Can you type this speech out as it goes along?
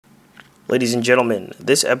Ladies and gentlemen,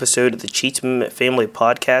 this episode of the Cheats Movement Family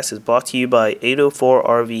Podcast is brought to you by 804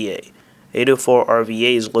 RVA. 804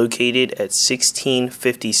 RVA is located at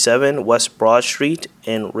 1657 West Broad Street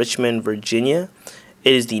in Richmond, Virginia.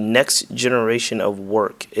 It is the next generation of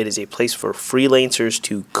work. It is a place for freelancers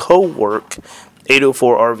to co-work.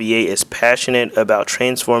 804 RVA is passionate about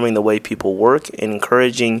transforming the way people work and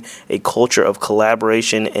encouraging a culture of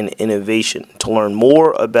collaboration and innovation. To learn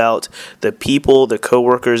more about the people, the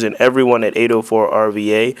co-workers, and everyone at 804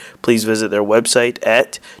 RVA, please visit their website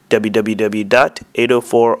at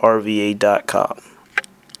www.804rva.com.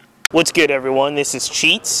 What's good, everyone? This is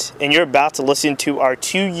Cheats, and you're about to listen to our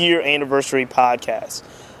 2-year anniversary podcast.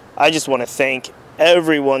 I just want to thank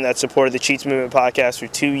everyone that supported the Cheats Movement Podcast for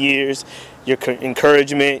 2 years. Your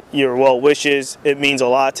encouragement, your well wishes, it means a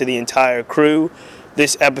lot to the entire crew.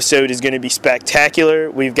 This episode is going to be spectacular.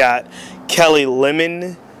 We've got Kelli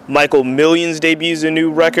Lemon. Michael Millions debuts a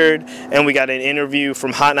new record, and we got an interview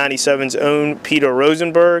from Hot 97's own Peter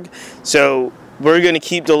Rosenberg. So we're going to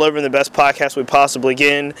keep delivering the best podcast we possibly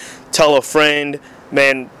can. Tell a friend.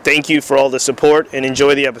 Man, thank you for all the support, and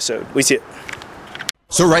enjoy the episode. We see it.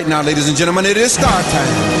 So right now, ladies and gentlemen, it is star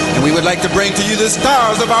time, and we would like to bring to you the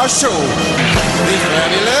stars of our show. The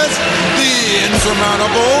fabulous, the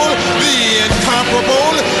insurmountable, the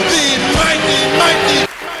incomparable, the mighty.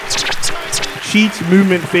 Cheats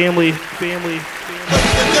Movement Family. Ladies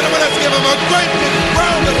and gentlemen, let's give them a great big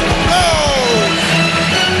round of applause.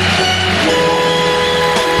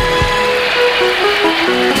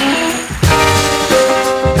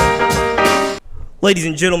 Ladies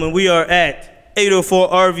and gentlemen, we are at 804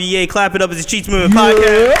 RVA. Clap it up as the Cheats Movement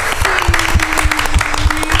Podcast.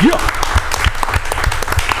 Yeah.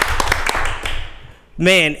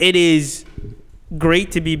 Man, it is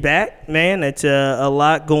great to be back, man. It's a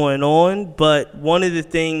lot going on, but one of the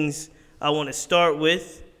things I want to start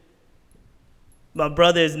with, my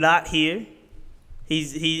brother is not here.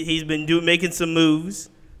 He's been making some moves,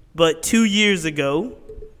 but 2 years ago,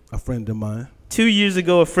 a friend of mine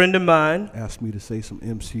asked me to say some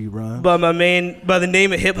MC rhymes by the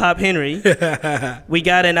name of Hip Hop Henry. We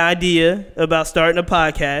got an idea about starting a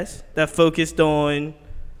podcast that focused on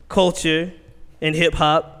culture and hip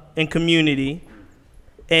hop and community.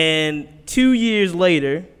 And 2 years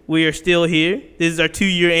later, we are still here. This is our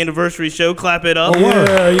 2-year anniversary show. Clap it up. Oh,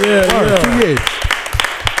 yeah. 2 years.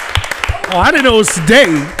 Oh, I didn't know it was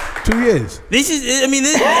today. 2 years. This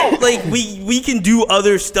like we can do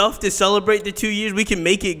other stuff to celebrate the 2 years. We can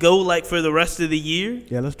make it go like for the rest of the year.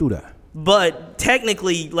 Yeah, let's do that. But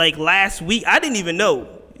technically, like last week, I didn't even know.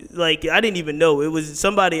 It was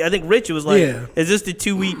somebody, I think Rich was like, yeah. Is this the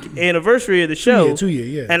 2-week anniversary of the show? 2 year,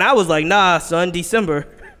 yeah. And I was like, nah, son, December.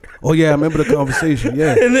 Oh, yeah, I remember the conversation,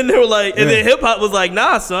 yeah. And then they were like, and then hip hop was like,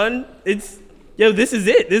 nah, son, this is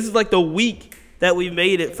it. This is like the week that we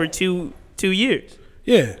made it for two years.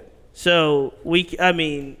 Yeah. So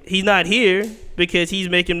he's not here because he's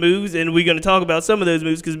making moves, and we're going to talk about some of those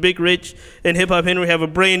moves because Big Rich and Hip Hop Henry have a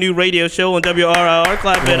brand new radio show on WRIR.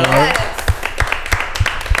 Clap it up.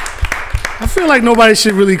 I feel like nobody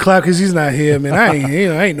should really clap because he's not here, man. I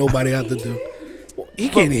ain't nobody out to do. He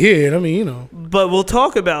can't hear it. But we'll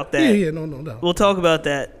talk about that. Yeah, no. We'll talk about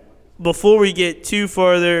that. Before we get too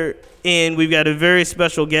farther in, we've got a very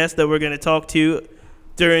special guest that we're going to talk to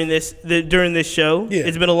during this show. Yeah.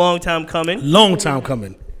 It's been a long time coming.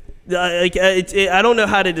 I don't know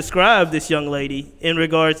how to describe this young lady in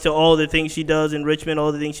regards to all the things she does in Richmond,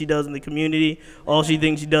 all the things she does in the community, all she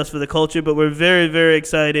thinks she does for the culture, but we're very, very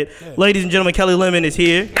excited. Yeah. Ladies and gentlemen, Kelli Lemon is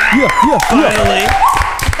here. Finally.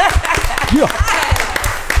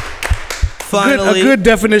 Finally. A good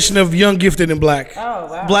definition of young, gifted, and black. Oh,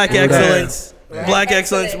 wow. Black excellence. Right. Black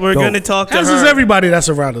excellence. We're going to talk to her. As is everybody that's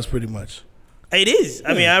around us, pretty much. It is.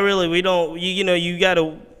 I mean,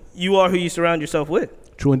 you are who you surround yourself with.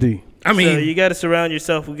 True indeed. So you got to surround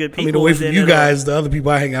yourself with good people. I mean, away from you guys, the other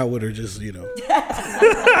people I hang out with are just, bunch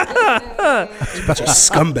of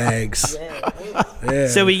scumbags. Yeah.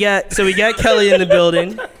 So we got Kelli in the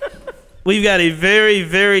building. We've got a very,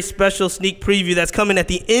 very special sneak preview that's coming at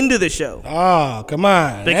the end of the show. Oh, come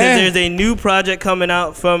on. Because there's a new project coming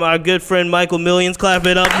out from our good friend Michael Millions. Clap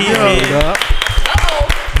it up. He's here.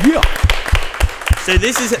 Yeah. So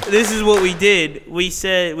this is what we did. So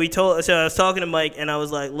I was talking to Mike and I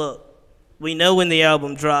was like, look, we know when the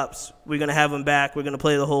album drops, we're gonna have him back. We're gonna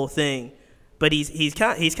play the whole thing, but he's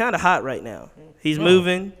kind of hot right now. He's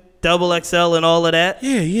moving, double XL and all of that.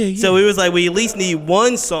 Yeah. So it was like we at least need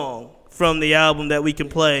one song from the album that we can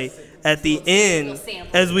play at the end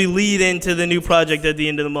as we lead into the new project at the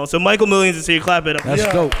end of the month. So Michael Millions is here. Clap it up. Let's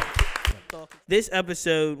go. this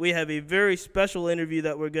episode, we have a very special interview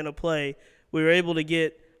that we're going to play. We were able to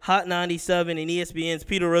get Hot 97 and ESPN's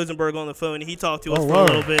Peter Rosenberg on the phone, and he talked to us for a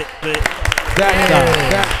little bit. But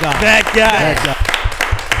That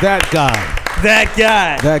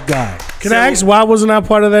guy. Can I ask why wasn't I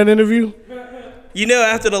part of that interview? You know,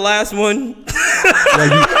 after the last one, you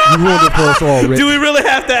ruined it for us all, Rick. do we really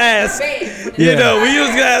have to ask? You know, we're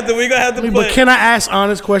gonna have to. But can I ask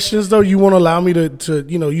honest questions though? You won't allow me to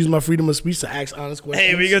use my freedom of speech to ask honest questions?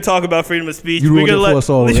 Hey, we're gonna talk about freedom of speech. You ruined it for us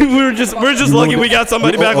all, Rick. We're just lucky we got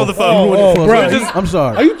somebody back on the phone. Bro, I'm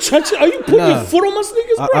sorry. Are you putting your foot on my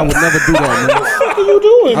sneakers, bro? I would never do that, man. What the fuck are you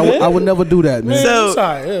doing, man? I would never do that, man. So,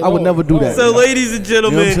 I would never do that. So, ladies and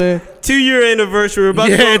gentlemen, You know what I'm saying? 2-year anniversary. We're about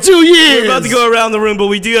 2 years. We're about to go around the room, but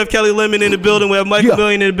we do have Kelli Lemon in the building. We have Michael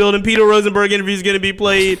Million in the building. Peter Rosenberg interview is going to be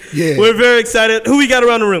played. Yeah. We're very excited. Who we got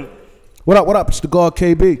around the room? What up? It's the guard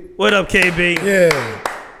KB. What up, KB? Yeah.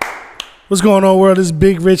 What's going on, world? This is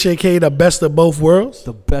Big Rich, a.k.a. the best of both worlds.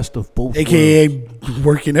 The best of both A.k.a. worlds.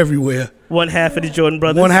 working everywhere. One half of the Jordan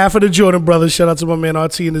brothers. One half of the Jordan brothers. Shout out to my man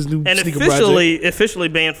RT and his new and sneaker project. officially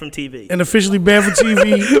banned from TV. And officially banned from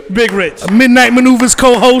TV. Big Rich. Midnight Maneuvers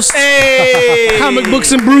co-host. Hey! Comic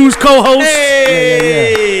Books and Brews co-host.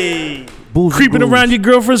 Hey! Creeping around your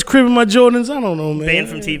girlfriend's crib in my Jordans. I don't know, man. Banned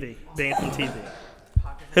from TV.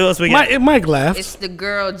 Who else we got? Mike laughed. It's the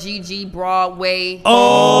girl Gigi Broadway.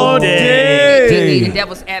 All day. BK, the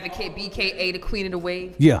Devil's Advocate. BKA, the Queen of the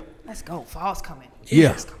Wave. Yeah. Let's go. Fall's coming.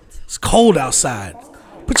 Yeah. It's cold outside.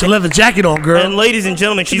 Put your leather jacket on, girl. And ladies and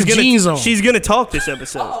gentlemen, she's gonna talk this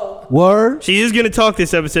episode. Word. She is gonna talk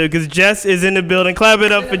this episode because Jess is in the building. Clap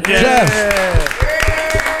it up for Jess.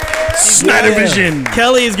 Snyder Vision.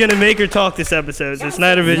 Kelly is gonna make her talk this episode. So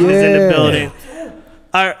Snyder Vision is in the building.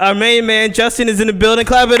 Our main man Justin is in the building.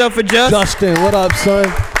 Clap it up for Justin. What up, son?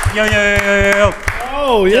 Yo.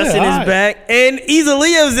 Oh, yeah. Justin is back. And Eza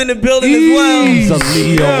Leo's in the building as well. He's a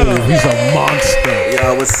Leo. He's a monster.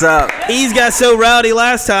 Yo, what's up? He's got so rowdy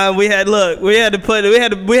last time. We had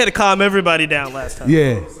to calm everybody down last time.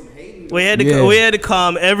 Yeah. We had to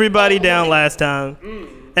calm everybody down last time.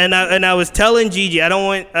 And I was telling Gigi, I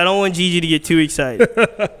don't want Gigi to get too excited.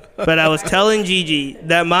 But I was telling Gigi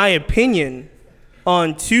that my opinion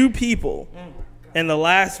on two people in the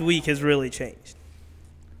last week has really changed.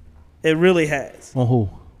 It really has. On who?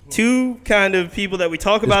 Two kind of people that we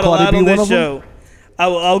talk about a lot on this show.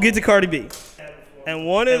 I'll get to Cardi B. And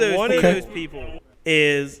one of those people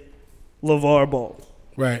is LeVar Ball.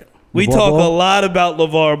 Right. We LeVar talk Ball? a lot about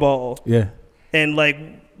LeVar Ball. Yeah. And like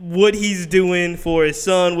what he's doing for his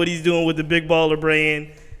son, what he's doing with the Big Baller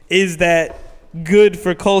brand. Is that good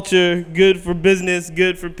for culture, good for business,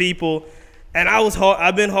 good for people? And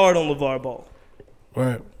I've been hard on LeVar Ball.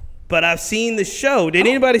 Right. But I've seen the show. Did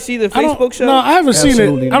anybody see the Facebook show? No, I haven't seen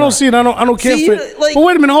it. I don't see it. I don't care for it. But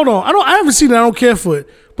wait a minute, hold on. I haven't seen it. I don't care for it.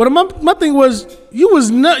 But my thing was, you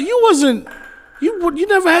didn't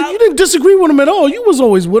disagree with him at all. You was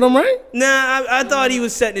always with him, right? Nah, I thought he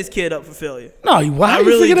was setting his kid up for failure. No, why do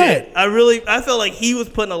you figure that? I felt like he was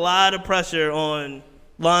putting a lot of pressure on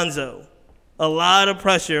Lonzo. A lot of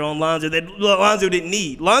pressure on Lonzo that Lonzo didn't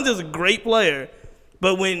need. Lonzo's a great player,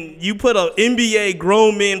 but when you put an NBA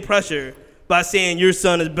grown man pressure by saying your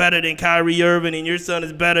son is better than Kyrie Irving and your son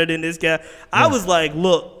is better than this guy, I was like,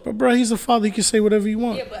 look. But bro, he's a father. He can say whatever you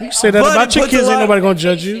want. You can say that about your kids. Ain't nobody gonna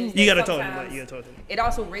judge you. You gotta talk to him. It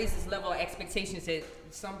also raises level of expectations that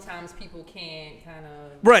sometimes people can't kind of.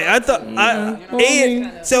 Right, I thought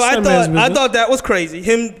that was crazy.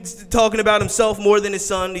 Him talking about himself more than his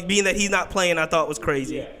son, being that he's not playing, I thought was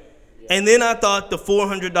crazy. Yeah. And then I thought the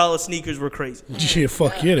 $400 sneakers were crazy. Yeah,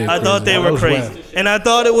 fuck yeah, I thought they were crazy, and I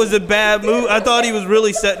thought it was a bad move. I thought he was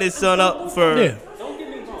really setting his son up for. Yeah.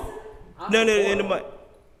 No, in the mic.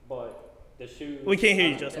 But the shoes. We can't hear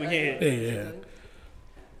you, Justin. We can't hear you. Yeah.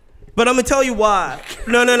 But I'm gonna tell you why.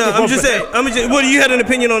 No. I'm just saying. What, you had an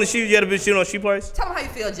opinion on the shoes? You had an opinion on shoe price? Tell me how you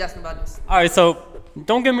feel, Justin, about this. All right, so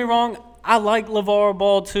don't get me wrong. I like LeVar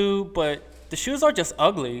Ball too, but the shoes are just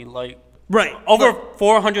ugly. Like over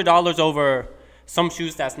 $400 over some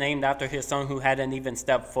shoes that's named after his son who hadn't even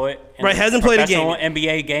stepped foot in hasn't played a game.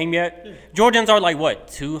 NBA game yet. Jordans are like what,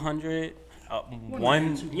 200?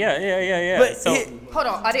 Yeah. But hold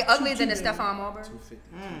on, are they uglier than the Stephon Marbury?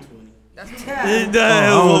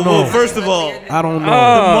 Well, first of all, I don't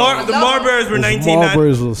know. The Marburys were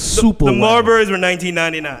 $19.99. The Marburys were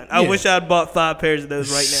 $19.99. I wish I'd bought 5 pairs of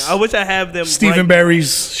those right now. I wish I have them. Stephen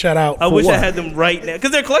Barry's shout out. I wish I had them right now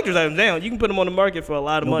because they're collector's items now. You can put them on the market for a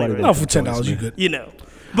lot of money. No, for $10 you good. You know.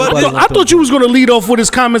 But I thought you was gonna lead off with his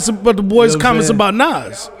comments about the boys' comments about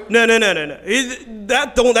Nas. No.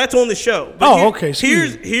 That's on the show. But okay.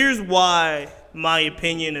 Here's why my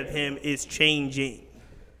opinion of him is changing.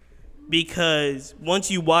 Because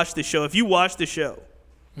once you watch the show, if you watch the show,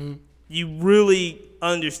 you really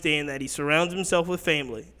understand that he surrounds himself with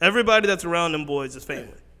family. Everybody that's around them boys is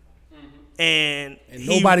family. And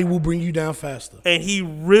nobody will bring you down faster. And he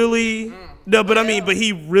really, but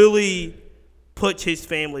he really puts his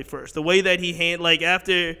family first. The way that he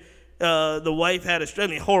after the wife had a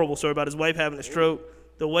stroke, horrible story about his wife having a stroke.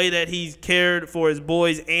 The way that he's cared for his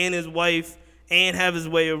boys and his wife and have his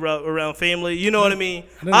way around family. You know what I mean?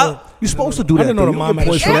 You're supposed to do that. I didn't know the mom had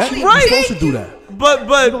points for that. Right. You're supposed to do that. But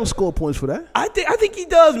you don't score points for that. I think he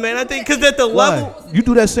does, man. I think because at the level, you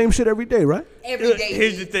do that same shit every day, right? Every day.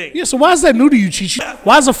 Here's the thing. Yeah, so why is that new to you, Chichi?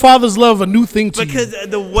 Why is a father's love a new thing to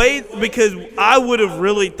you? Because I would have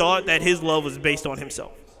really thought that his love was based on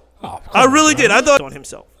himself. I really did. I thought on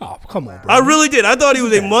himself. Oh, come on, bro. I really did. I thought he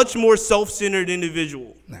was a much more self-centered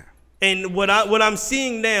individual. Nah. And what I'm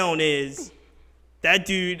seeing now is that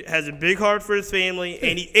dude has a big heart for his family,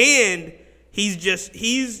 and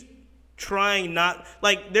he's trying not,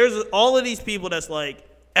 like, there's all of these people that's like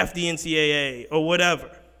F the NCAA or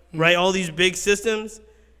whatever, right? All these big systems.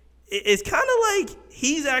 It's kind of like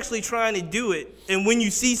he's actually trying to do it, and when you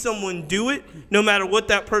see someone do it, no matter what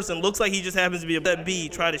that person looks like, he just happens to be a B,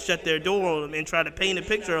 try to shut their door on them and try to paint a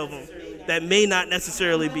picture of him that may not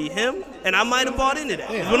necessarily be him, and I might have bought into that.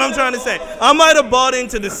 That's what I'm trying to say. I might have bought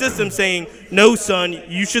into the system saying, no, son,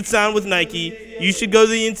 you should sign with Nike. You should go to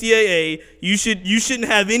the NCAA. You shouldn't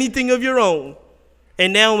have anything of your own.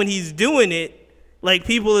 And now when he's doing it, like,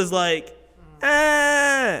 people is like,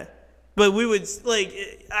 But we would,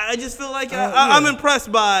 like, I just feel like I'm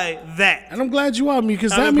impressed by that. And I'm glad you are,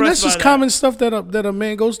 because that's just common stuff that a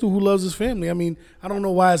man goes through who loves his family. I mean, I don't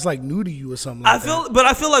know why it's like new to you or something like that. But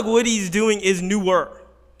I feel like what he's doing is newer.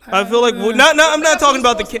 I feel like I'm not talking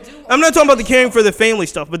about the caring for the family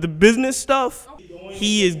stuff, but the business stuff.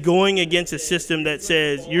 He is going against a system that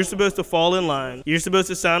says you're supposed to fall in line, you're supposed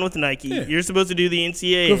to sign with Nike, you're supposed to do the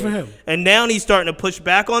NCAA. Good for him. And now he's starting to push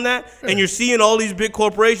back on that, and you're seeing all these big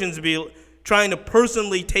corporations be trying to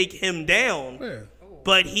personally take him down. Yeah.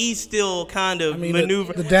 But he's still kind of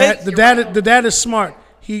maneuvering. The dad is smart.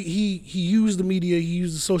 He used the media, he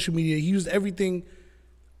used the social media, he used everything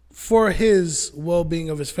for his well-being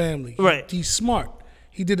of his family. Right. He's smart.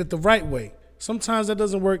 He did it the right way. Sometimes that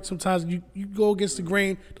doesn't work. Sometimes you go against the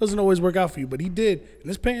grain. It doesn't always work out for you, but he did, and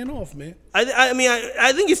it's paying off, man. I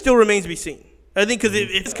think it still remains to be seen. I think because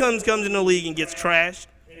if this comes in the league and gets trashed,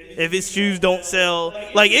 if his shoes don't sell,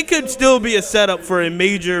 like, it could still be a setup for a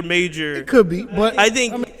major. It could be, but I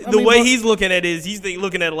think the way he's looking at it is he's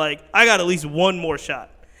looking at it like, I got at least one more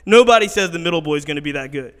shot. Nobody says the middle boy is going to be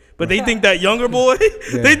that good, but they think that younger boy.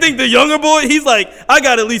 They think the younger boy. He's like, I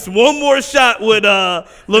got at least one more shot with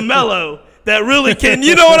LaMelo. That really can,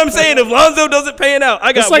 you know what I'm saying? If Lonzo doesn't pan out,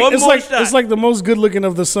 I got one more shot. It's like the most good looking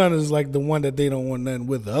of the son is like the one that they don't want nothing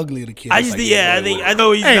with. The ugly of the kid. I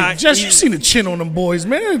know he's not. Hey, Jess, you seen the chin on them boys,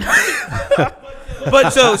 man. But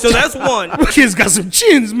so that's one. Kids got some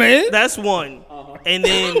chins, man. That's one. And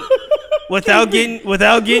then without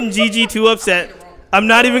getting Gigi too upset, I'm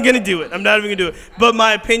not even gonna do it. But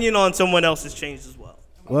my opinion on someone else has changed as well.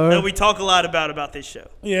 That we talk a lot about this show.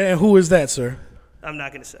 Yeah, and who is that, sir? I'm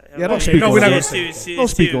not going to say. Don't speak on it. Don't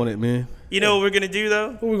speak on it, man. You know what we're going to do,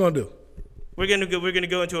 though? What we're going to do? We're going to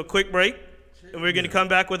go into a quick break, and we're going to come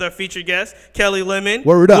back with our featured guest, Kelli Lemon,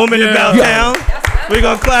 Word up. Woman About Town. We're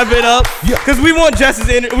going to clap it up because we want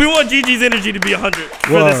Gigi's energy to be 100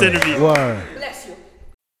 for this interview. Bless you.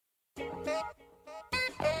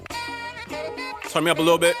 Turn me up a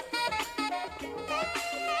little bit.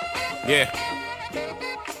 Yeah.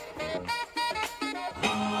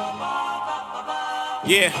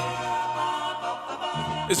 Yeah,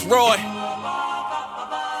 it's Roy.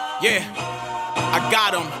 Yeah, I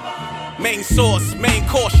got him. Main source, main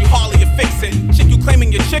course, you hardly a fixin'. Chick, you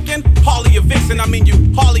claiming you're chicken, hardly a vixen. I mean, you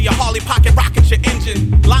hardly a Harley pocket rocket your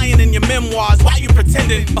engine. Lying in your memoirs, why you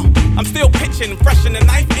pretending? I'm still pitching, fresh in the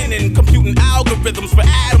ninth inning. Computing algorithms for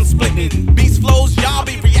atom splitting. Beast flows, y'all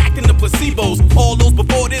be reacting to placebos. All those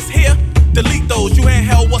before this here, delete those. You ain't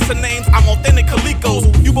hell, what's the names? I'm authentic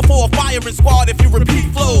Calicos. You before a firing squad if you repeat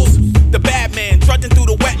flows. The bad man, trudging through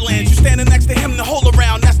the wetlands. You standing next to him, the whole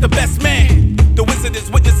around, that's the best man. The wizard is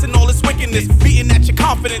witnessing all this wickedness, beating at your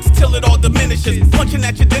confidence till it all diminishes. Punching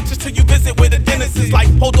at your dentist till you visit where the dentist is. Like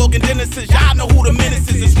Hold Dog and Genesis, y'all know who the menace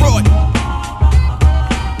is. It's Roy.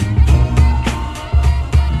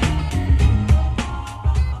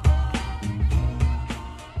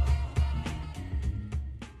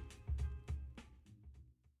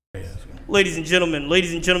 Ladies and gentlemen,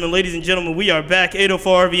 we are back.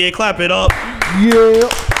 804 RVA, clap it up. Yeah.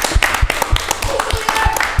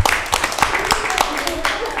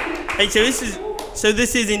 Hey, so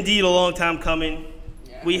this is indeed a long time coming.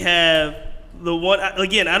 We have the one,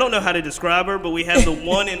 again, I don't know how to describe her, but we have the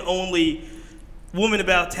one and only woman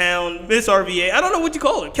about town, Miss RVA. I don't know what you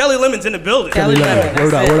call her. Kelli Lemon's in the building. Kelli Lemon.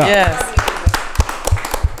 Word up, word up. Yes.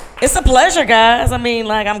 It's a pleasure, guys. I mean,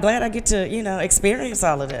 like, I'm glad I get to, experience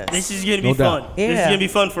all of this. This is going to be No fun. doubt. This is going to be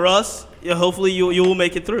fun for us. Yeah, hopefully you will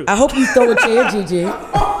make it through. I hope you throw a chair, Gigi.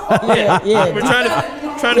 Yeah. We're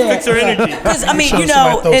trying to fix her energy. Because, I mean, Sure,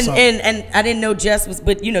 somebody throw something. and I didn't know Jess was,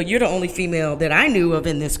 but, you're the only female that I knew of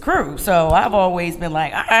in this crew. So I've always been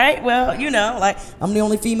like, all right, well, like, I'm the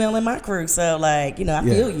only female in my crew. So, like, I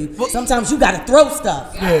feel you. Sometimes you got to throw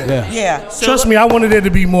stuff. Yeah. Trust me, I wanted there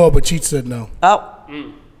to be more, but Cheat said no. Oh.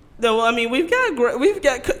 No, I mean, we've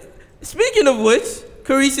got. Speaking of which,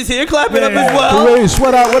 Carice is here, clapping up as well. Carice,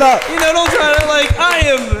 what up, what up? Don't try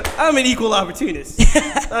to I'm an equal opportunist.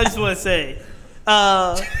 I just want to say,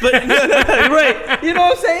 but right, you know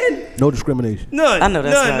what I'm saying? No discrimination. None. I know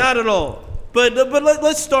that's right. Not at all. But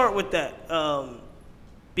let's start with that,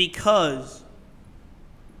 because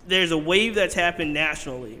there's a wave that's happened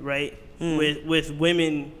nationally, right? With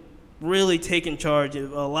women really taking charge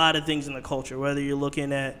of a lot of things in the culture, whether you're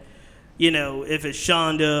looking at, if it's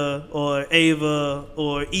Shonda or Ava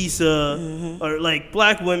or Issa, or like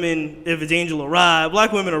black women, if it's Angela Rye,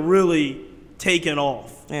 black women are really taking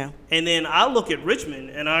off. Yeah. And then I look at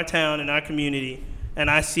Richmond and our town and our community,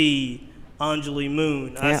 and I see Anjali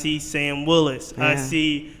Moon, I see Sam Willis, I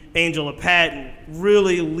see Angela Patton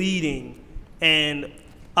really leading, and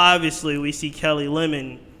obviously we see Kelli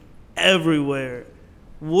Lemon everywhere.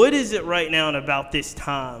 What is it right now and about this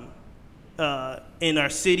time in our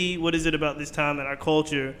city? What is it about this time in our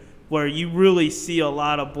culture where you really see a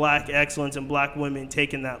lot of black excellence and black women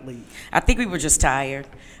taking that lead? I think we were just tired.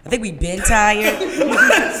 I think we've been tired.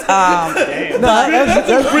 That's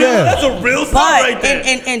a real thought right there.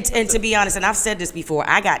 And to be honest, and I've said this before,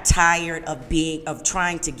 I got tired of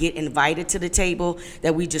trying to get invited to the table,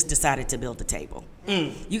 that we just decided to build the table.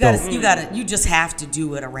 You just have to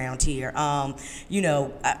do it around here.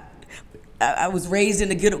 I was raised in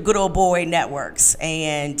the good old boy networks,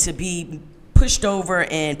 and to be pushed over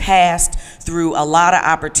and passed through a lot of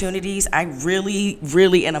opportunities, I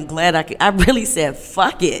really, and I'm glad I really said,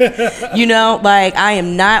 fuck it. I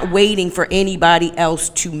am not waiting for anybody else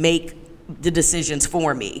to make the decisions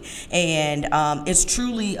for me. And it's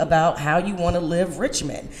truly about how you want to live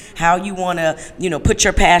Richmond, how you want to, put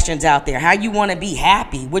your passions out there, how you want to be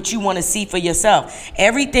happy, what you want to see for yourself.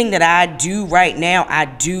 Everything that I do right now, I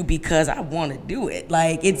do because I want to do it.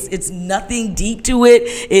 Like, it's nothing deep to it.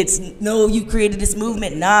 It's, no, you created this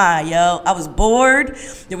movement. Nah, yo. I was bored.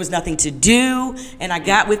 There was nothing to do. And I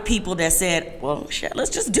got with people that said, well, shit, let's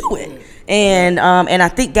just do it. And I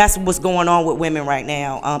think that's what's going on with women right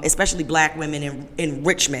now, especially black women in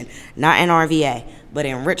Richmond, not in RVA, but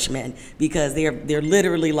in Richmond, because they're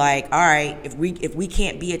literally like, all right, if we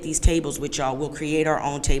can't be at these tables with y'all, we'll create our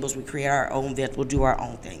own tables, we create our own events, we'll do our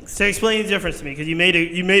own things. So explain the difference to me, because you made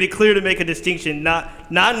it clear to make a distinction, not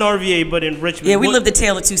in RVA, but in Richmond. Yeah, we live the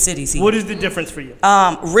tale of two cities here. What is the difference for you?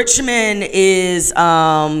 Richmond is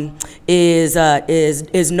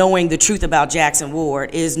knowing the truth about Jackson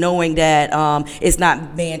Ward, is knowing that it's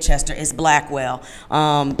not Manchester, it's Blackwell,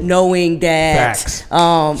 knowing that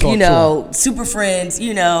Super Friends,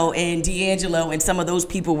 and D'Angelo and some of those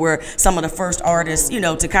people were some of the first artists,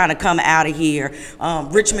 to kind of come out of here.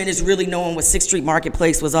 Richmond is really knowing what 6th Street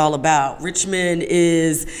Marketplace was all about. Richmond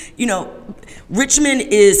is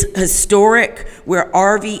historic, where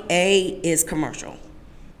RVA is commercial.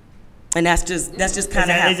 And that's just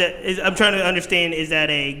kind of how. I'm trying to understand. Is that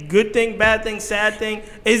a good thing, bad thing, sad thing?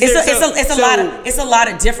 It's a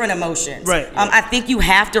lot of different emotions. Right. I think you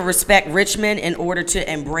have to respect Richmond in order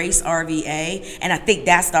to embrace RVA, and I think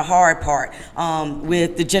that's the hard part.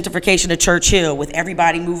 With the gentrification of Churchill, with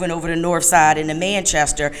everybody moving over to the north side into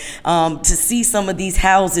Manchester, to see some of these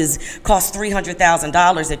houses cost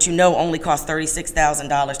 $300,000 that only cost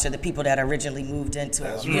 $36,000 to the people that originally moved into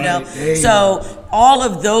it. So all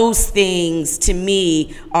of those things to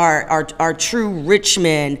me are true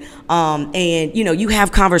Richmond, and you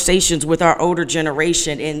have conversations with our older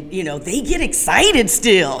generation, and they get excited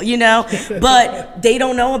still, but they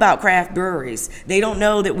don't know about craft breweries. They don't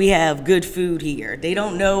know that we have good food here. They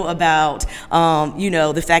don't know about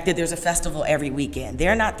the fact that there's a festival every weekend.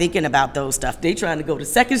 They're not thinking about those stuff. They trying to go to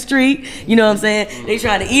 2nd Street, you know what I'm saying? They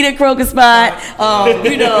trying to eat at Kroger Spot.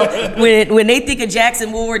 When they think of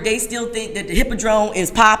Jackson Ward, they still think that the Hippodrome is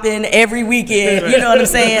popping every weekend. You know what I'm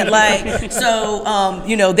saying? Like, so,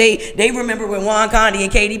 you know, they remember when Juan Condi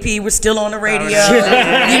and KDP were still on the radio.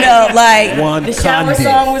 You know, like Juan the shower Condi.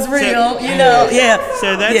 song was real. You know, yeah.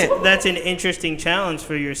 So that's an interesting challenge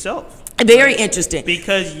for yourself. Very interesting.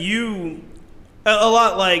 Because a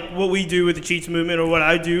lot like what we do with the Cheats movement, or what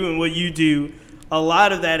I do and what you do, a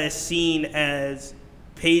lot of that is seen as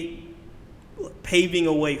paving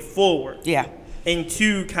a way forward. Yeah.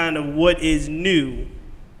 Into kind of what is new.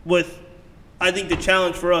 I think the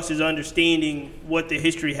challenge for us is understanding what the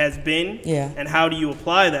history has been, and how do you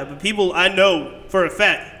apply that. But people, I know for a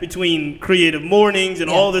fact, between Creative Mornings and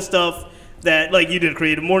all this stuff that, like, you did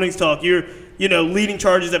Creative Mornings talk, you're, you know, leading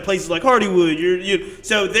charges at places like Hardywood.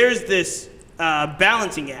 So there's this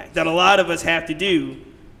balancing act that a lot of us have to do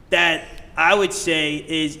that I would say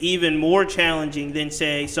is even more challenging than,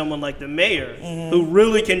 say, someone like the mayor, who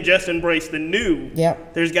really can just embrace the new.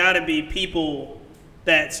 Yep. There's got to be people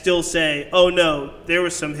that still say, oh, no, there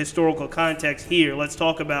was some historical context here. Let's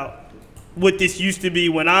talk about what this used to be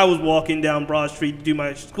when I was walking down Broad Street to do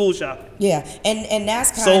my school shopping. Yeah, and that's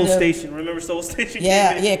kind Soul of Station. Remember Soul Station?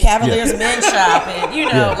 Yeah, Cavaliers Men's Shopping. You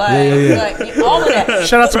know, like all of that.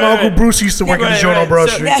 Shout out to my Uncle Bruce. He used to work in the joint on Broad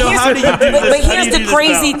Street. So how do you do this? But here's the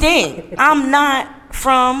crazy thing. I'm not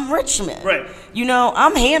from Richmond. Right. You know,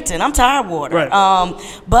 I'm Hampton. I'm Tidewater. Right.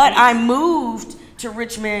 But I moved to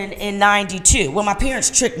Richmond in '92. Well, my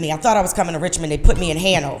parents tricked me. I thought I was coming to Richmond. They put me in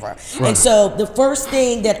Hanover. Right. And so the first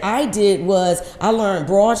thing that I did was I learned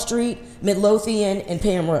Broad Street, Midlothian, and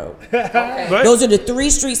Pam Road. Right. Those are the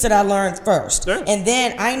 3 streets that I learned first. Sure. And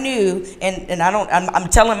then I knew, and I'm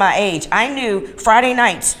telling my age, I knew Friday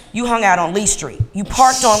nights you hung out on Lee Street. You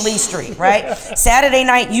parked on Lee Street, right? Saturday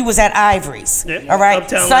night you was at Ivory's. Yeah. All right.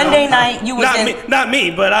 Uptown Sunday Lounge. night you was not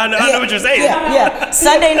me, but I know what you're saying. Yeah.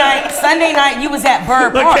 Sunday night you was at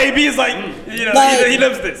Bird Look, Park. KB is like, you know, Like- he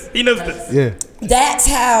knows this. He knows this. Yeah. That's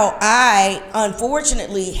how I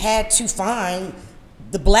unfortunately had to find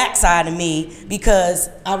the black side of me, because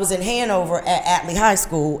I was in Hanover at Atlee High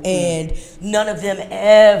School, and none of them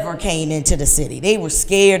ever came into the city. They were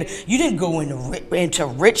scared. You didn't go into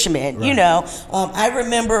Richmond, right. You know. I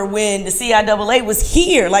remember when the CIAA was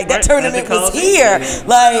here, like that tournament was here,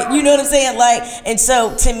 like, you know what I'm saying, like. And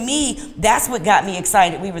so to me, that's what got me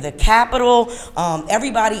excited. We were the capital.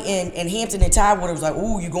 Everybody in Hampton and Tidewater was like,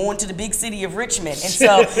 "Ooh, you going to the big city of Richmond?" And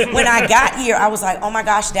so when I got here, I was like, "Oh my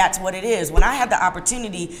gosh, that's what it is." When I had the opportunity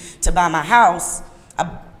to buy my house,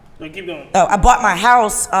 keep going. I bought my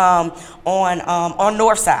house on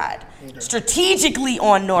North Side. Strategically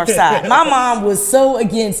on North Side. My mom was so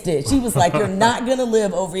against it. She was like, "You're not gonna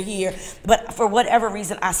live over here." But for whatever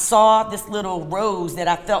reason, I saw this little rose that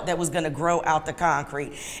I felt that was gonna grow out the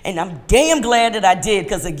concrete, and I'm damn glad that I did,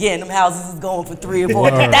 because again, them houses is going for $3,000 or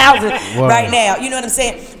 $4,000 right now. You know what I'm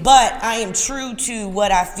saying? But I am true to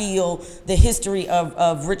what I feel the history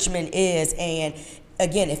of Richmond is, and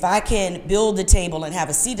again, if I can build the table and have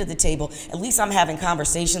a seat at the table, at least I'm having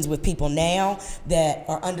conversations with people now that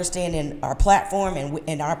are understanding our platform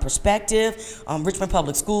and our perspective. Richmond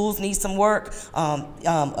Public Schools need some work.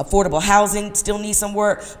 Affordable housing still needs some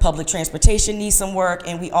work. Public transportation needs some work.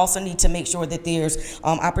 And we also need to make sure that there's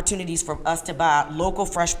opportunities for us to buy local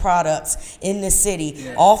fresh products in the city.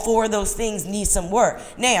 Yeah. All 4 of those things need some work.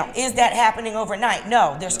 Now, is that happening overnight?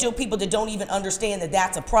 No. There's still people that don't even understand that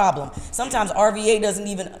that's a problem. Sometimes RVA doesn't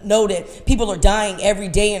even know that people are dying every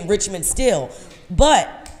day in Richmond still.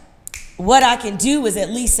 But what I can do is at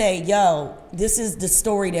least say, yo, this is the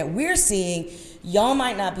story that we're seeing. Y'all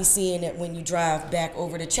might not be seeing it when you drive back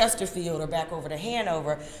over to Chesterfield or back over to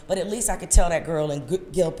Hanover, but at least I could tell that girl in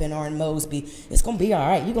Gilpin or in Mosby, it's going to be all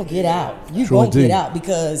right. You're going to get out. You're going to get out,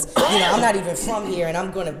 because, you know, I'm not even from here, and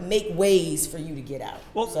I'm going to make ways for you to get out.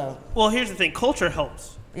 Well, here's the thing. Culture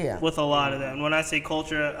helps with a lot of that. And when I say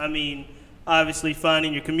culture, I mean obviously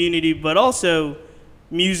finding your community, but also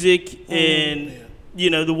music and, you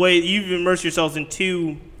know, the way you've immersed yourselves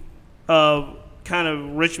into kind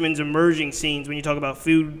of Richmond's emerging scenes when you talk about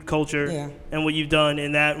food culture and what you've done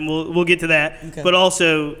in that, and we'll get to that. Okay. But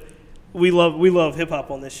also, we love hip hop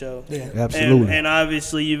on this show. Yeah, absolutely. And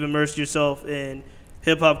obviously, you've immersed yourself in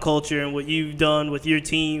hip hop culture, and what you've done with your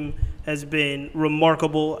team has been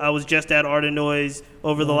remarkable. I was just at Art of Noise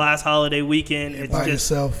over the last holiday weekend. It's by just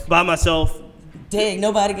yourself. By myself. Dang,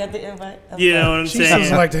 nobody got the invite? You know what I'm saying? She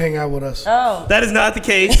doesn't like to hang out with us. Oh. That is not the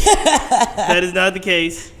case. That is not the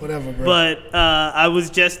case. Whatever, bro. But I was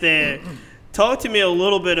just there. Talk to me a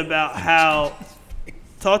little bit about how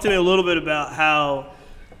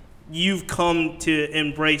you've come to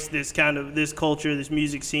embrace this kind of this culture, this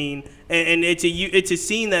music scene, and it's a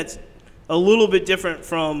scene that's a little bit different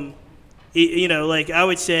from I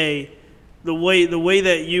would say the way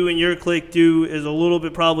that you and your clique do is a little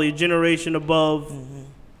bit probably a generation above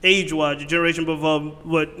age-wise, a generation above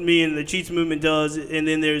what me and the Cheats movement does, and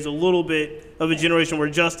then there's a little bit of a generation where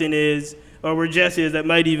Justin is, or where Jesse is, that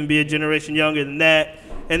might even be a generation younger than that.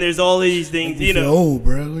 And there's all these things, old,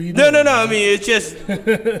 bro. No. I mean, it's just, you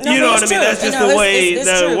know what I mean? That's just the way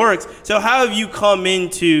that it works. So how have you come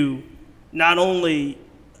into not only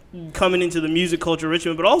coming into the music culture of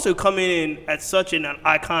Richmond, but also coming in at such an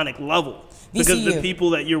iconic level? Because the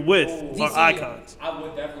people that you're with are icons. I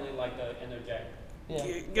would definitely like to interject.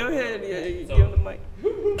 Yeah. Go ahead. Yeah, give him the mic.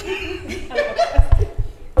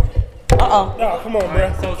 No, come on,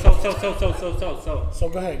 bro. So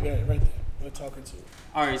go ahead, right there. We're talking to you.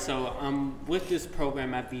 All right, so with this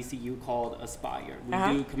program at VCU called Aspire, we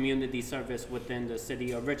do community service within the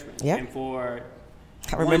city of Richmond. Yep. And for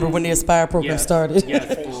I remember when the Aspire program started.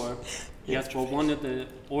 For one of the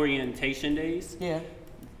orientation days,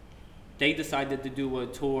 they decided to do a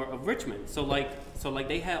tour of Richmond. So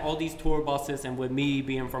they had all these tour buses, and with me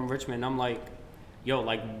being from Richmond, I'm like, yo,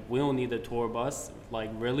 like, we don't need a tour bus, like,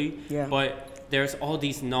 really? Yeah. But there's all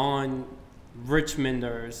these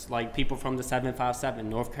non-Richmonders, like people from the 757,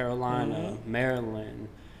 North Carolina, Maryland,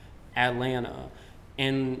 Atlanta,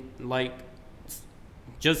 and like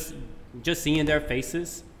just seeing their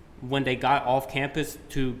faces when they got off campus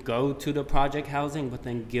to go to the project housing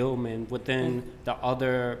within Gilman, within the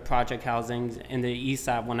other project housings in the east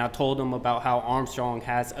side, when I told them about how Armstrong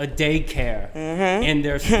has a daycare in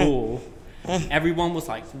their school, everyone was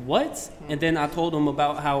like, what? And then I told them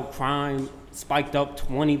about how crime spiked up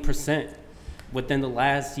 20% within the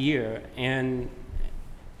last year, and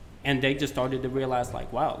they just started to realize,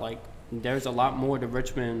 like, wow, like, there's a lot more to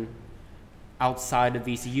Richmond outside of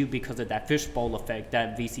VCU because of that fishbowl effect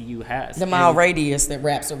that VCU has. The mile radius that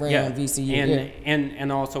wraps around VCU.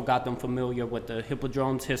 And also got them familiar with the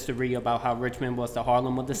Hippodrome's history about how Richmond was the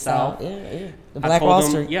Harlem of the South. The Black Wall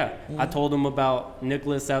Street. I told them about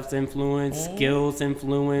Nicholas F's influence, Gil's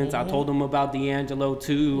influence. I told them about D'Angelo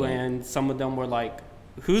too, and some of them were like,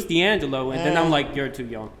 who's D'Angelo? And then I'm like, you're too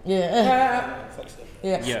young.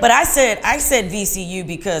 But I said VCU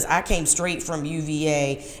because I came straight from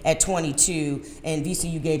UVA at 22, and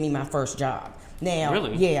VCU gave me my first job. Now,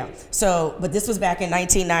 really? Yeah. So, but this was back in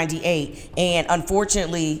 1998, and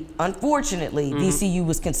unfortunately, VCU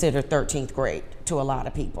was considered 13th grade to a lot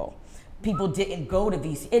of people. People didn't go to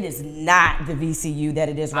VCU. It is not the VCU that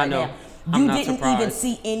it is right now. You didn't even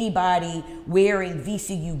see anybody wearing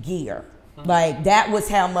VCU gear. Like, that was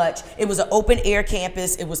how much. It was an open air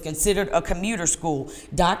campus. It was considered a commuter school.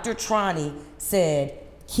 Dr. Trani said,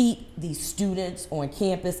 keep these students on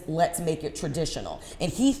campus, let's make it traditional.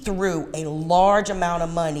 And he threw a large amount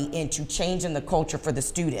of money into changing the culture for the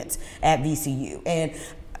students at VCU. And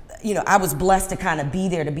I was blessed to kind of be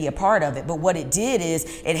there to be a part of it. But what it did is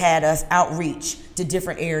it had us outreach to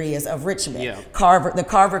different areas of Richmond. Yeah. The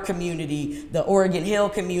Carver community, the Oregon Hill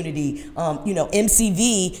community.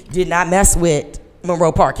 MCV did not mess with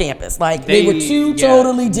Monroe Park campus. Like, they were two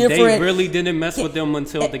totally different. They really didn't mess with them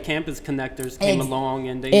until the campus connectors came along,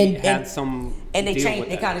 and they had some. And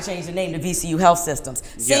they kind of changed the name to VCU Health Systems.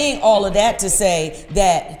 Saying all of that to say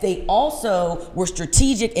that they also were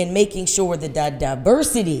strategic in making sure that the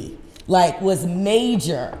diversity, was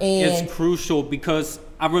major. And it's crucial, because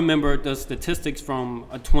I remember the statistics from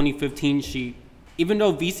a 2015 sheet. Even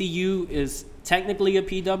though VCU is technically a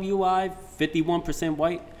PWI, 51%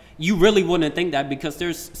 white, you really wouldn't think that, because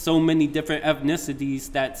there's so many different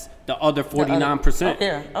ethnicities that's the other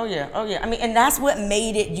 49%. Oh yeah. I mean, and that's what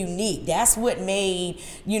made it unique. That's what made,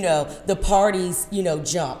 the parties,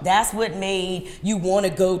 jump. That's what made you want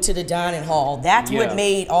to go to the dining hall. That's what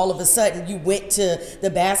made all of a sudden you went to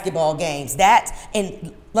the basketball games.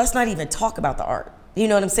 And let's not even talk about the art. You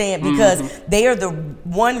know what I'm saying? Because they are the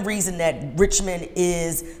one reason that Richmond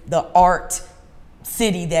is the art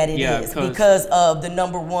city that it is, because of the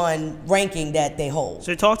 #1 ranking that they hold.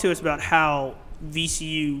 So talk to us about how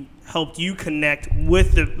VCU helped you connect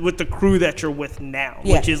with the crew that you're with now,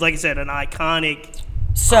 which is, like I said, an iconic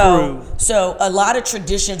crew. So a lot of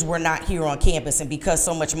traditions were not here on campus, and because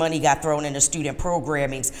so much money got thrown into student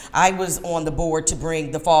programmings, I was on the board to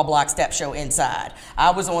bring the Fall Block Step Show inside.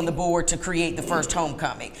 I was on the board to create the first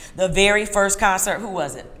homecoming. The very first concert, who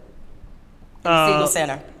was it? In the Siegel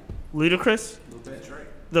Center. Ludacris?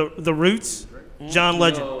 The Roots? John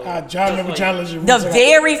Legend. John Legend. The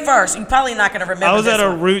very first. You're probably not going to remember. I was this at a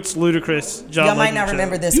one. Roots Ludacris John Y'all might Legend not show.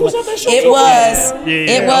 remember this You one. was at that show It too? was. Yeah,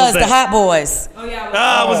 It I was there. the Hot Boys.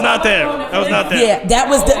 I was not there. I was not there. Yeah,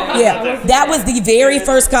 that was the very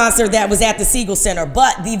first concert that was at the Siegel Center.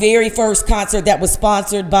 But the very first concert that was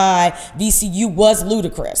sponsored by VCU was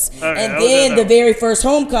Ludacris. Okay, And I was at then that the one. very first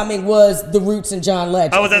homecoming was the Roots and John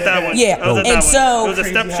Legend. I was at that one. Yeah, I was at and that so one. It was a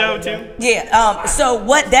step show too. yeah. So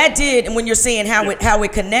what that did, and when you're saying how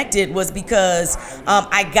it connected, was because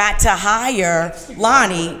I got to hire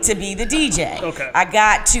Lonnie to be the DJ. Okay. I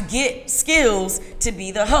got to get Skills to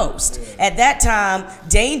be the host. At that time,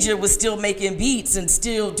 Danger was still making beats and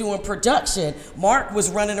still doing production. Mark was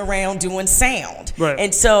running around doing sound. Right.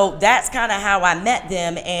 And so that's kind of how I met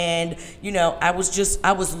them. And you know, I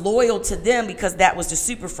was loyal to them because that was the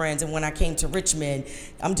Super Friends. And when I came to Richmond,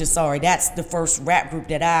 I'm just sorry, that's the first rap group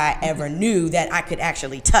that I ever knew that I could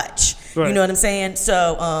actually touch. Right. You know what I'm saying?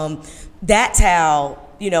 So that's how,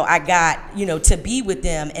 you know, I got, you know, to be with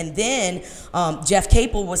them. And then Jeff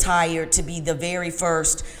Capel was hired to be the very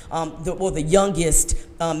first, the youngest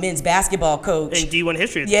men's basketball coach. In D1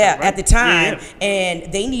 history. At the time. Yeah.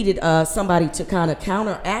 And they needed somebody to kind of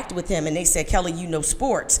counteract with him. And they said, Kelly, you know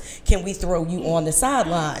sports. Can we throw you on the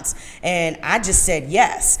sidelines? And I just said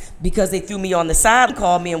yes, because they threw me on the side and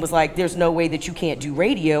called me and was like, there's no way that you can't do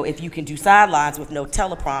radio if you can do sidelines with no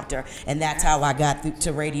teleprompter. And that's how I got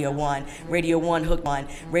to Radio 1. Radio 1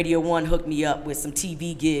 hooked me up with some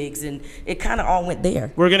TV gigs, and it kind of all went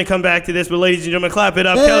there. We're going to come back to this, but ladies and gentlemen, clap it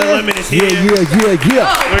up. Kelli Lemon is here.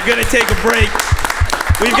 Yeah. We're going to take a break.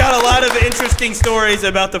 We've got a lot of interesting stories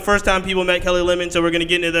about the first time people met Kelli Lemon, so we're going to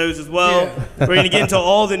get into those as well. Yeah. We're going to get into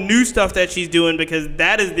all the new stuff that she's doing, because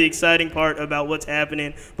that is the exciting part about what's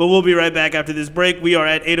happening. But we'll be right back after this break. We are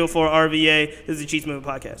at 804 RVA. This is the Cheats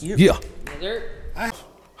Movement Podcast. Yeah.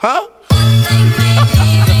 Huh?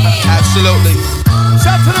 Absolutely.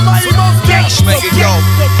 Shout to the mighty most make it go.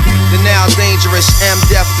 The now dangerous, M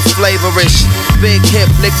deaf the flavorish. Big hip,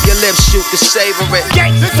 lick your lips, shoot the savor it.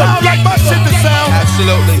 This sound like my shit to sound.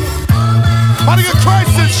 Absolutely. Body of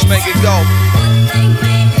crisis. Make it go.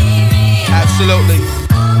 Absolutely.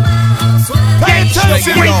 Pay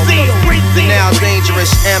attention. The now dangerous,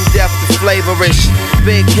 M deaf the flavorish.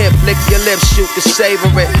 Big hip, lick your lips, shoot the savor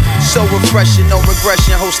it. So refreshing, no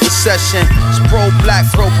regression, host the session. It's pro-black,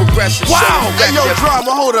 pro-progression. Wow! Hey, yo,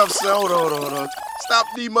 drama, hold up, son. Hold on. Stop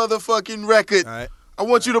the motherfucking record. All right. I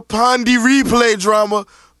want you to Pondy replay, drama.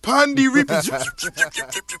 Pondy replay.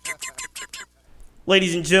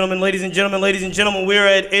 Ladies and gentlemen, we're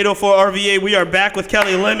at 804 RVA. We are back with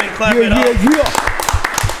Kelli Lemon. Clap it up. Yeah.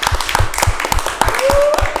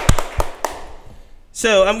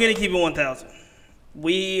 So I'm going to keep it 1,000.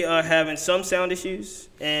 We are having some sound issues,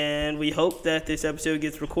 and we hope that this episode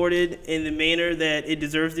gets recorded in the manner that it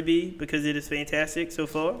deserves to be, because it is fantastic so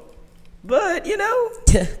far. But, you know,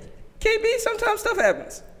 KB, sometimes stuff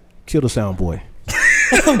happens. Kill the sound boy.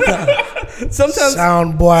 Sometimes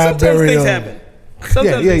things happen.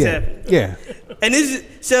 Sometimes things happen. Yeah. And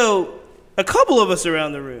so a couple of us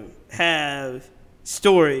around the room have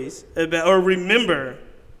stories about, or remember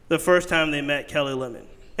the first time they met Kelli Lemon.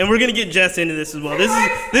 And we're going to get Jess into this as well.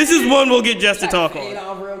 This is one we'll get Jess to talk on.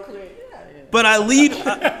 But I'm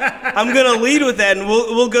going to lead with that, and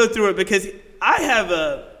we'll go through it, because I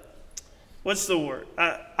have what's the word?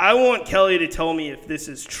 I want Kelli to tell me if this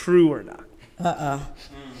is true or not. I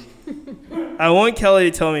want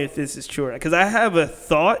Kelli to tell me if this is true or not, because I have a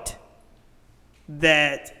thought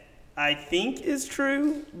that I think is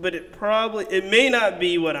true, but it may not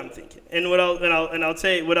be what I'm thinking. And I'll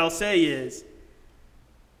say is,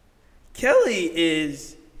 Kelli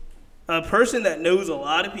is a person that knows a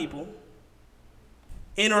lot of people,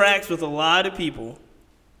 interacts with a lot of people.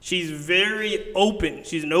 She's very open.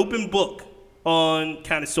 She's an open book on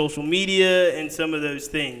kind of social media and some of those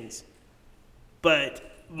things. But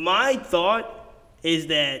my thought is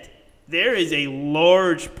that there is a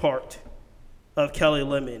large part of Kelli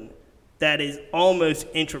Lemon that is almost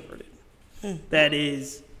introverted. That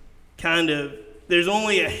is kind of, there's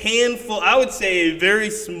only a handful, I would say a very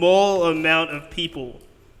small amount of people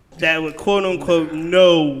that would quote unquote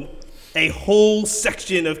know a whole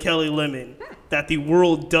section of Kelli Lemon that the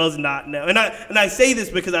world does not know. And I say this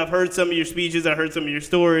because I've heard some of your speeches, I heard some of your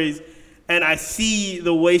stories, and I see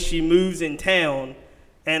the way she moves in town,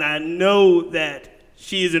 and I know that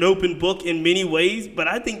she is an open book in many ways, but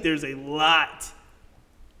I think there's a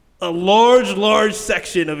large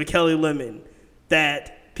section of a Kelli Lemon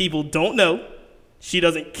that people don't know. She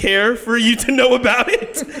doesn't care for you to know about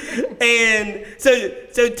it. And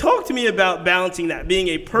so talk to me about balancing that, being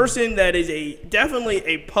a person that is definitely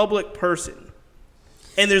a public person,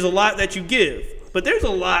 and there's a lot that you give, but there's a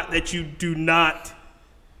lot that you do not.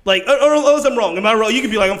 Like, unless I'm wrong. Am I wrong? You could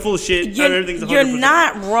be like, I'm full of shit. Everything's 100%. You're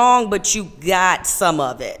not wrong, but you got some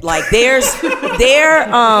of it. Like and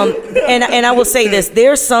I will say this: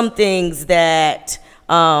 there's some things that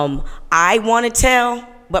I want to tell,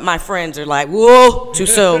 but my friends are like, whoa, too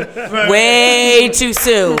soon, way too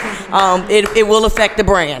soon. It will affect the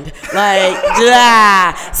brand.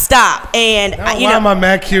 Like, stop. And why am I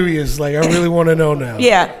mad curious? Like, I really want to know now.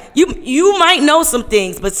 Yeah, you might know some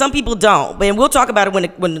things, but some people don't. And we'll talk about it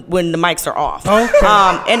when the mics are off. Okay.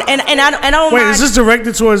 I don't. Wait, is this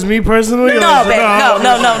directed towards me personally? No, babe, no.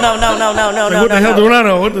 What the hell do I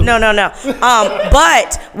know? No.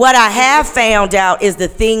 But what I have found out is the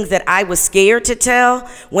things that I was scared to tell,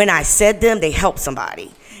 when I said them, they helped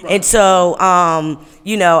somebody. Right. And so,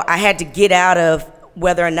 I had to get out of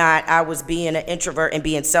whether or not I was being an introvert and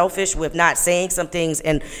being selfish with not saying some things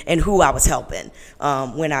and who I was helping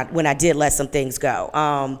when I did let some things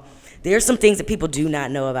go. There's some things that people do not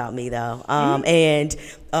know about me, though.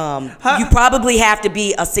 You probably have to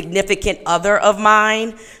be a significant other of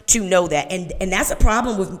mine to know that. And that's a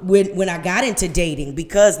problem with when I got into dating,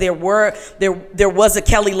 because there was a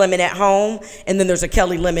Kelli Lemon at home, and then there's a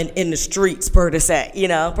Kelli Lemon in the streets, per se.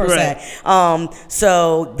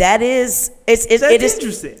 So that is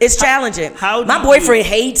interesting. It's challenging. My boyfriend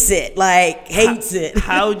hates it.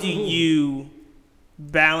 How do you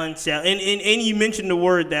balance out? And you mentioned the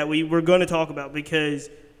word that we were going to talk about, because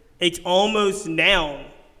it's almost now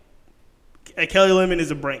Kelli Lemon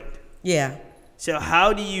is a brand. Yeah. So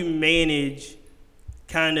how do you manage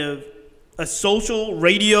kind of a social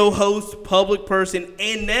radio host, public person,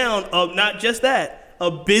 and now not just that, a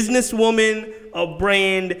businesswoman, a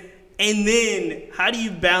brand, and then how do you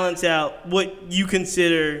balance out what you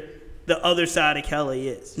consider the other side of Kelli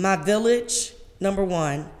is? My village, number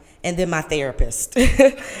one. And then my therapist,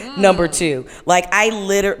 number two. Like,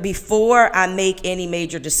 before I make any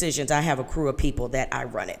major decisions, I have a crew of people that I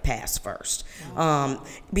run it past first.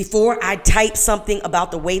 Before I type something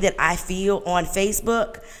about the way that I feel on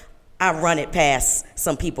Facebook, I run it past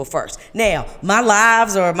some people first. Now, my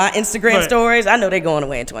lives or my Instagram stories, I know they're going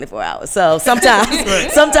away in 24 hours. So sometimes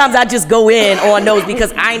I just go in on those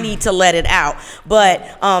because I need to let it out. But,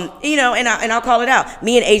 and I'll call it out.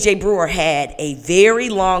 Me and AJ Brewer had a very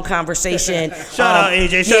long conversation. Shout out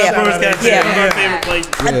AJ. Shout out Brewer's Cafe. One of our favorite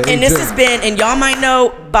places. And this has been, and y'all might know,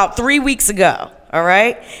 about 3 weeks ago. All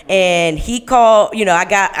right. And he called, I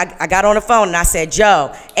got on the phone and I said,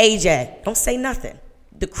 Joe, AJ, don't say nothing.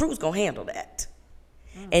 The crew's gonna handle that.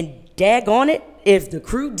 And daggone it, if the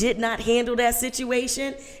crew did not handle that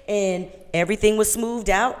situation and everything was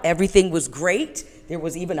smoothed out, everything was great. There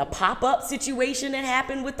was even a pop-up situation that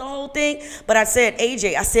happened with the whole thing. But I said,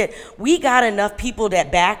 AJ, we got enough people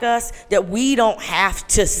that back us that we don't have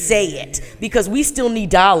to say it, because we still need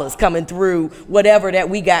dollars coming through whatever that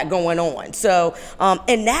we got going on. So,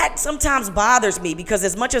 and that sometimes bothers me, because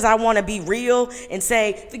as much as I want to be real and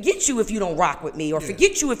say, forget you if you don't rock with me, or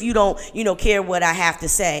forget you if you don't, care what I have to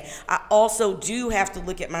say, I also do have to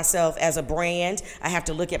look at myself as a brand. I have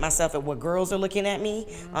to look at myself at what girls are looking at me.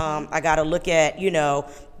 I got to look at,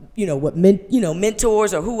 what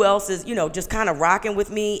mentors or who else is, just kind of rocking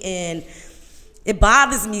with me. And it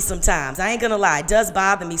bothers me sometimes. I ain't gonna lie. It does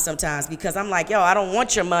bother me sometimes, because I'm like, I don't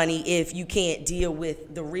want your money if you can't deal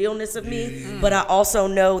with the realness of me. Mm-hmm. But I also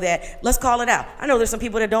know that, let's call it out. I know there's some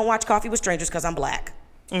people that don't watch Coffee with Strangers because I'm black.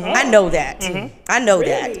 Mm-hmm. I know that. Mm-hmm. I know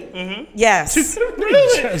that. Mm-hmm. Yes.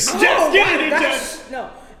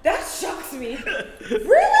 No, that shocks me.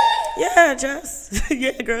 Really? Yeah, Jess.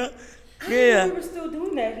 Yeah, girl. Yeah. We were still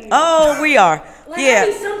doing that here. Oh, we are. I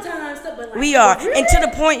mean, sometimes, but we are. Really? And to the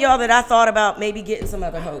point, y'all, that I thought about maybe getting some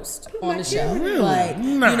other hosts on the show. Really?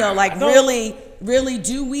 Really,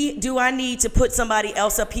 do I need to put somebody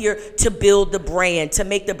else up here to build the brand, to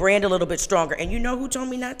make the brand a little bit stronger? And you know who told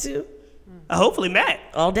me not to? Hopefully Matt.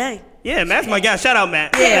 All day. Yeah, Matt's my guy. Shout out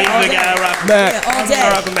Matt. Yeah, all day. All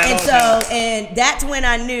day. And that's when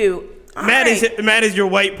I knew. Matt is your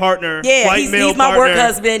white partner. Yeah, he's my work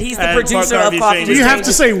husband. He's the producer of Coffee. Do you have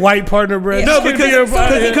to say white partner, Brad? No, because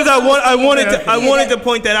I wanted to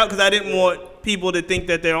point that out, because I didn't want people to think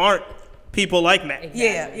that there aren't people like Matt.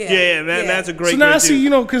 Yeah. Matt's a great. So now guy I see,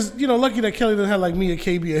 too. because lucky that Kelly didn't have like me or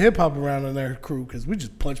KB or hip hop around in their crew, because we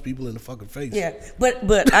just punch people in the fucking face. Yeah, but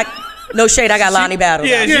no shade. I got Lonnie Battle.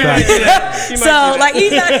 Yeah. So like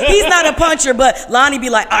he's not a puncher, but Lonnie be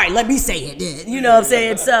like, all right, let me say it then. You know what I'm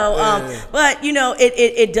saying? So but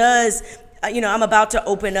it does. I'm about to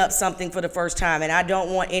open up something for the first time, and I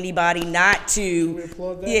don't want anybody not to.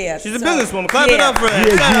 Yeah, she's a businesswoman. Clap it up for her.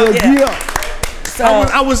 Yeah. So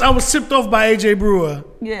I was tipped off by AJ Brewer.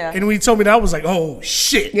 Yeah. And when he told me that, I was like, oh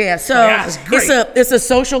shit. Yeah. So that's great. it's a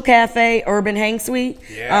social cafe, urban hang suite.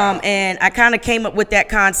 Yeah. And I kind of came up with that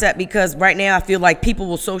concept because right now I feel like people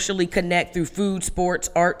will socially connect through food, sports,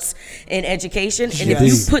 arts, and education. And if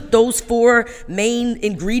you put those 4 main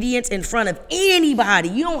ingredients in front of anybody,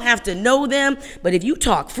 you don't have to know them, but if you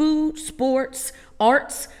talk food, sports,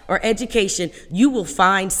 arts, or education, you will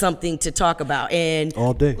find something to talk about. And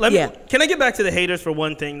all day. Can I get back to the haters for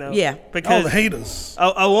one thing though? Yeah. Because the haters.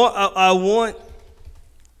 I want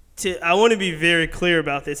to be very clear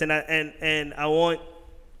about this, and I want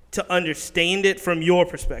to understand it from your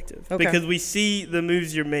perspective, because we see the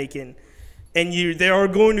moves you're making, and there are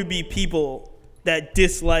going to be people that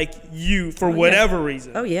dislike you for whatever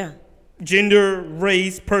reason. Oh yeah. Gender,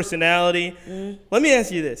 race, personality. Let me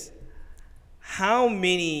ask you this. How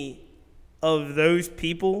many of those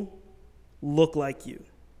people look like you?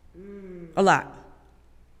 A lot.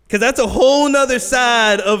 Because that's a whole nother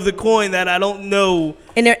side of the coin that I don't know.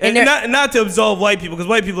 And not to absolve white people, because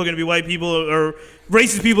white people are going to be white people, or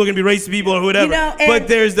racist people are going to be racist people, or whatever. But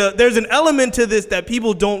there's an element to this that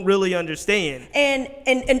people don't really understand. And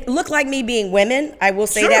look like me being women, I will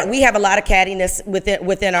say that we have a lot of cattiness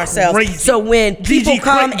within ourselves. Crazy. So when people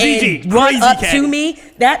come and run up to me,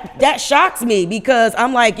 that shocks me, because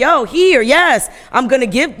I'm like, yo, yes, I'm gonna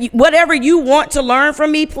give you whatever you want to learn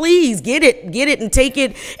from me. Please get it and take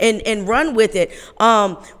it and run with it.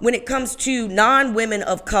 When it comes to non-women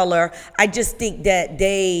of color, I just think that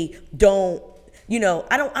they don't.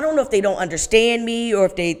 I don't know if they don't understand me, or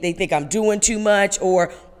if they think I'm doing too much,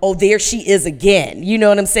 or, oh, there she is again. You know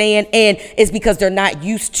what I'm saying? And it's because they're not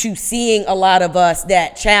used to seeing a lot of us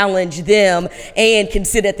that challenge them and can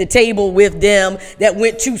sit at the table with them, that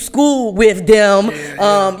went to school with them.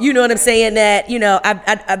 You know what I'm saying? That,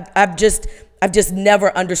 I've just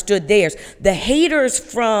never understood theirs. The haters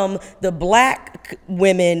from the black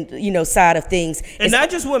women, side of things. And not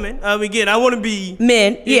just women. Again, I want to be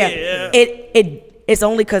men. Yeah. It's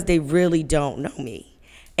only because they really don't know me.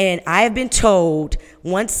 And I have been told,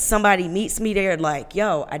 once somebody meets me, they're like,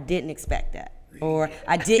 yo, I didn't expect that. Or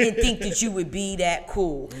I didn't think that you would be that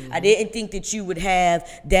cool. I didn't think that you would have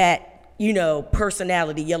that,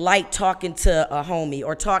 personality. You like talking to a homie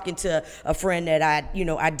or talking to a friend that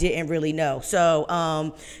I didn't really know. So,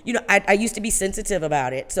 I used to be sensitive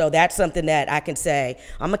about it. So that's something that I can say.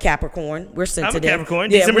 I'm a Capricorn. We're sensitive. I'm a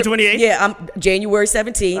Capricorn. December 28th? Yeah, I'm January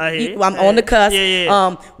 17th. I'm on the cusp.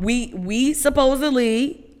 We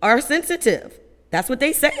supposedly are sensitive. That's what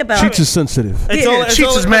they say about Cheech is sensitive.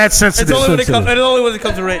 Cheech is mad sensitive. It's only when it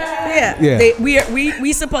comes to Rich. Yeah.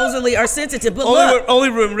 We supposedly are sensitive, but only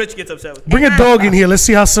when Rich gets upset with me. Bring a dog in here. Let's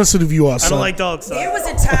see how sensitive you are, son. I don't like dogs, son. There was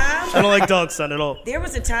a time. I don't like dogs, son, at all. There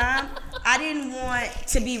was a time I didn't want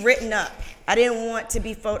to be written up. I didn't want to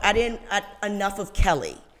be enough of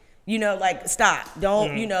Kelly. Stop.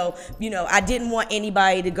 Don't, I didn't want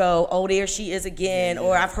anybody to go, oh, there she is again,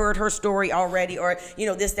 or I've heard her story already, or,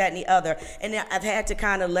 this, that, and the other. And I've had to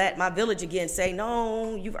kind of let my village again say,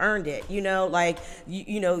 no, you've earned it. You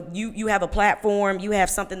have a platform, you have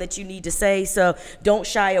something that you need to say, so don't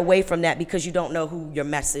shy away from that, because you don't know who your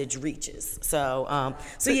message reaches. So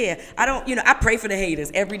I don't, I pray for the haters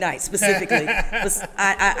every night, specifically.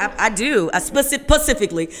 I do,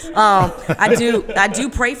 specifically. I do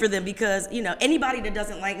pray for them, because anybody that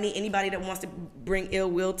doesn't like me, anybody that wants to bring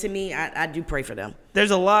ill will to me, I do pray for them.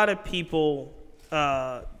 There's a lot of people,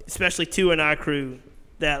 especially two in our crew,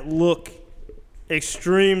 that look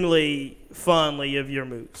extremely fondly of your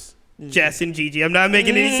moves. Jess and Gigi. I'm not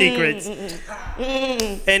making any secrets.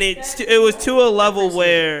 And it was to a level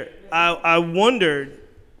where I wondered,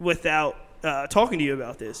 without talking to you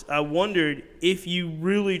about this, I wondered if you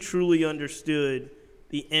really truly understood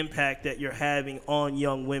the impact that you're having on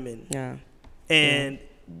young women. Yeah. And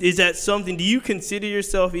is that something, do you consider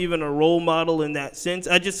yourself even a role model in that sense?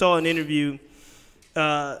 I just saw an interview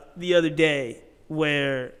the other day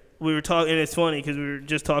where we were talking, and it's funny because we were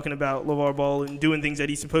just talking about LeVar Ball and doing things that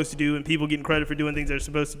he's supposed to do and people getting credit for doing things they're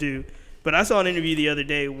supposed to do. But I saw an interview the other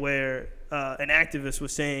day where an activist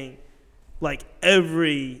was saying, like,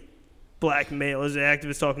 every black male, as an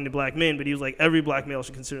activist talking to black men, but he was like, every black male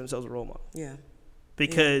should consider themselves a role model. Yeah.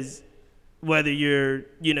 Because whether you're,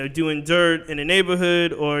 doing dirt in a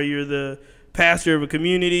neighborhood, or you're the pastor of a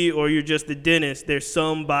community, or you're just the dentist, there's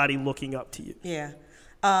somebody looking up to you. Yeah.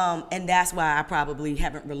 And that's why I probably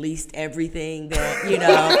haven't released everything that,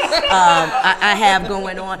 I have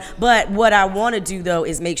going on. But what I want to do, though,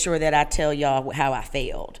 is make sure that I tell y'all how I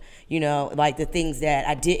failed. like the things that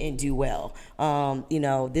I didn't do well.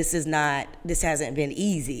 This hasn't been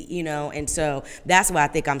easy, and so that's why I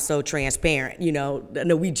think I'm so transparent. I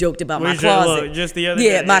know we joked about my closet. Just the other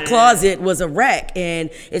day. My closet was a wreck, and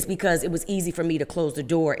it's because it was easy for me to close the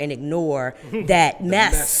door and ignore that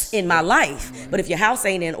mess in my life. But if your house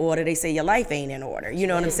ain't in order, they say your life ain't in order. You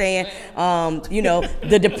know what I'm saying?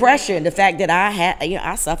 The depression, the fact that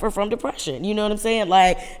I suffer from depression. You know what I'm saying?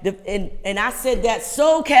 Like, and I said that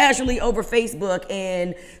so casually over Facebook,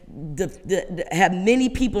 and have many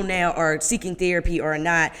people now are seeking therapy or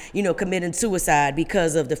not, committing suicide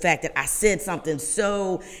because of the fact that I said something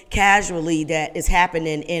so casually that is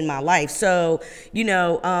happening in my life. So,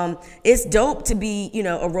 it's dope to be,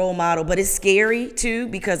 a role model, but it's scary too,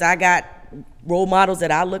 because I got role models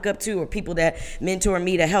that I look up to, or people that mentor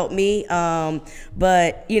me to help me.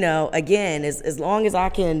 But, again, as long as I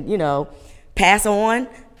can, pass on,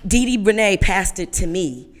 Dee Dee Renee passed it to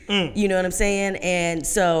me. You know what I'm saying? And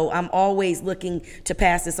so I'm always looking to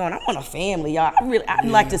pass this on. I want a family, y'all. I'd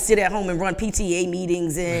like to sit at home and run PTA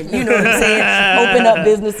meetings and, you know what I'm saying, open up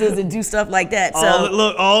businesses and do stuff like that.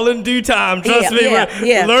 So all in due time. Trust me,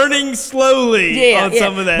 we're learning slowly on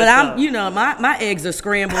some of that but stuff. I'm, my eggs are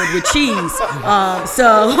scrambled with cheese.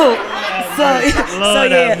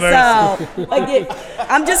 Again,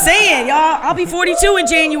 I'm just saying, y'all, I'll be 42 in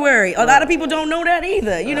January. A lot of people don't know that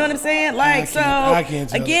either. You know what I'm saying? I can't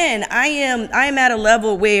tell. Again, I am at a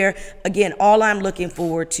level where, again, all I'm looking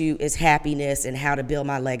forward to is happiness and how to build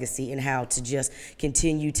my legacy and how to just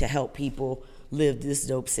continue to help people live this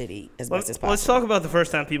dope city as best as possible. Let's talk about the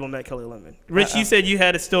first time people met Kelli Lemon. Rich, you said you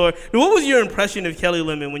had a story. What was your impression of Kelli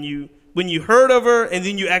Lemon when you heard of her and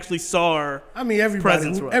then you actually saw her? I mean, everybody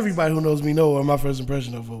who knows me know what my first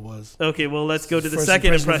impression of her was. Okay, well, let's go to the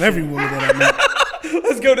second impression. Of every woman that I met.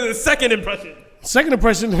 Let's go to the second impression. Second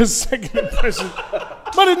impression.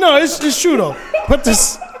 But no, it's true though. But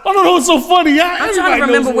this, I don't know what's so funny. I'm trying to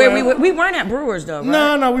remember where we were. We weren't at Brewers though,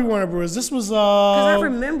 right? No, we weren't at Brewers. This was because I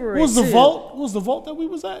remember it. Was the vault? Was the vault that we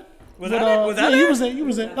was at? Was that you was there. You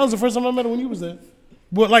was there. That was the first time I met her when you was there.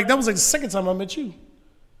 But that was the second time I met you.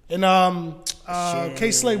 And K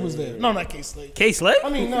Slade was there. No, not K Slade. K Slade? I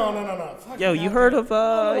mean, no. Yo, you heard of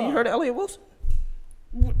Elliot Wilson?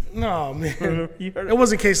 No, man. You heard it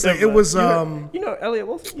wasn't K Slade. It was you know Elliot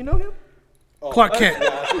Wilson? You know him? Clark Kent.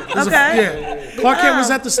 Okay. Clark Kent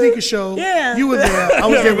was at the sneaker show. Yeah. You were there. I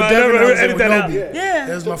was there with Devin. I was there with Nobi.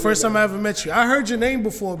 Yeah. It was my first time I ever met you. I heard your name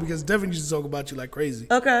before because Devin used to talk about you like crazy.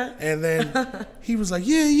 Okay. And then he was like,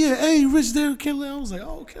 yeah, hey, Rich there, Kelly. I was like,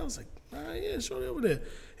 oh, okay. I was like, yeah, shorty over there.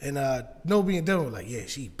 And Nobi and Devin were like, yeah,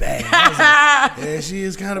 she bad. I was like, yeah, she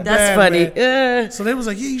is kind of bad. That's funny. So they was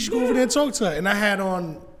like, yeah, you should go over there and talk to her. And I had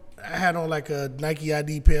on like a Nike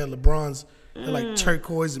ID pair of LeBrons, like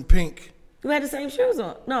turquoise and pink. You had the same shoes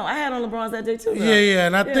on. No, I had on LeBrons that day too. Though. Yeah.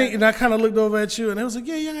 And I kind of looked over at you, and they was like,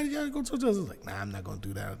 yeah, you gotta go talk to us. I was like, nah, I'm not gonna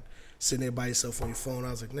do that. Sitting there by yourself on your phone. I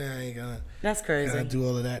was like, nah, I ain't gonna. That's crazy. Gonna do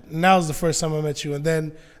all of that. And that was the first time I met you. And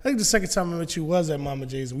then I think the second time I met you was at Mama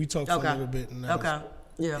J's, and we talked for a little bit. And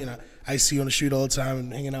Yeah. I see you on the street all the time,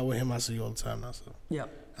 and hanging out with him, I see you all the time now. So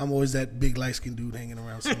I'm always that big light-skinned dude hanging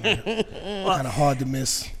around somewhere. Kind of hard to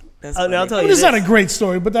miss. I'll tell you. It's not a great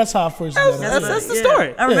story, but that's how I first met him. That's the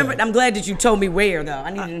story. I remember. I'm glad that you told me where, though.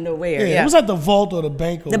 I needed to know where. Yeah, it was at the vault or the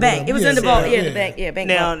bank. The bank. It was in the vault. Yeah, the bank. Yeah, bank.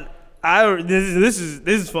 Now, this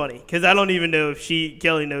is funny because I don't even know if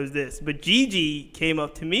Kelli knows this, but Gigi came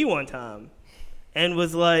up to me one time and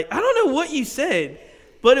was like, I don't know what you said,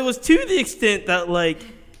 but it was to the extent that like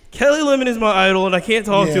Kelli Lemon is my idol and I can't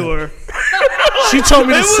talk to her. She told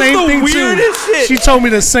me the same thing too. Shit. She told me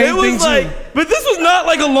the same thing too. But this was not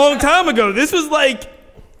like a long time ago. This was like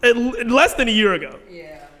less than a year ago.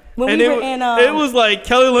 It was like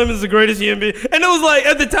Kelli Lemon is the greatest human being, and it was like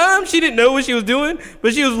at the time she didn't know what she was doing,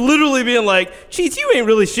 but she was literally being like, "Cheats, you ain't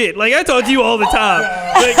really shit. Like I talk to you all the time."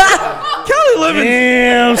 Like Kelli Lemon,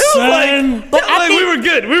 damn son. We were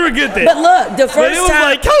good. We were good then. But look, the first it was time,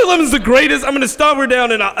 like Kelli Lemon's the greatest. I'm gonna stop her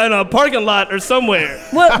down in a parking lot or somewhere.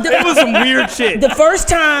 Well, it was some weird shit. The first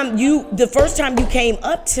time you came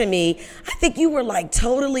up to me, I think you were like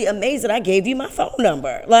totally amazed that I gave you my phone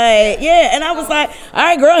number. Like, yeah, and I was like, "All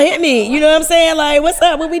right, girl, hit me." You know what I'm saying? Like, what's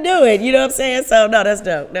up? What we doing? You know what I'm saying? So no, that's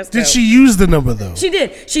dope. That's dope. Did she use the number though? She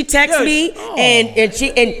did. She texted me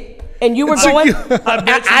and you were going.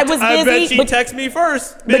 I was busy. I bet she texted me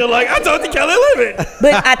first, being like, "I talked to Kelli Lemon."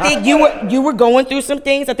 But I think you were going through some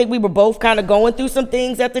things. I think we were both kind of going through some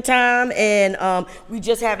things at the time, and we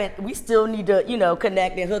just haven't. We still need to,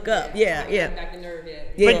 connect and hook up. Yeah. Got the nerve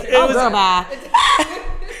yet. Yeah. Girl, bye.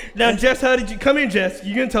 Now, Jess, how did you come in? Jess,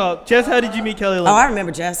 you can talk. Jess, how did you meet Kelli Lemon? Oh, I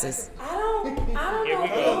remember Jess's. I don't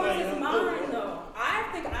know.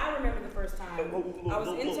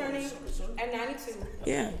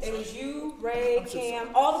 Yeah. It was you, Ray, Cam,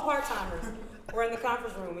 all the part-timers were in the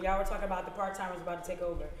conference room and y'all were talking about the part-timers about to take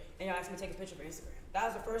over. And y'all asked me to take a picture for Instagram. That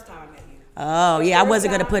was the first time I met you. Oh, yeah, I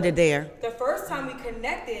wasn't going to put it there. The first time we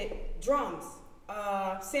connected, drums,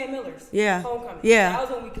 Sam Miller's homecoming. Yeah. That was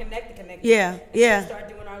when we connected. Yeah, yeah. We started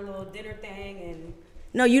doing our little dinner thing and.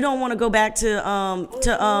 No, you don't want to go back to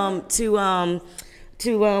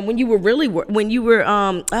when you were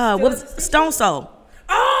Stone Soul.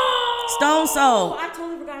 Oh! Stone Soul. I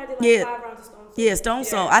totally forgot I did 5 rounds of Stone Soul. Yeah, Stone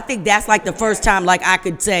Soul. I think that's like the first time like I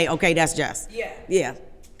could say, okay, that's Jess. Yeah. Yeah.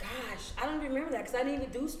 Gosh, I don't remember that because I didn't even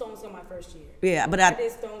do Stone Soul my first year. Yeah, but I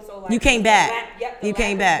did Stone Soul. Like, you came back. You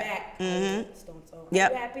came back. Mm-hmm. Stone Soul.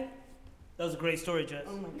 Yep. Are you happy? That was a great story, Jess.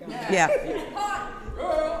 Oh my God. Yeah.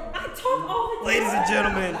 I talk all the time. Ladies and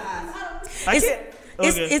gentlemen.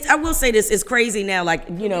 I will say this, it's crazy now, like,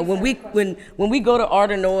 you know, when we go to Art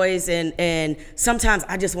of Noise and sometimes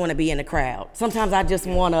I just want to be in the crowd. Sometimes I just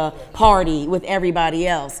want to party with everybody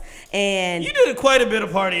else. And you did quite a bit of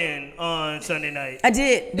partying on Sunday night. I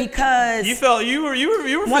did, because you were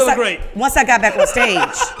feeling great. Once I got back on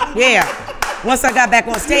stage. Yeah. Once I got back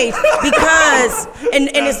on stage, because and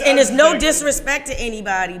it's no disrespect to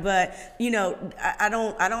anybody, but you know, I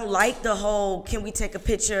don't like the whole can we take a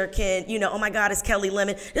picture, can, you know, oh my God, it's Kelli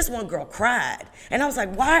Lemon. This one girl cried, and I was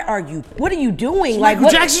like, what are you doing? Like,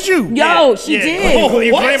 Michael Jackson, you? Yo, she did. Oh,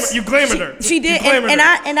 you glamored her. She did, and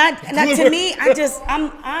I to me,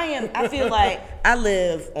 I feel like I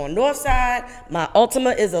live on North Side. My Ultima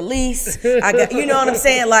is a lease. I got, you know what I'm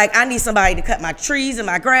saying? Like, I need somebody to cut my trees and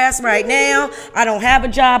my grass right now. I don't have a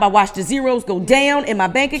job. I watch the zeros go down in my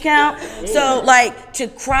bank account. So, like, to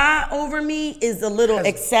cry over me is a little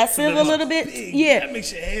excessive, a little bit. Yeah. That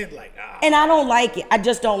makes your head like, ah. And I don't like it. I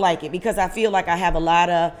just don't like it because I feel like I have a lot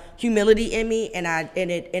of humility in me, and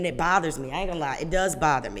it bothers me. I ain't gonna lie, it does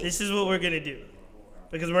bother me. This is what we're gonna do,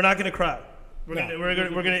 because we're not gonna cry. We're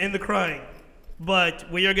gonna end the crying.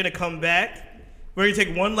 But we are going to come back. We're going to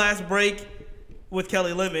take one last break with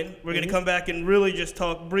Kelli Lemon. We're going to come back and really just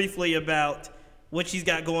talk briefly about what she's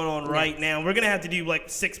got going on right now. We're going to have to do like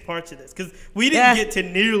 6 parts of this because we didn't get to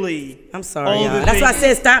nearly. I'm sorry, y'all. That's why I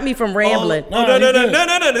said stop me from rambling. No.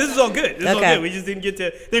 This is all good. This is all good. We just didn't get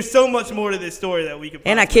to. There's so much more to this story that we could.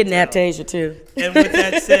 And I kidnapped Tasia too. And with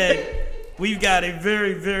that said. We've got a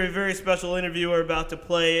very, very, very special interview we're about to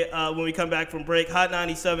play when we come back from break. Hot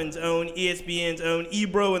 97's own, ESPN's own,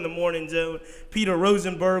 Ebro in the Morning's own, Peter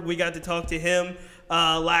Rosenberg. We got to talk to him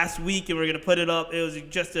last week, and we're going to put it up. It was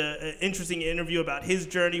just an interesting interview about his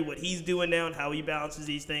journey, what he's doing now, and how he balances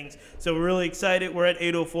these things. So we're really excited. We're at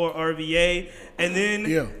 804 RVA. And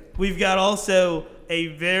then we've got also a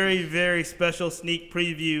very, very special sneak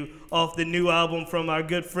preview off the new album from our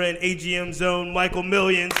good friend AGM's own Michael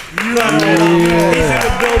Millions. He's in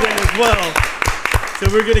the building as well. So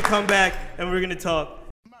we're going to come back and we're going to talk.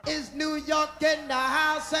 Is New York in the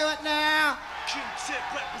house? Say it now.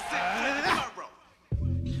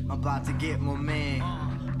 I'm about to get my man.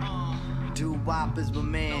 Doo-wop is my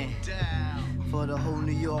man. For the whole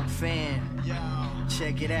New York fan.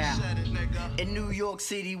 Check it out. In New York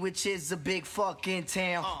City, which is a big fucking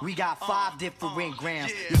town, we got 5 different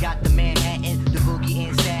grounds. You got the Manhattan, the Boogie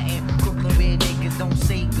and Satin, Brooklyn where niggas don't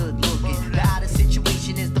say good looking. The outer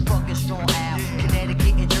situation is the fucking strong out.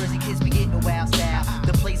 Connecticut and Jersey kids be getting wild style.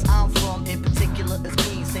 The place I'm from in particular is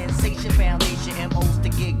Queens. Sensation Foundation, MOs to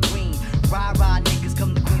get green. Rah-rah niggas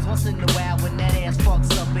come to Queens once in a while when that ass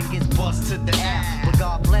fucks up and gets bust to the app. But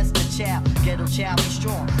God bless the child, ghetto child be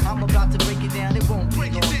strong. I'm about to break it down, it won't be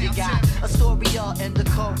long. You got Astoria and the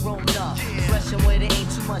Corona. Fresh and where there ain't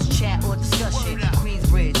too much chat or discussion.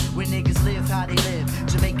 Queensbridge, where niggas live how they live.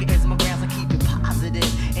 Jamaica is my grounds, I keep it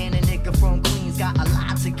positive. And a nigga from Queens got a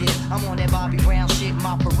lot to give. I'm on that Bobby Brown shit,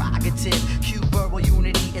 my prerogative. Q-Borough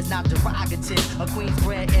unity is not derogative. A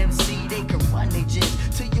Queensbred MC, they can run they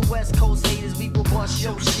jizz. To your West Coast haters, we will bust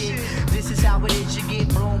your shit. This is how it is, you get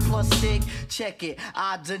blown plus stick. Check it,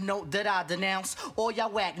 I denote that I denounce. All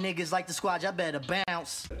y'all whack niggas like the squad, y'all better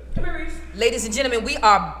bounce. Ladies and gentlemen, we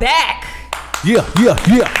are back. Yeah.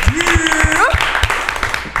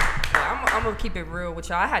 I'm gonna keep it real with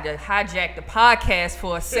y'all. I had to hijack the podcast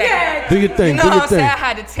for a second. Do your thing. You know what I'm saying? I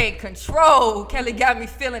had to take control. Kelly got me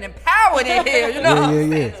feeling empowered in here. You know what I'm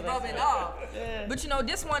saying? It's rubbing off. But you know,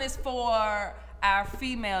 this one is for our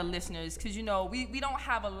female listeners, because you know we don't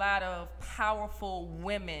have a lot of powerful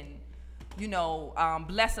women, you know,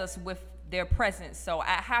 bless us with their presence. So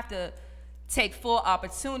I have to take full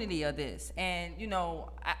opportunity of this. And you know,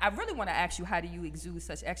 I really want to ask you, how do you exude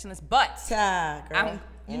such excellence? But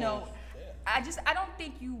you know, I don't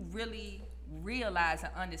think you really realize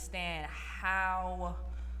and understand how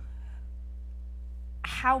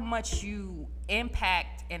how much you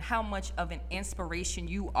impact and how much of an inspiration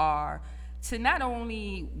you are to not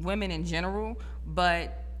only women in general,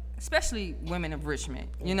 but especially women of Richmond,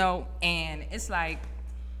 you know? And it's like,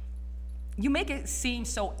 you make it seem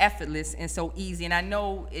so effortless and so easy, and I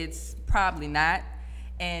know it's probably not.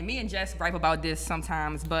 And me and Jess gripe about this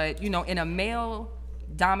sometimes, but, you know, in a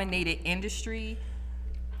male-dominated industry,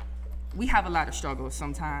 we have a lot of struggles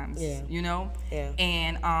sometimes, you know? Yeah.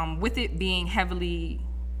 And with it being heavily,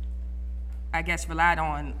 I guess, relied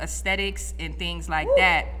on aesthetics and things like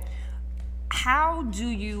that, how do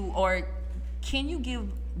you, or can you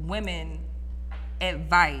give women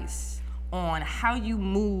advice on how you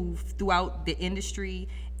move throughout the industry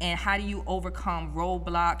and how do you overcome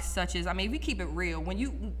roadblocks such as, I mean, we keep it real, when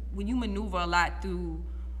you maneuver a lot through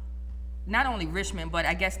not only Richmond, but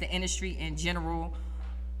I guess the industry in general,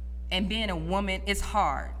 and being a woman, it's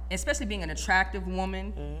hard, especially being an attractive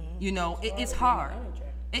woman, you know, it's hard.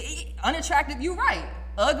 Unattractive, you're right.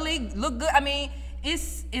 Ugly, look good, I mean,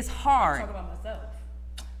 it's hard. I'm talking about myself.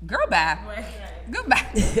 Girl, bye.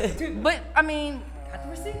 Goodbye. But, I mean,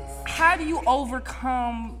 how do you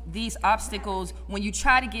overcome these obstacles when you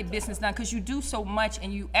try to get business done? Because you do so much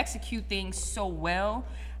and you execute things so well.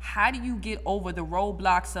 How do you get over the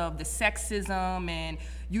roadblocks of the sexism and,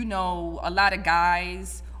 you know, a lot of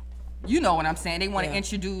guys, you know what I'm saying, they want to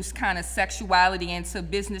introduce kind of sexuality into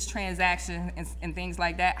business transactions and things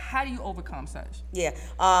like that. How do you overcome such? Yeah,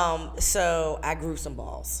 so I grew some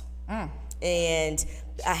balls. And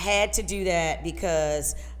I had to do that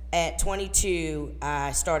because at 22,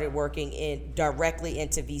 I started working directly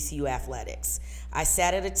into VCU athletics. I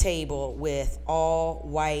sat at a table with all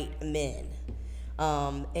white men,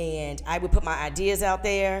 and I would put my ideas out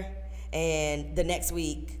there, and the next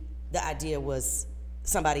week, the idea was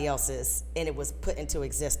somebody else's, and it was put into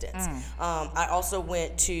existence. I also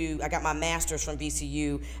I got my master's from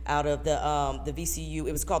VCU out of the VCU,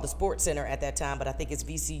 it was called the Sports Center at that time, but I think it's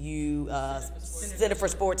VCU Center for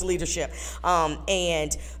Sports Leadership.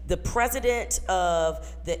 And the president of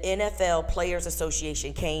the NFL Players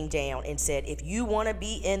Association came down and said, if you want to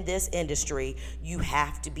be in this industry, you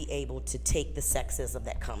have to be able to take the sexism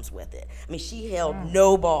that comes with it. I mean, she held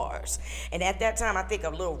no bars. And at that time, I think a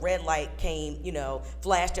little red light came, you know,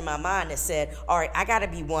 flashed in my mind that said, all right, I gotta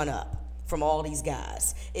be one up from all these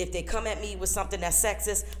guys. If they come at me with something that's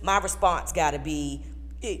sexist, my response gotta be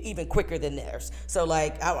even quicker than theirs. So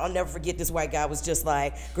like, I'll never forget, this white guy was just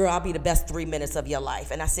like, girl, I'll be the best 3 minutes of your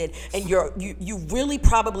life. And I said, and you really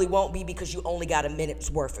probably won't be because you only got a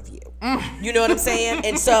minute's worth of you. You know what I'm saying?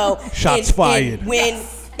 And so shots fired.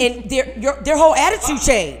 And their whole attitude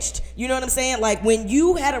changed. You know what I'm saying? Like when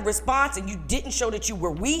you had a response and you didn't show that you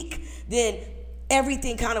were weak, then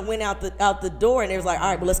everything kind of went out the door, and it was like, all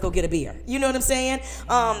right, well, let's go get a beer. You know what I'm saying?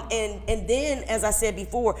 And then, as I said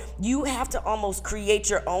before, you have to almost create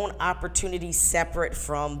your own opportunities separate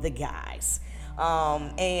from the guys.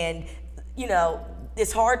 And, you know,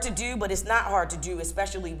 it's hard to do, but it's not hard to do,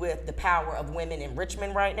 especially with the power of women in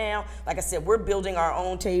Richmond right now. Like I said, we're building our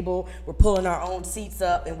own table, we're pulling our own seats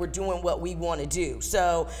up, and we're doing what we want to do.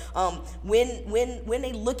 So when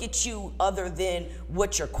they look at you other than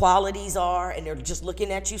what your qualities are, and they're just looking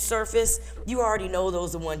at you surface, you already know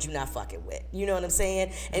those are the ones you're not fucking with. You know what I'm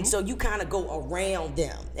saying? And so you kind of go around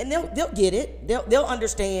them, and they'll get it. They'll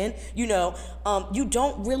understand. You know, you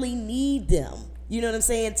don't really need them. You know what I'm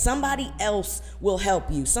saying? Somebody else will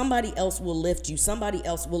help you. Somebody else will lift you. Somebody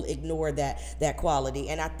else will ignore that quality.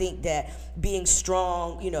 And I think that being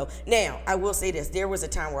strong, you know. Now, I will say this. There was a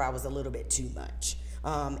time where I was a little bit too much.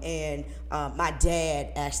 My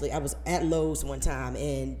dad, actually, I was at Lowe's one time,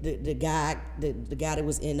 and the guy that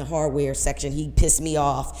was in the hardware section, he pissed me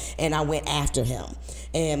off, and I went after him.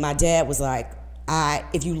 And my dad was like,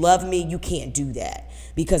 if you love me, you can't do that.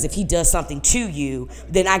 Because if he does something to you,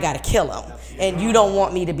 then I gotta kill him. And you don't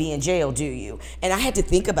want me to be in jail, do you? And I had to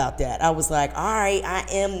think about that. I was like, all right, I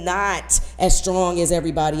am not as strong as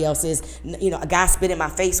everybody else is. You know, a guy spit in my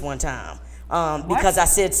face one time. Because I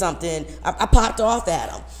said something, I popped off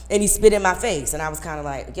at him, and he spit in my face. And I was kind of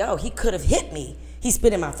like, yo, he could have hit me. He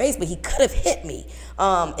spit in my face, but he could have hit me.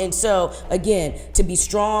 And so, again, to be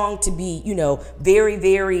strong, to be, you know, very,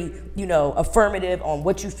 very, you know, affirmative on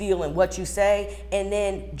what you feel and what you say, and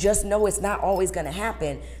then just know it's not always gonna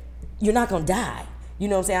happen. You're not gonna die. You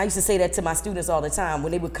know what I'm saying? I used to say that to my students all the time.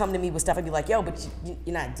 When they would come to me with stuff, I'd be like, yo, but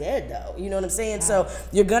you're not dead, though. You know what I'm saying? So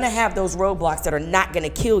you're gonna have those roadblocks that are not gonna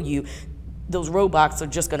kill you. Those roadblocks are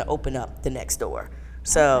just gonna open up the next door.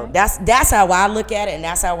 So that's how I look at it, and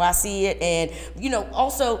that's how I see it. And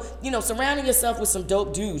also, surrounding yourself with some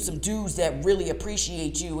dope dudes, some dudes that really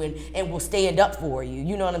appreciate you and will stand up for you.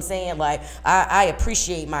 You know what I'm saying? Like I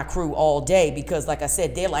appreciate my crew all day because, like I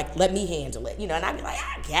said, they're like, let me handle it. And I'd be like,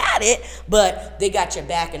 I got it, but they got your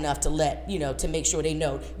back enough to to make sure they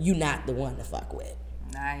know you're not the one to fuck with.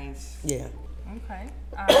 Nice. Yeah. Okay.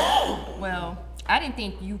 Well, I didn't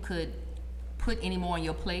think you could put any more on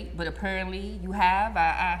your plate, but apparently you have.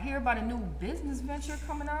 I hear about a new business venture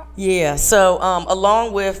coming out. Yeah, so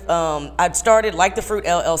along with, I started Like the Fruit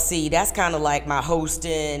LLC. That's kind of like my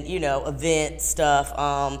hosting, event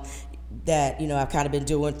stuff. That I've kind of been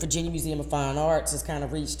doing. Virginia Museum of Fine Arts has kind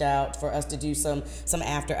of reached out for us to do some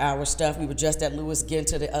after hour stuff. We were just at Louis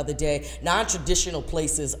Ginter the other day. Non-traditional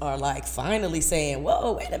places are like finally saying,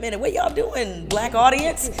 whoa, wait a minute, what y'all doing, black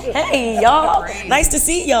audience? Hey, y'all, nice to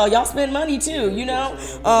see y'all. Y'all spend money too,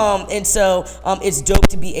 and so it's dope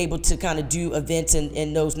to be able to kind of do events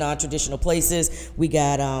in those non-traditional places. We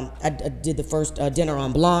got I did the first dinner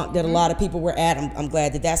on Blanc that a lot of people were at. I'm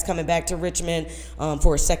glad that that's coming back to Richmond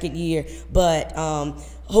for a second year. But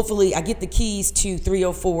hopefully I get the keys to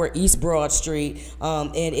 304 East Broad Street,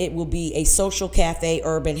 and it will be a social cafe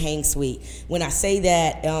urban hang suite. When I say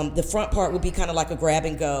that, the front part will be kind of like a grab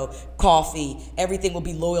and go, coffee, everything will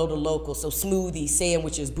be loyal to local, so smoothies,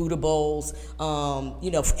 sandwiches, Buddha bowls,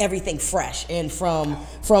 everything fresh and from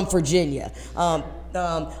Virginia.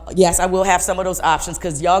 Yes, I will have some of those options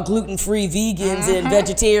because y'all gluten-free vegans and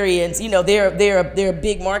vegetarians, they're a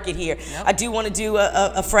big market here. Yep. I do want to do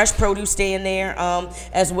a fresh produce stand there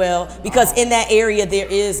as well because in that area there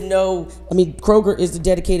is Kroger is the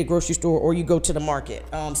dedicated grocery store or you go to the market.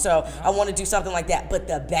 So I want to do something like that. But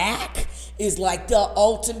the back is like the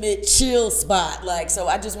ultimate chill spot. So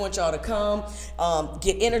I just want y'all to come,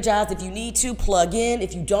 get energized if you need to, plug in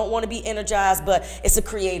if you don't want to be energized, but it's a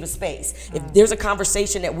creative space. If there's a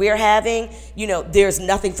conversation that we're having, there's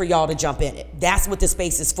nothing for y'all to jump in it. That's what the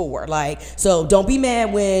space is for. So don't be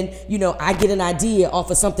mad when, I get an idea off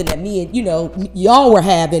of something that me and, y'all were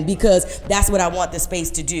having because that's what I want the space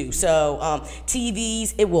to do. So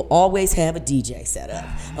TVs, it will always have a DJ set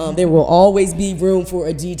up. There will always be room for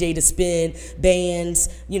a DJ to spin, bands,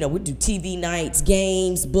 we do TV nights,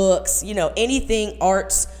 games, books, anything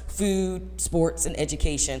arts, food, sports, and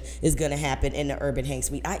education is going to happen in the Urban Hang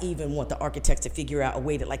Suite. I even want the architects to figure out a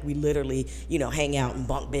way that we literally, hang out in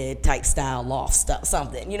bunk bed type style loft stuff,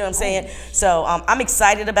 something. You know what I'm saying? So I'm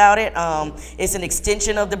excited about it. It's an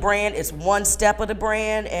extension of the brand. It's one step of the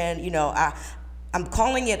brand. And, I'm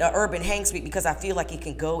calling it an urban hang suite because I feel like it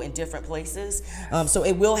can go in different places. So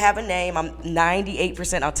it will have a name. I'm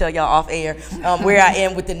 98%, I'll tell y'all off air, where I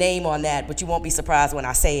am with the name on that, but you won't be surprised when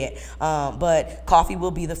I say it. But coffee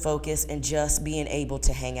will be the focus and just being able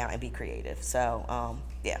to hang out and be creative. So,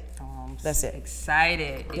 that's it.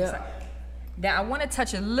 Excited. Now, I want to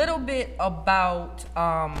touch a little bit about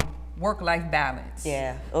work-life balance.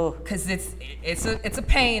 Yeah. Because it's a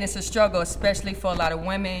pain, it's a struggle, especially for a lot of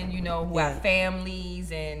women, who have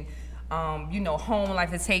families and home life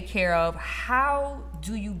to take care of. How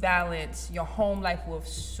do you balance your home life with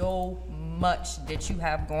so much that you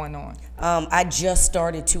have going on? I just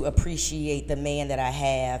started to appreciate the man that I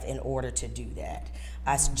have in order to do that.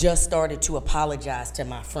 I just started to apologize to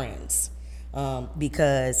my friends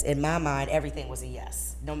because in my mind, everything was a yes.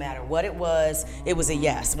 No matter what it was a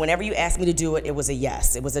yes. Whenever you asked me to do it, it was a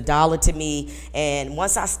yes. It was $1 to me. And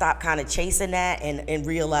once I stopped kind of chasing that and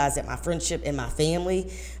realized that my friendship and my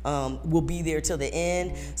family will be there till the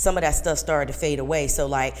end, some of that stuff started to fade away.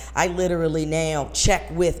 So I literally now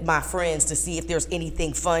check with my friends to see if there's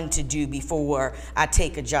anything fun to do before I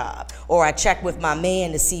take a job. Or I check with my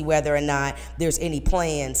man to see whether or not there's any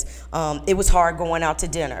plans. It was hard going out to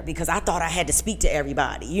dinner because I thought I had to speak to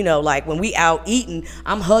everybody. When we out eating,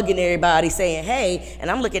 I'm hugging everybody saying, hey,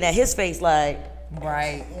 and I'm looking at his face like,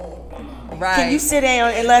 right. Can you sit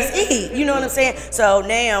down and let's eat? You know what I'm saying? So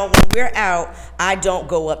now when we're out, I don't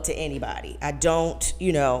go up to anybody. I don't,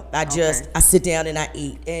 I sit down and I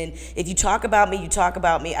eat. And if you talk about me, you talk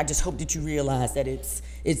about me. I just hope that you realize that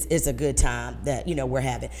it's a good time that, we're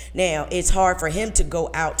having. Now, it's hard for him to go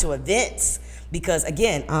out to events because,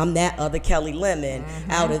 again, I'm that other Kelli Lemon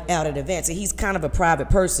out at events. And he's kind of a private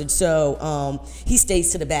person, so he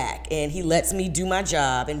stays to the back. And he lets me do my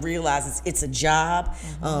job and realizes it's a job.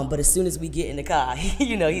 But as soon as we get in the car,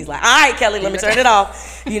 he's like, all right, Kelli, let me turn it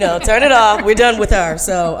off. Turn it off. We're done with her.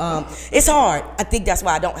 So it's hard. I think that's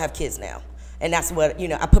why I don't have kids now. And that's what,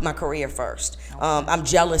 I put my career first. I'm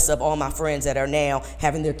jealous of all my friends that are now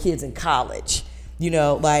having their kids in college.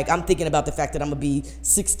 Like I'm thinking about the fact that I'm gonna be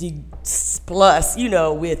 60 plus,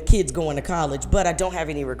 with kids going to college, but I don't have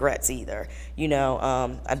any regrets either.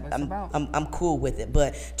 I'm cool with it,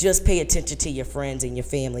 but just pay attention to your friends and your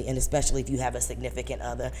family, and especially if you have a significant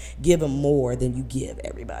other, give them more than you give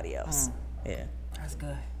everybody else. Yeah, that's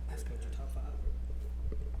good.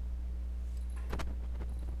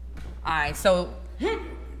 All right, so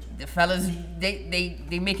the fellas, they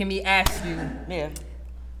making me ask you. Yeah.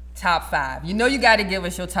 Top 5. You got to give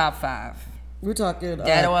us your top 5. We're talking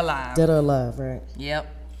dead or alive. Dead or alive, right? Yep.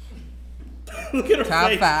 Look at her top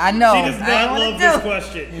face. 5. I know. She does not love this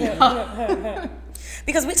question.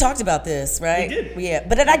 Because we talked about this, right? We did. Yeah.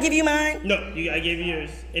 But did I give you mine? No, I gave you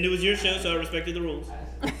yours, and it was your show, so I respected the rules.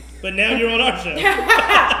 But now you're on our show.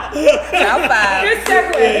 Top 5. Good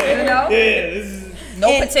segue. Yeah, this is.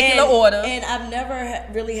 No particular order. And I've never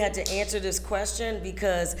really had to answer this question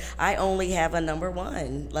because I only have a number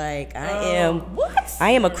 1. Like I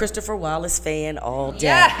am a Christopher Wallace fan all day.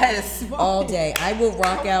 Yes. All day. I will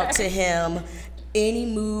rock out to him any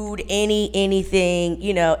mood, anything.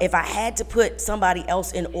 If I had to put somebody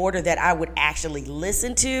else in order that I would actually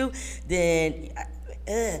listen to, then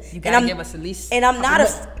you gotta give us at least. And I'm not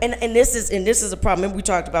and this is a problem. Remember we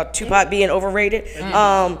talked about Tupac being overrated.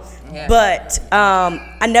 But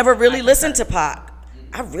I never really listened to Pac.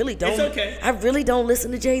 I really don't. It's okay. I really don't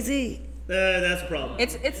listen to Jay-Z. That's a problem.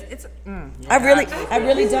 I really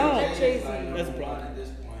don't. That's a problem.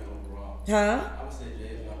 Huh?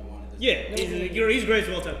 Yeah, he's great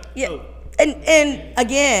of all time. Yeah. Oh. And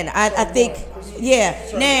again, I think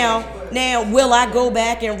now will I go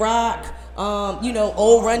back and rock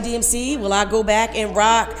old Run DMC? Will I go back and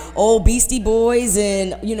rock old Beastie Boys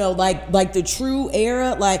and, like the true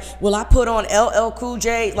era? Like, will I put on LL Cool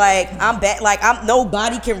J? Like, I'm back. Like,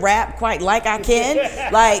 nobody can rap quite like I can.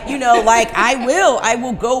 Like, I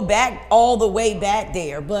will go back all the way back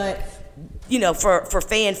there. But, for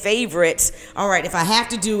fan favorites, all right, if I have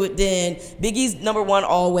to do it, then Biggie's number 1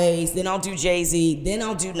 always, then I'll do Jay-Z, then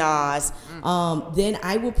I'll do Nas, then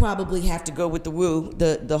I will probably have to go with the Wu,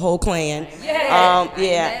 the whole clan.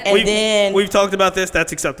 And we've talked about this,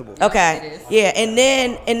 that's acceptable. Okay. Yeah, and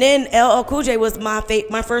then LL Cool J was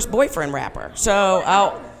my first boyfriend rapper. So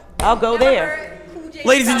I'll go there.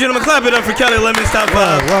 Ladies and gentlemen, clap it up for Kelli Lemon's top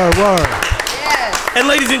 5. Word. And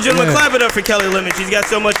ladies and gentlemen, clap it up for Kelli Lemon. She's got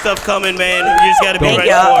so much stuff coming, man. You just got to be ready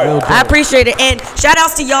for it. I appreciate it. And shout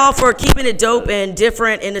outs to y'all for keeping it dope and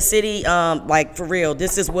different in the city. For real,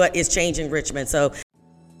 this is what is changing Richmond. So,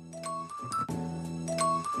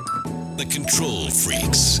 the Control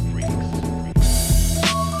Freaks.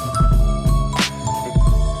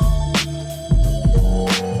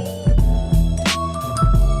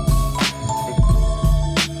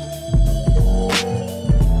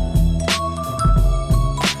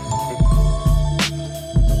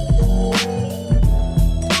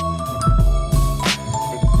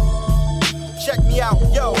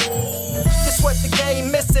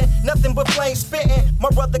 Nothing but flame spitting. My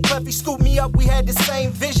brother Cleffy scooped me up, we had the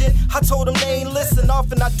same vision. I told him they ain't listen,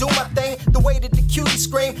 often I do my thing. The way that the cutie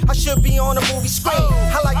scream, I should be on a movie screen.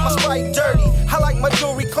 I like my Sprite dirty, I like my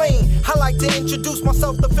jewelry clean. I like to introduce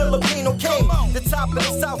myself, the Filipino king. The top of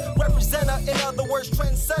the South, representer, in other words,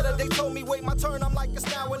 trendsetter. They told me wait my turn, I'm like it's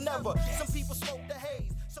now or never. Some people smoke the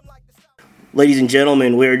haze, some like the South. Ladies and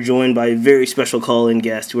gentlemen, we're joined by a very special call-in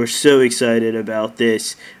guest. We're so excited about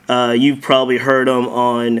this. You've probably heard him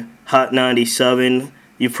on Hot 97.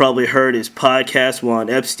 You've probably heard his podcast, Juan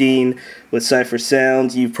Epstein, with Cypher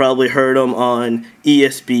Sounds. You've probably heard him on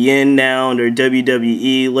ESPN now under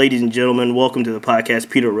WWE. Ladies and gentlemen, welcome to the podcast,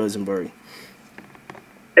 Peter Rosenberg.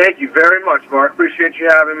 Thank you very much, Mark. Appreciate you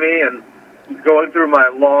having me and going through my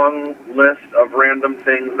long list of random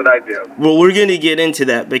things that I do. Well, we're going to get into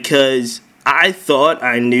that because I thought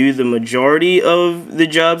I knew the majority of the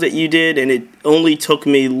jobs that you did, and it only took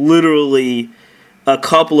me literally a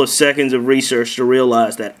couple of seconds of research to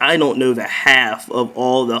realize that I don't know the half of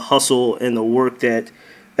all the hustle and the work that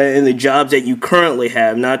and the jobs that you currently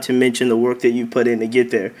have, not to mention the work that you put in to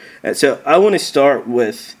get there. And so I want to start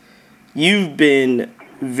with, you've been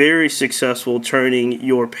very successful turning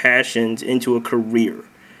your passions into a career.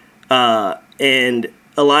 And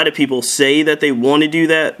a lot of people say that they want to do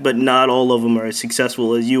that, but not all of them are as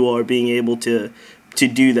successful as you are being able to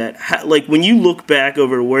do that. Like when you look back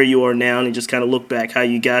over where you are now and just kind of look back how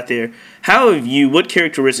you got there, what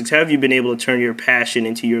characteristics have you been able to turn your passion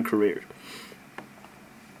into your career?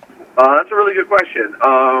 That's a really good question.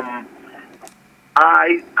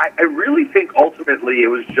 I really think ultimately it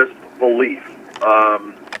was just belief.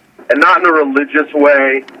 And not in a religious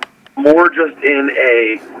way, more just in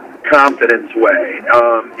a confidence way,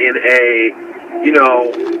 in a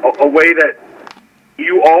a way that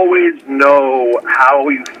you always know how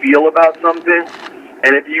you feel about something.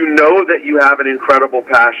 And if you know that you have an incredible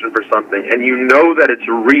passion for something and you know that it's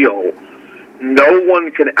real, no one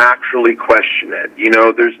can actually question it.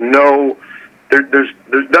 There's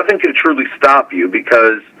nothing can truly stop you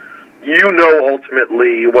because you know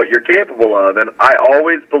ultimately what you're capable of. And I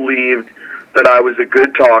always believed that I was a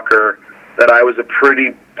good talker, that I was a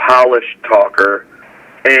pretty polished talker,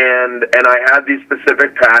 and I had these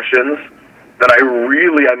specific passions that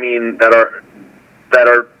that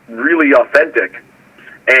are really authentic.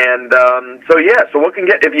 And so what can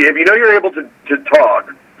get if you know you're able to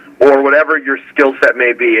talk or whatever your skill set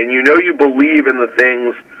may be, and you believe in the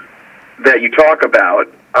things that you talk about,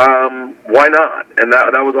 why not? And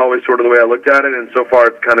that was always sort of the way I looked at it, and so far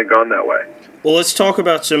it's kind of gone that way. Well, let's talk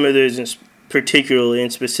about some of those particularly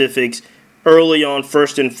in specifics. Early on,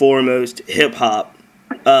 first and foremost, hip-hop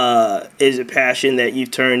is a passion that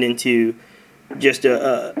you've turned into just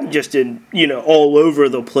a all over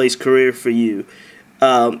the place career for you.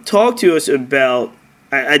 Talk to us about.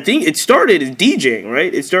 I think it started as DJing,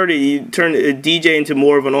 right? You turned a DJ into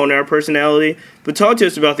more of an on-air personality. But talk to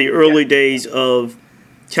us about the early days of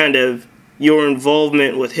kind of your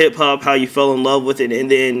involvement with hip-hop, how you fell in love with it,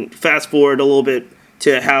 and then fast forward a little bit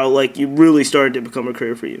to how you really started to become a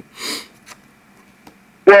career for you.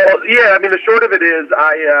 Well, yeah, the short of it is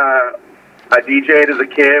I DJ'd as a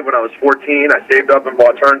kid when I was 14. I saved up and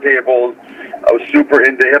bought turntables. I was super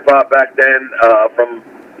into hip-hop back then.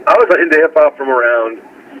 I was into hip-hop from around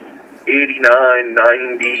 89,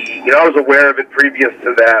 90. I was aware of it previous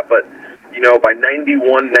to that, but, by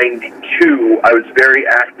 91, 92, I was very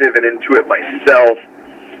active and into it myself.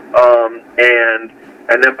 And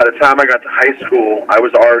then by the time I got to high school, I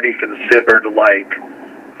was already considered,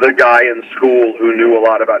 the guy in school who knew a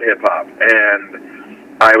lot about hip-hop. And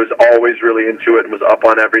I was always really into it and was up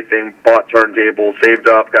on everything, bought turntables, saved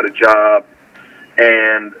up, got a job.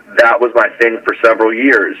 And that was my thing for several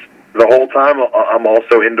years. The whole time, I'm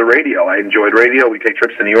also into radio. I enjoyed radio. We take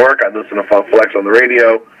trips to New York. I'd listen to Funk Flex on the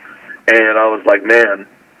radio. And I was like, man,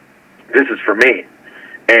 this is for me.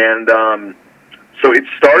 And so it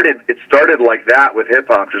started like that with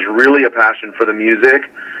hip-hop, just really a passion for the music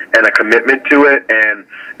and a commitment to it. And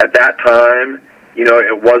at that time,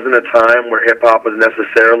 it wasn't a time where hip-hop was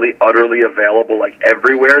necessarily utterly available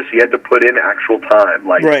everywhere, so you had to put in actual time.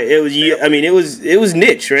 Right, it was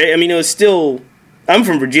niche, right? It was still. I'm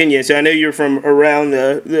from Virginia, so I know you're from around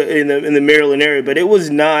in the Maryland area, but it was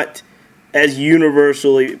not as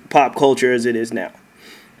universally pop culture as it is now.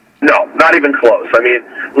 No, not even close.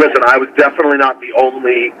 Listen, I was definitely not the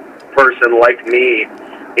only person like me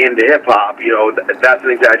into hip-hop. That's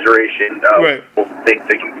an exaggeration. Right. People think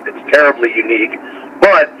that it's terribly unique.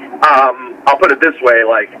 But I'll put it this way,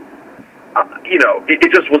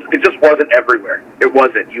 it just wasn't everywhere. It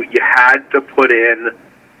wasn't. You had to put in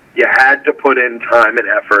time and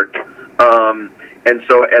effort. And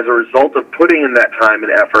so as a result of putting in that time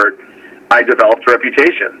and effort, I developed a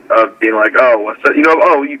reputation of being you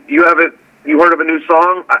heard of a new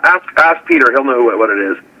song? Ask Peter, he'll know what it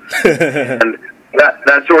is. And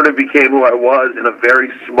that sort of became who I was in a very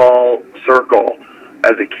small circle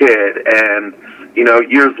as a kid. And,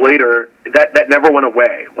 years later, that never went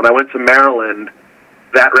away. When I went to Maryland,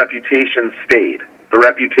 that reputation stayed. The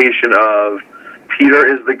reputation of Peter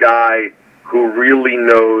is the guy who really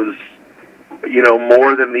knows,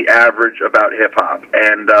 more than the average about hip-hop.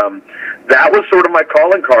 And that was sort of my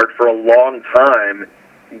calling card for a long time,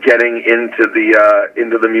 getting into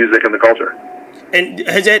the music and the culture. And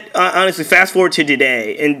has that, honestly, fast forward to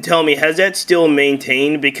today, and tell me, has that still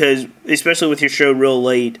maintained? Because, especially with your show Real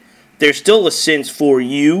Late, there's still a sense for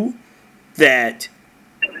you that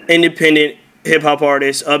independent hip-hop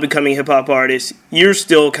artists, up-and-coming hip-hop artists, you're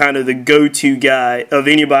still kind of the go-to guy of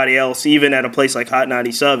anybody else, even at a place like Hot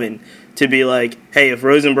 97, to be like, hey, if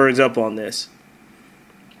Rosenberg's up on this.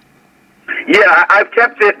 Yeah, I've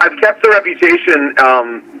kept the reputation,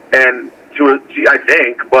 I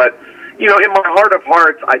think, but, in my heart of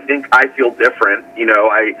hearts, I think I feel different.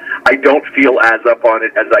 I don't feel as up on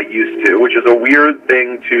it as I used to, which is a weird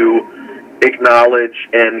thing to acknowledge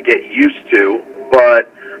and get used to. But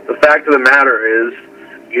the fact of the matter is,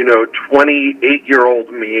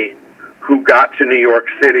 28-year-old me who got to New York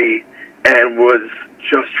City and was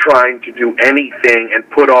just trying to do anything and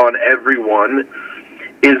put on everyone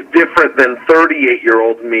is different than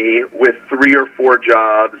 38-year-old me with 3 or 4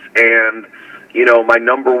 jobs and, my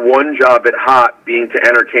number one job at Hot being to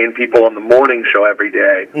entertain people on the morning show every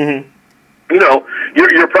day. Mm-hmm.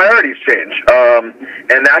 Your priorities change,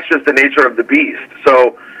 and that's just the nature of the beast.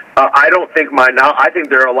 So, I don't think I think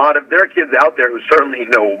there are kids out there who certainly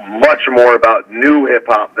know much more about new hip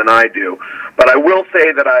hop than I do. But I will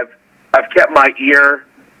say that I've kept my ear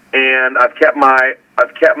and I've kept my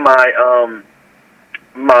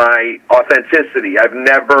my authenticity. I've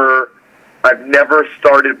never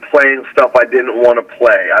started playing stuff I didn't want to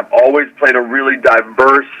play. I've always played a really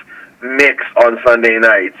diverse mix on Sunday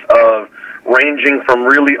nights of ranging from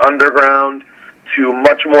really underground to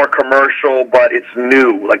much more commercial, but it's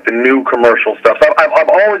new, like the new commercial stuff. So I've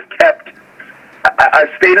always I've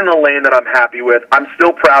stayed in a lane that I'm happy with. I'm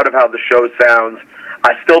still proud of how the show sounds.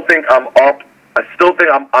 I still think I'm up. I still think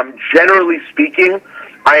I'm generally speaking,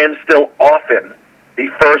 I am still often the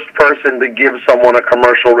first person to give someone a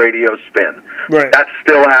commercial radio spin. Right. That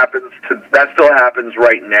still happens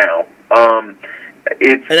right now. And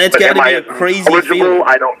that's got to be a crazy feeling.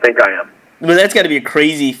 I don't think I am. But that's got to be a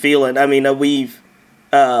crazy feeling. I mean, we've,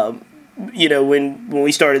 when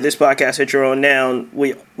we started this podcast that you're on now,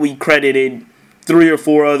 we credited 3 or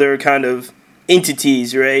 4 other kind of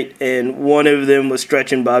entities, right? And one of them was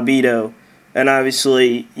Stretch and Bobbito. And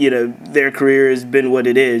obviously, their career has been what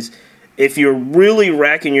it is. If you're really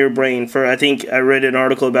racking your brain for, I think I read an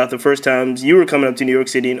article about the first times you were coming up to New York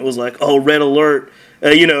City and it was like, oh, Red Alert,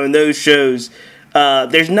 in those shows.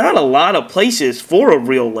 There's not a lot of places for a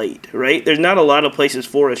real late, right? There's not a lot of places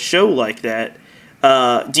for a show like that.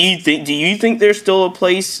 Do you think there's still a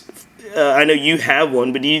place? I know you have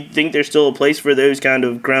one, but do you think there's still a place for those kind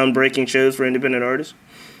of groundbreaking shows for independent artists?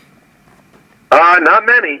 Not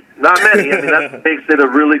many. I mean, that makes it a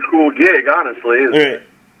really cool gig, honestly. Right.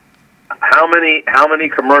 How many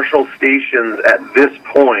commercial stations at this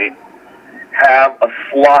point have a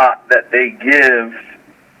slot that they give,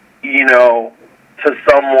 to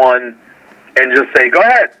someone and just say, go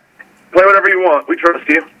ahead, play whatever you want. We trust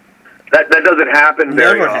you. That doesn't happen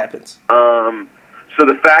very often. Never happens. So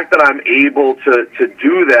the fact that I'm able to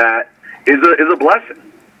do that is a blessing.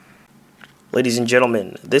 Ladies and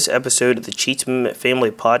gentlemen, this episode of the Cheats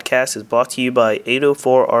Family Podcast is brought to you by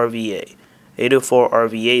 804 RVA. 804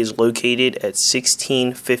 RVA is located at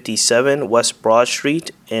 1657 West Broad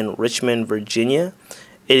Street in Richmond, Virginia.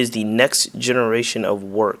 It is the next generation of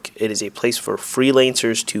work. It is a place for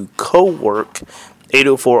freelancers to co-work.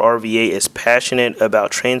 804 RVA is passionate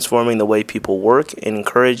about transforming the way people work and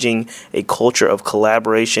encouraging a culture of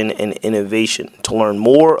collaboration and innovation. To learn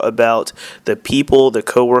more about the people, the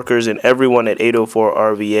co-workers, and everyone at 804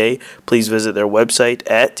 RVA, please visit their website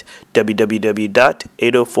at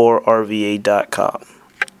www.804rva.com.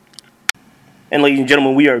 And ladies and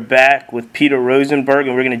gentlemen, we are back with Peter Rosenberg,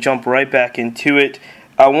 and we're going to jump right back into it.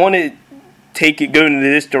 I want to go into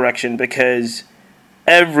this direction because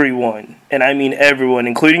everyone, and I mean everyone,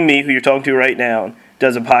 including me, who you're talking to right now,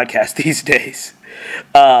 does a podcast these days.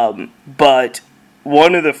 But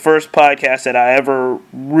one of the first podcasts that I ever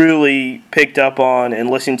really picked up on and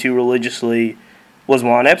listened to religiously was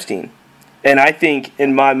Juan Epstein. And I think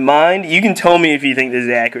in my mind, you can tell me if you think this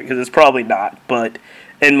is accurate, because it's probably not, but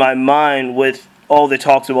in my mind, with all the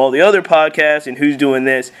talks of all the other podcasts and who's doing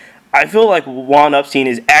this, I feel like Juan Epstein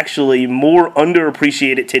is actually more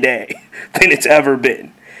underappreciated today than it's ever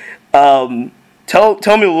been. Tell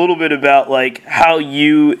me a little bit about like how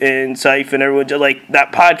you and Saif and everyone, like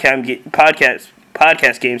that podcast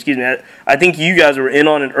game. Excuse me. I think you guys were in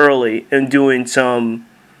on it early and doing some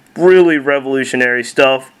really revolutionary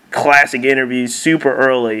stuff, classic interviews, super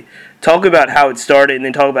early. Talk about how it started, and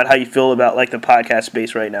then talk about how you feel about like the podcast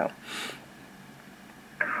space right now.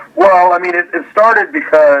 Well, I mean, it started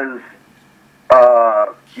because,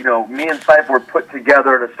 me and Saif were put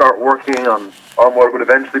together to start working on what would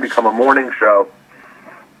eventually become a morning show.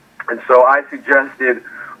 And so I suggested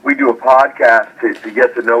we do a podcast to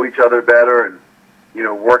get to know each other better and,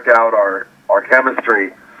 work out our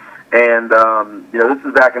chemistry. And, this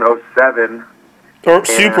is back in 2007.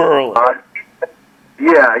 Super early.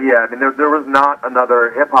 Yeah. I mean, there was not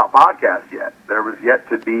another hip-hop podcast yet. There was yet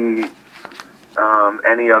to be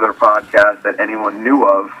any other podcast that anyone knew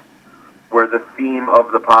of where the theme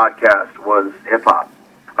of the podcast was hip-hop.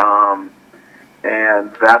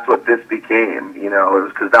 And that's what this became, it was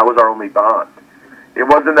because that was our only bond. It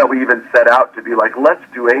wasn't that we even set out to be like, let's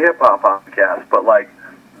do a hip-hop podcast, but like,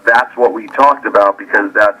 that's what we talked about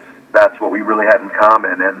because that's what we really had in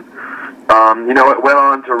common. And, it went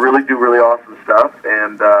on to really do really awesome stuff,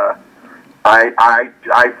 and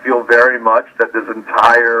I feel very much that this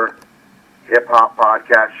entire hip-hop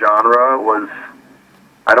podcast genre was,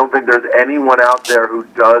 I don't think there's anyone out there who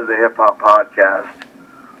does a hip-hop podcast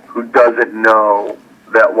who doesn't know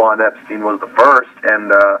that Juan Epstein was the first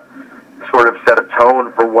and sort of set a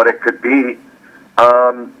tone for what it could be.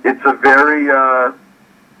 It's a very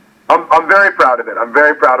I'm very proud of it. I'm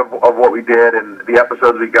very proud of what we did and the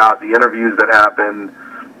episodes we got, the interviews that happened,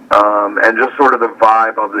 and just sort of the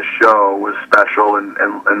vibe of the show was special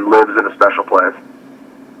and lives in a special place.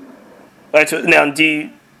 All right, so now, do you,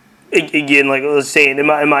 again, like I was saying,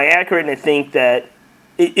 am I accurate to think that,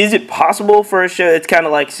 is it possible for a show, it's kind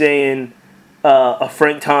of like saying a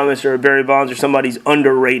Frank Thomas or a Barry Bonds or somebody's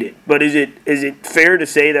underrated, but is it fair to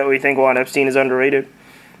say that we think Juan Epstein is underrated?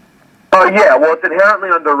 Yeah, well, it's inherently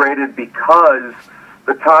underrated because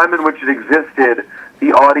the time in which it existed,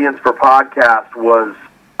 the audience for podcasts was,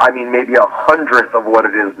 I mean, maybe 100th of what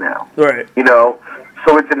it is now. Right. You know,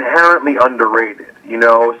 so it's inherently underrated, you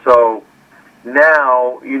know, so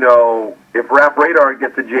now, you know, if Rap Radar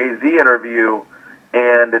gets a Jay-Z interview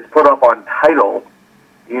and it's put up on Tidal,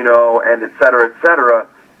 you know, and et cetera,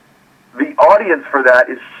 the audience for that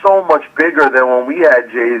is so much bigger than when we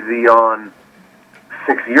had Jay-Z on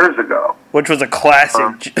 6 years ago. Which was a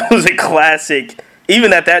classic. It was a classic.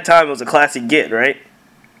 Even at that time, it was a classic get, right?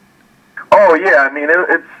 Oh yeah, I mean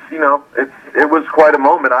it was quite a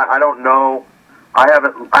moment. I don't know. I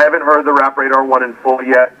haven't heard the Rap Radar one in full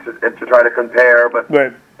yet to try to compare, but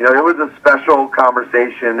right. You know, it was a special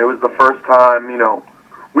conversation. It was the first time, you know,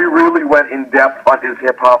 we really went in depth on his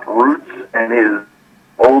hip hop roots and his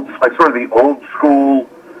sort of the old school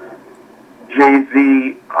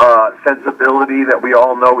Jay-Z sensibility that we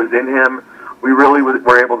all know is in him. We really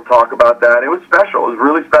were able to talk about that. It was special. It was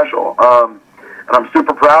really special, and I'm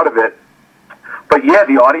super proud of it. But yeah,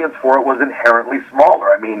 the audience for it was inherently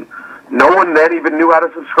smaller. I mean, no one then even knew how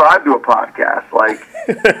to subscribe to a podcast. Like,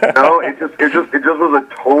 you know, it just was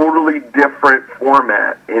a totally different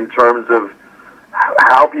format in terms of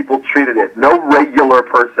how people treated it. No regular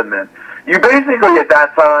person then. You basically at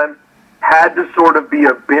that time had to sort of be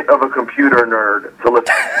a bit of a computer nerd to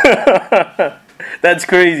listen. That's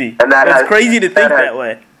crazy. And that's crazy to think that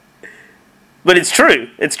way. But it's true.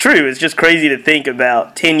 It's true. It's just crazy to think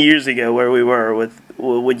about 10 years ago where we were with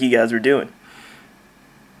what you guys were doing.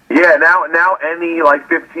 Yeah, now any like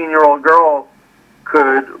 15-year-old girl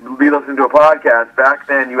could be listening to a podcast. Back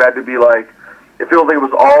then you had to be like, it feels like it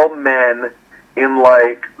was all men in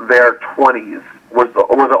like their 20s were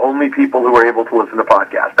the only people who were able to listen to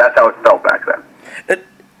podcasts. That's how it felt back then.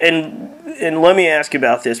 And let me ask you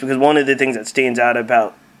about this, because one of the things that stands out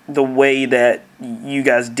about the way that you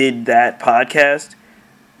guys did that podcast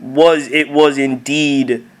was it was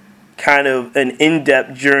indeed kind of an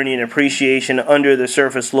in-depth journey and appreciation, under the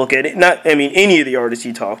surface look at it. Not, I mean, any of the artists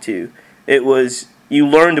you talked to. It was, you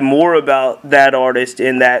learned more about that artist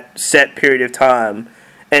in that set period of time.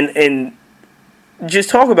 And just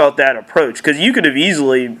talk about that approach, because you could have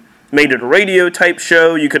easily made it a radio type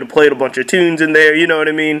show. You could have played a bunch of tunes in there, you know what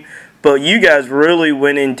I mean? But you guys really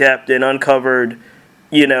went in depth and uncovered,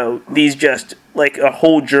 you know, these just like a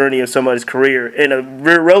whole journey of somebody's career in a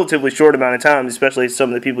relatively short amount of time, especially some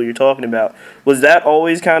of the people you're talking about. Was that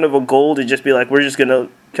always kind of a goal to just be like, we're just going to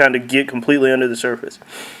kind of get completely under the surface?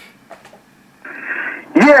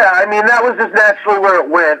 Yeah, I mean, that was just naturally where it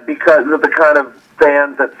went because of the kind of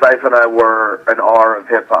fans that Syph and I were and are of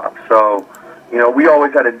hip-hop. So, you know, we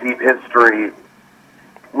always had a deep history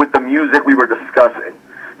with the music we were discussing.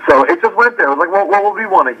 So it just went there. It was like, well, what would we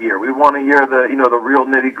want to hear? We want to hear the, you know, the real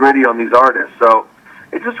nitty-gritty on these artists. So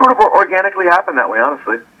it just sort of organically happened that way,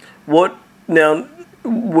 honestly. What, now,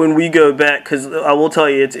 when we go back, because I will tell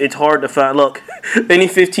you, it's hard to find. Look, any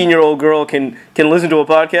 15-year-old girl can listen to a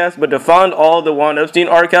podcast, but to find all the Juan Epstein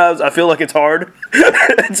archives, I feel like it's hard.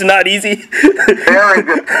 It's not easy. Very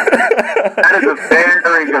good. That is a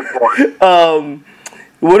very good point.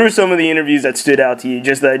 What are some of the interviews that stood out to you?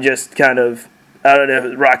 Just kind of, I don't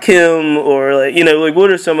know, Rakim, or like, you know, like what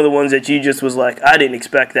are some of the ones that you just was like, I didn't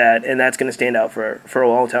expect that, and that's going to stand out for a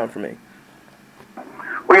long time for me?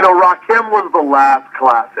 Well, you know, Rakim was the last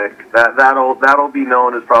classic. That'll be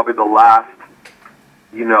known as probably the last,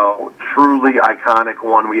 you know, truly iconic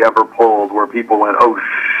one we ever pulled, where people went, oh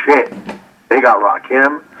shit, they got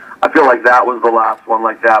Rakim. I feel like that was the last one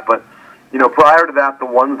like that. But, you know, prior to that, the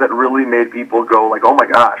ones that really made people go like, oh my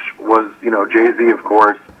gosh, was, you know, Jay-Z, of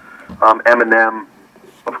course. Eminem,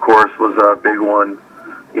 of course, was a big one.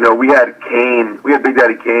 You know, we had Big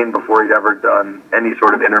Daddy Kane before he'd ever done any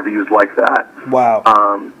sort of interviews like that. Wow.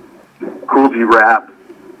 Cool G Rap.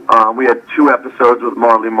 We had 2 episodes with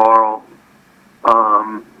Marley Marl.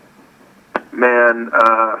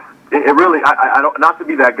 It really, I don't, not to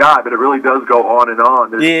be that guy, but it really does go on and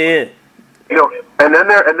on. Yeah. You know, and then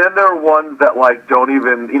there are ones that like don't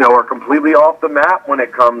even, you know, are completely off the map when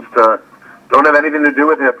it comes to, don't have anything to do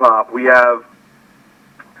with hip hop. We have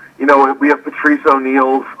Patrice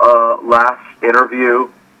O'Neal's last interview.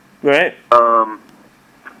 Right.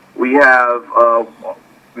 We have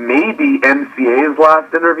maybe NCA's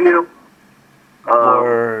last interview.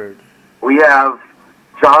 Word. We have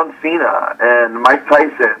John Cena and Mike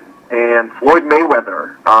Tyson and Floyd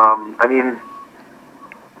Mayweather. I mean,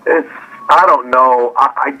 I don't know.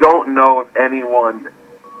 I don't know if anyone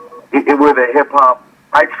with a hip-hop,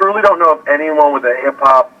 I truly don't know if anyone with a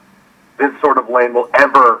hip-hop, this sort of lane will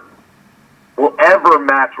ever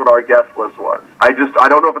match what our guest list was. I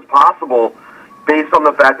don't know if it's possible based on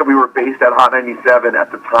the fact that we were based at Hot 97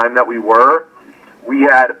 at the time that we were. We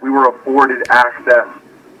were afforded access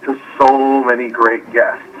to so many great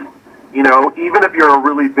guests. You know, even if you're a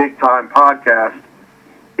really big-time podcast,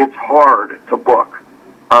 it's hard to book.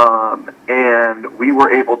 And we were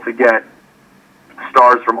able to get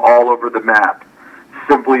stars from all over the map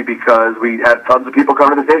simply because we had tons of people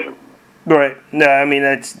coming to the station. Right. No, I mean,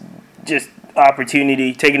 that's just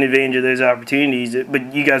opportunity, taking advantage of those opportunities.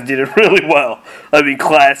 But you guys did it really well. I mean,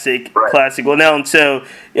 classic. Well, now, and so,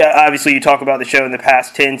 yeah, obviously you talk about the show in the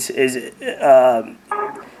past tense. Is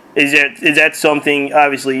that something,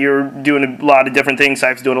 obviously you're doing a lot of different things,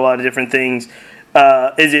 Cypher's doing a lot of different things.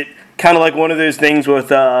 Is it kind of like one of those things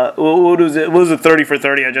with, what was it 30 for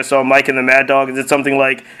 30? I just saw Mike and the Mad Dog. Is it something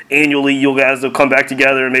like annually you guys will come back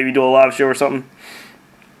together and maybe do a live show or something?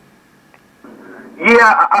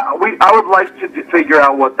 Yeah, I would like to figure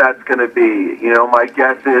out what that's going to be. You know, my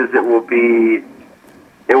guess is it will be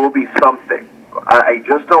something. I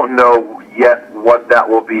just don't know yet what that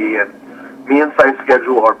will be, and me and Cypher's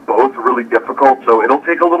schedule are both really difficult, so it'll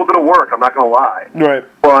take a little bit of work, I'm not going to lie. Right.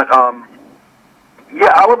 But,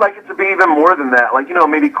 yeah, I would like it to be even more than that, like, you know,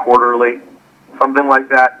 maybe quarterly, something like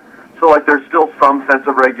that. So, like, there's still some sense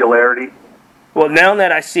of regularity. Well, now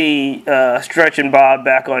that I see Stretch and Bob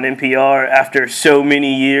back on NPR after so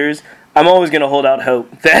many years, I'm always going to hold out hope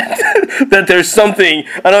that there's something.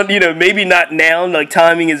 I don't, you know, maybe not now, like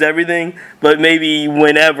timing is everything, but maybe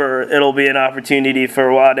whenever it'll be an opportunity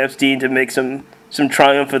for Juan Epstein to make some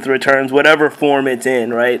triumphant returns, whatever form it's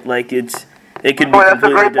in, right? Like it could be. Well, that's a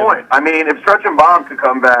great point. I mean, if Stretch and Bob could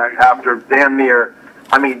come back after damn near,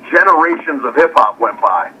 I mean, generations of hip hop went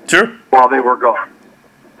by. Sure. While they were gone.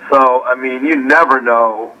 So, I mean, you never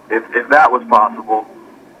know if that was possible.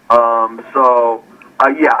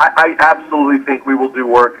 Yeah, I absolutely think we will do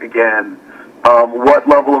work again. What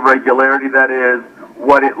level of regularity that is,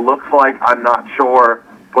 what it looks like, I'm not sure.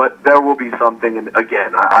 But there will be something, and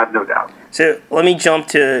again, I have no doubt. So let me jump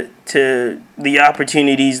to the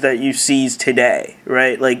opportunities that you seize today,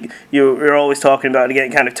 right? Like you're always talking about,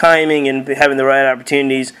 again, kind of timing and having the right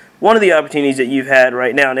opportunities. One of the opportunities that you've had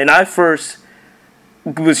right now, and I first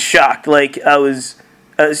was shocked. Like I was,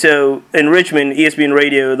 so in Richmond, ESPN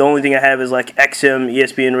Radio, the only thing I have is like XM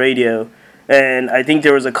ESPN Radio. And I think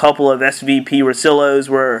there was a couple of SVP Rosillos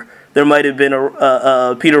where there might have been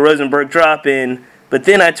a Peter Rosenberg drop-in. But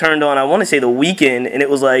then I turned on, I want to say The Weekend, and it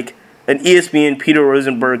was like an ESPN Peter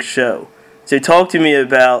Rosenberg show. So talk to me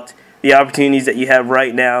about the opportunities that you have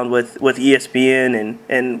right now with ESPN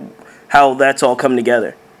and how that's all come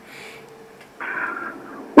together.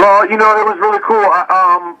 Well, you know, it was really cool.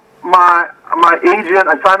 My agent,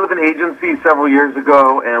 I signed with an agency several years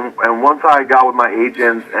ago, and once I got with my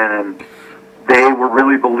agents and they were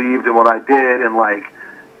really believed in what I did and, like,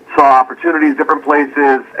 saw opportunities different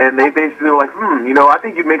places, and they basically were like, you know, I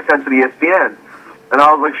think you'd make sense at ESPN. And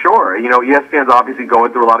I was like, sure. You know, ESPN's obviously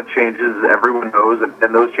going through a lot of changes, everyone knows,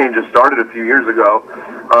 and those changes started a few years ago,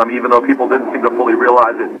 even though people didn't seem to fully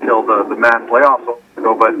realize it until the mass layoffs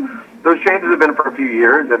ago. But those changes have been for a few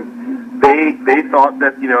years, and they thought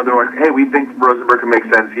that, you know, they were like, hey, we think Rosenberg can make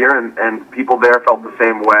sense here, and people there felt the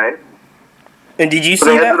same way. And did you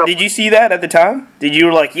see that? Did you see that at the time? Did you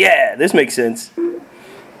were like, yeah, this makes sense?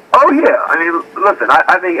 Oh, yeah. I mean, listen,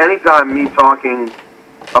 I think anytime me talking,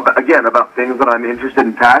 about things that I'm interested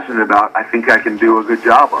and passionate about, I think I can do a good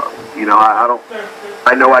job of. You know,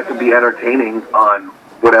 I know I can be entertaining on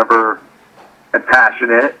whatever, and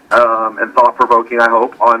passionate, and thought-provoking, I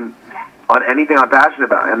hope, on anything I'm passionate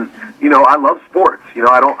about. And, you know, I love sports. You know,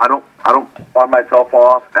 I don't find myself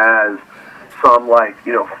off as some, like,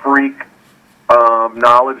 you know, freak,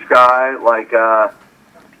 knowledge guy, like a,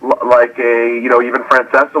 you know, even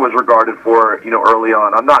Francesca was regarded for, you know, early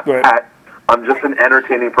on. I'm not that. I'm just an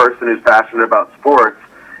entertaining person who's passionate about sports.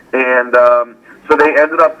 And so they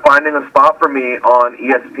ended up finding a spot for me on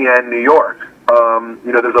ESPN New York.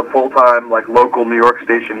 You know, there's a full-time, like, local New York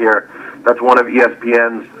station here. That's one of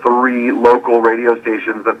ESPN's 3 local radio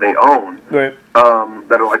stations that they own. Right.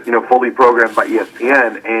 That are, like, you know, fully programmed by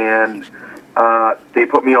ESPN. And they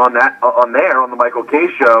put me on there, on the Michael Kay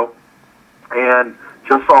show. And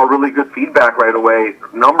just saw really good feedback right away,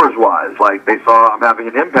 numbers-wise. Like, they saw I'm having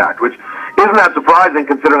an impact, which isn't that surprising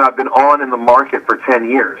considering I've been on in the market for 10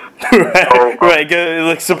 years. Right, so, right. Good,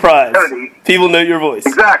 like, surprise. People know your voice.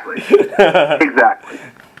 Exactly. Exactly.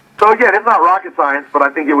 So, again, it's not rocket science, but I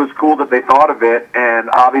think it was cool that they thought of it, and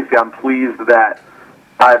obviously I'm pleased that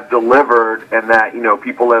I've delivered and that,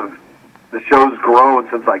 people have, the show's grown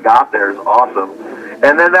since I got there is awesome.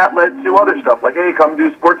 And then that led to other stuff, like, hey, come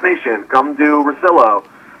do Sports Nation, come do Rosillo,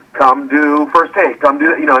 come do First Take, come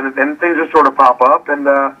do, and things just sort of pop up, and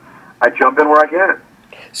I jump in where I can.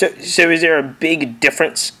 So is there a big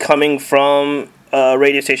difference coming from a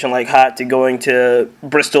radio station like Hot to going to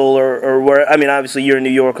Bristol or where? I mean, obviously you're in New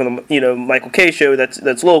York on the Michael K show,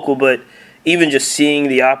 that's local, but even just seeing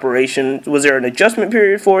the operation, was there an adjustment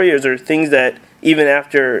period for you? Or is there things that even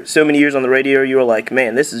after so many years on the radio, you were like,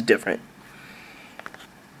 man, this is different?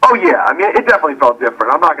 Oh, yeah. I mean, it definitely felt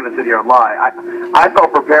different. I'm not going to sit here and lie. I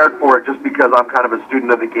felt prepared for it just because I'm kind of a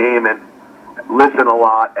student of the game and listen a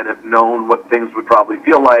lot and have known what things would probably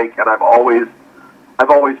feel like. And I've always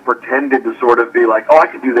pretended to sort of be like, oh, I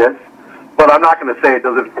could do this. But I'm not going to say it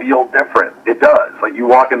doesn't feel different. It does. Like, you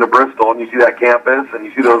walk into Bristol and you see that campus and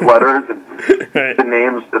you see those letters and right. the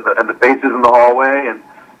names and the faces in the hallway.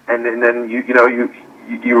 And then you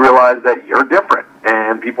realize that you're different.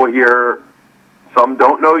 And people here, some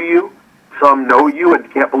don't know you, some know you and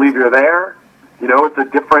can't believe you're there. It's a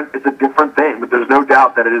different thing, but there's no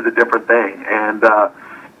doubt that it is a different thing. And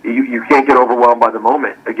you can't get overwhelmed by the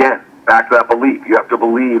moment. Again, back to that belief. You have to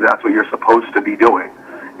believe that's what you're supposed to be doing.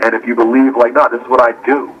 And if you believe, like, no, this is what I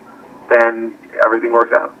do, then everything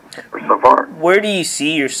works out, or so far. Where do you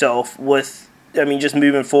see yourself with, just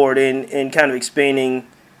moving forward and kind of expanding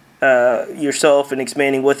yourself and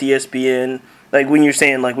expanding with ESPN? Like, when you're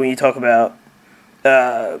saying, like, when you talk about,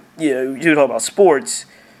 you talk about sports,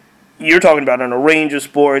 you're talking about on a range of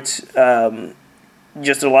sports,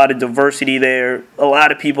 just a lot of diversity there. A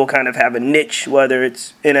lot of people kind of have a niche, whether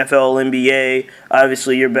it's NFL, NBA,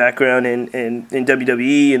 obviously your background in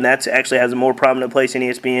WWE, and that actually has a more prominent place in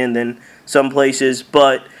ESPN than some places.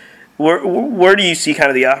 But where do you see kind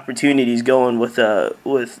of the opportunities going with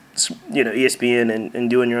ESPN and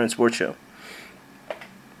doing your own sports show?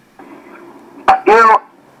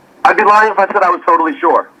 I'd be lying if I said I was totally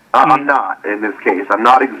sure. I'm not in this case. I'm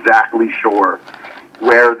not exactly sure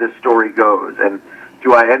where this story goes. And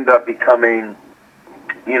do I end up becoming,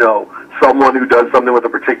 someone who does something with a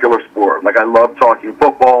particular sport? Like, I love talking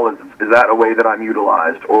football. Is that a way that I'm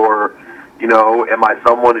utilized? Or, am I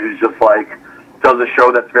someone who's just like, does a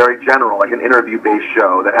show that's very general, like an interview-based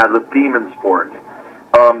show that has a theme in sports?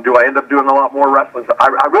 Do I end up doing a lot more wrestling?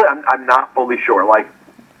 I'm not fully sure. Like,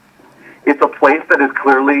 it's a place that is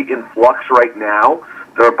clearly in flux right now.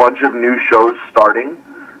 There are a bunch of new shows starting.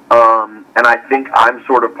 And I think I'm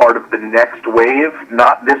sort of part of the next wave,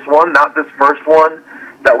 not this one, not this first one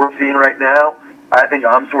that we're seeing right now. I think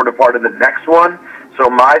I'm sort of part of the next one. So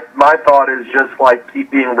my thought is just like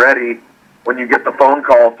keep being ready when you get the phone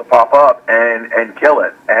calls to pop up and kill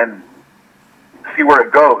it and see where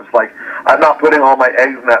it goes. Like, I'm not putting all my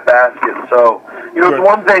eggs in that basket. So, it's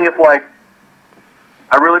one thing if, like,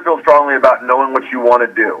 I really feel strongly about knowing what you want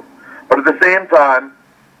to do. But at the same time,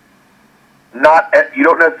 you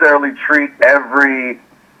don't necessarily treat every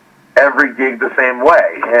gig the same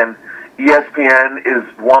way. And ESPN is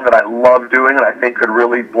one that I love doing and I think could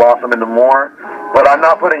really blossom into more. But I'm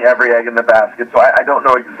not putting every egg in the basket, so I don't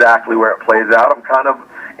know exactly where it plays out. I'm kind of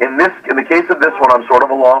in the case of this one, I'm sort of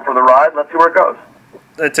along for the ride. Let's see where it goes.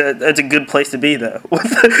 That's a good place to be, though.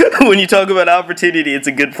 When you talk about opportunity, it's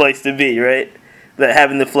a good place to be, right? That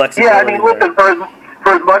having the flexibility. Yeah, I mean, listen, for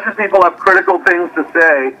as much as people have critical things to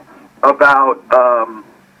say about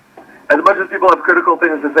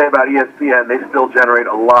ESPN, they still generate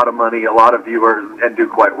a lot of money, a lot of viewers, and do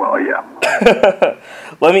quite well. Yeah.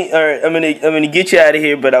 All right, I'm gonna get you out of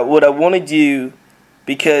here, but what I want to do,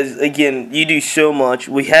 because again, you do so much.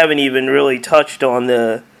 We haven't even really touched on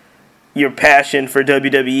your passion for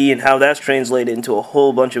WWE and how that's translated into a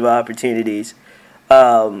whole bunch of opportunities,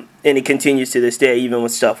 and it continues to this day, even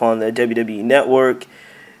with stuff on the WWE Network.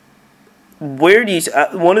 Where do you?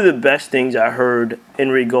 One of the best things I heard in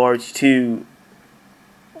regards to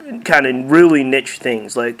kind of really niche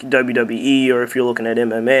things like WWE, or if you're looking at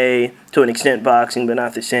MMA, to an extent boxing, but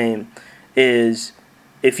not the same, is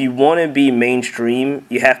if you want to be mainstream,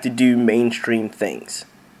 you have to do mainstream things.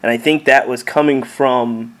 And I think that was coming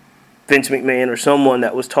from Vince McMahon or someone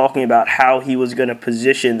that was talking about how he was going to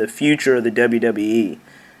position the future of the WWE.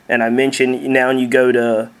 And I mentioned now you go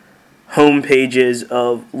to home pages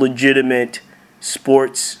of legitimate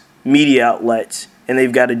sports media outlets, and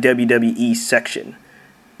they've got a WWE section.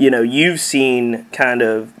 you've seen kind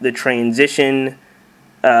of the transition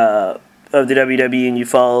of the WWE, and you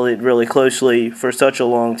followed it really closely for such a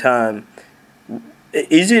long time.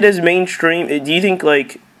 Is it as mainstream? Do you think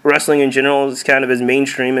like wrestling in general is kind of as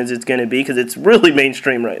mainstream as it's going to be? Because it's really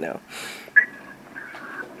mainstream right now.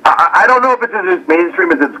 I don't know if it's as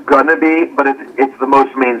mainstream as it's going to be, but it's the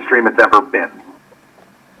most mainstream it's ever been.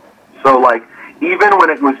 So, like, even when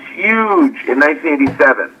it was huge in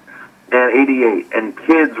 1987 and 88, and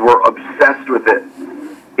kids were obsessed with it,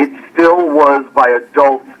 it still was by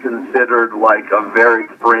adults considered like a very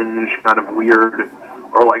fringe, kind of weird,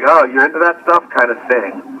 or like, oh, you're into that stuff kind of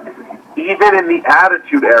thing. Even in the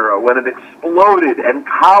Attitude Era, when it exploded and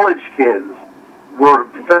college kids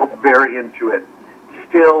felt very into it,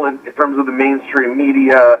 still in terms of the mainstream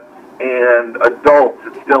media and adults,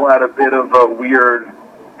 it still had a bit of a weird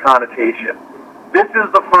connotation. This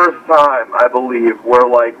is the first time, I believe, where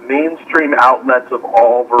like mainstream outlets of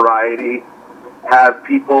all variety have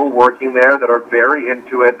people working there that are very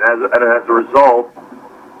into it, and as a result,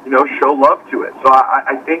 show love to it. So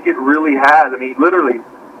I think it really has. I mean, literally,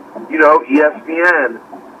 ESPN,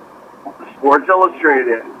 Sports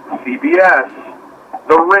Illustrated, CBS,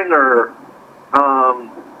 The Ringer,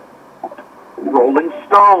 Rolling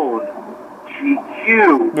Stone,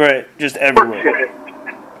 GQ. Right, just everywhere.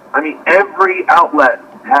 I mean, every outlet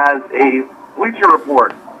has a Bleacher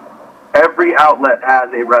Report. Every outlet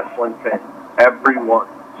has a wrestling thing. Everyone.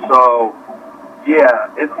 So, yeah,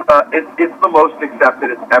 it's the most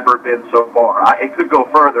accepted it's ever been so far. It could go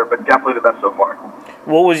further, but definitely the best so far.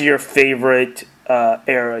 What was your favorite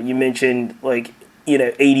era? You mentioned,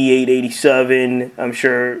 88, 87. I'm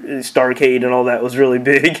sure Starrcade and all that was really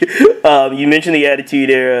big. You mentioned the Attitude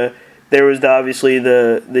Era. There was obviously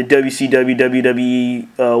the WCW, WWE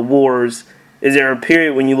wars. Is there a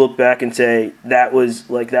period when you look back and say that was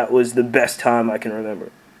the best time I can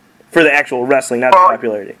remember for the actual wrestling, not the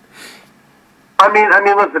popularity? I mean,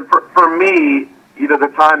 listen. For me,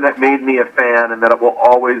 the time that made me a fan and that it will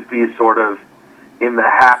always be sort of in the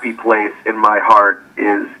happy place in my heart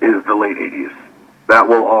is the late 80s. That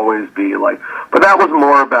will always be but that was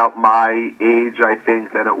more about my age, I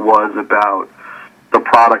think, than it was about the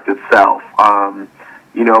product itself.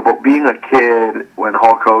 But being a kid when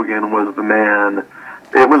Hulk Hogan was the man,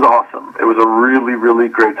 it was awesome. It was a really, really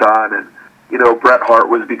great time. And, Bret Hart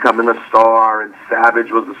was becoming a star, and Savage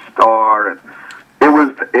was a star, and it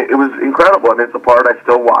was incredible. And it's a part I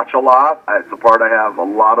still watch a lot. It's a part I have a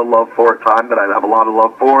lot of love for at time that I have a lot of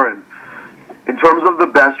love for. And in terms of the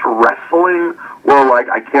best wrestling, well,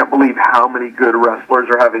 I can't believe how many good wrestlers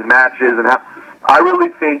are having matches, and I really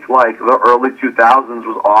think the early 2000s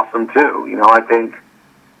was awesome too. I think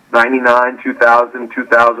 99, 2000,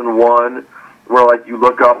 2001, where you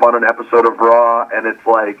look up on an episode of Raw and it's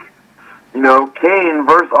Kane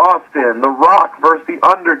versus Austin, The Rock versus The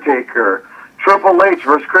Undertaker, Triple H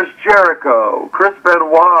versus Chris Jericho, Chris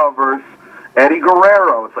Benoit versus Eddie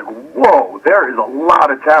Guerrero. It's whoa, there is a lot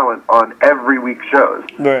of talent on every week's shows.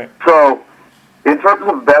 Right. So, in terms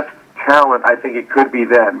of best talent, I think it could be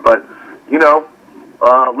then. But,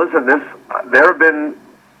 listen, there have been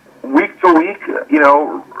week to week,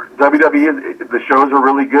 WWE, the shows are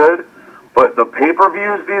really good, but the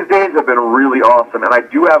pay-per-views these days have been really awesome. And I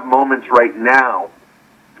do have moments right now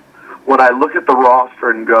when I look at the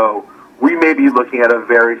roster and go, we may be looking at a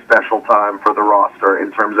very special time for the roster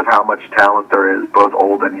in terms of how much talent there is, both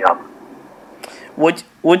old and young.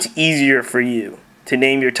 What's easier for you, to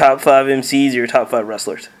name your top 5 MCs or your top 5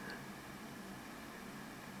 wrestlers?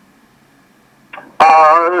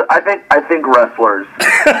 I think wrestlers.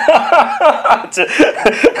 there's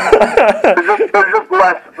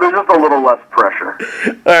just a little less pressure.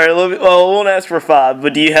 All right, I won't ask for 5,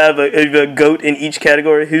 but do you have a GOAT in each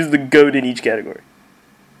category? Who's the GOAT in each category?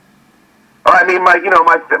 I mean, my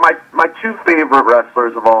 2 favorite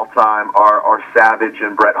wrestlers of all time are Savage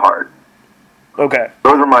and Bret Hart. Okay.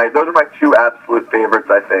 Those are my 2 absolute favorites,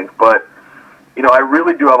 I think. But I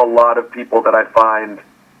really do have a lot of people that I find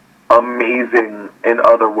amazing in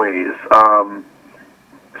other ways.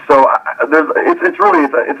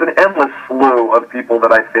 It's an endless slew of people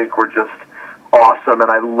that I think were just awesome, and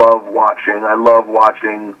I love watching. I love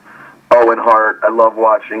watching Owen Hart. I love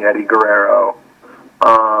watching Eddie Guerrero.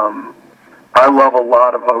 I love a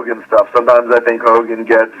lot of Hogan stuff. Sometimes I think Hogan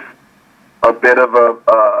gets a bit of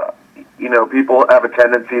people have a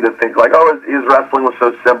tendency to think his wrestling was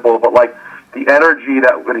so simple, but the energy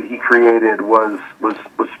that he created was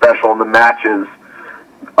special. And the matches,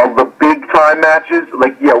 of the big time matches,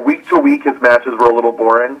 week to week his matches were a little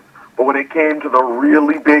boring, but when it came to the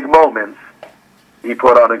really big moments, he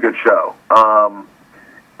put on a good show.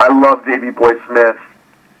 I love Davey Boy Smith.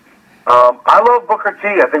 I love Booker T.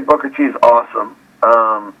 I think Booker T is awesome.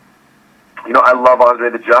 I love Andre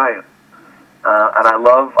the Giant. And I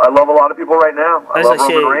love a lot of people right now. I love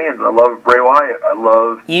Roman Reigns. I love Bray Wyatt. I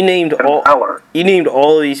love You named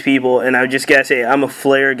all of these people, and I just gotta say, I'm a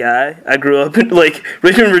Flair guy. I grew up in,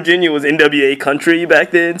 Richmond, Virginia was NWA country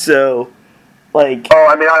back then, so, and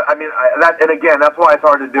again, that's why it's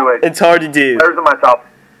hard to do it. It's hard to do.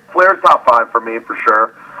 Flair's top 5 for me, for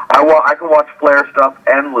sure. I can watch Flair stuff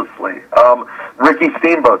endlessly. Ricky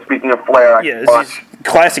Steamboat, speaking of Flair, I can watch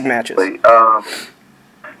classic matches. It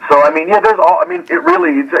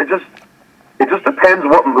just depends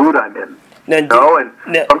what mood I'm in.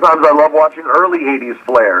 Sometimes I love watching early 80s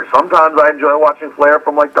Flair. Sometimes I enjoy watching Flair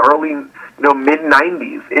from the early,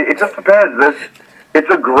 mid-90s. It just depends. It's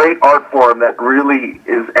a great art form that really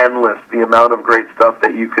is endless, the amount of great stuff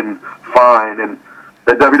that you can find. And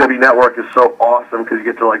the WWE Network is so awesome because you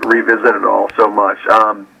get to revisit it all so much.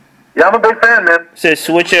 Yeah, I'm a big fan, man. So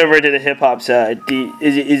switch over to the hip hop side.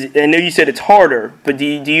 I know you said it's harder, but do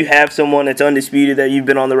you have someone that's undisputed that you've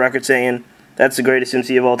been on the record saying that's the greatest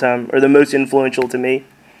MC of all time or the most influential to me?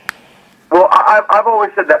 Well, I've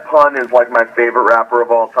always said that Pun is my favorite rapper of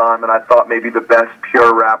all time, and I thought maybe the best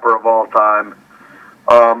pure rapper of all time.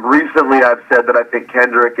 Recently, I've said that I think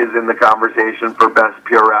Kendrick is in the conversation for best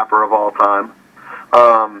pure rapper of all time.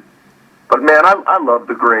 But man, I love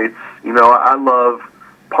the greats.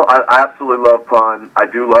 I absolutely love Pun. I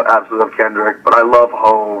do absolutely love Kendrick, but I love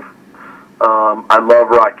Hove. I love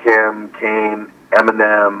Rakim, Kane,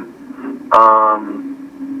 Eminem,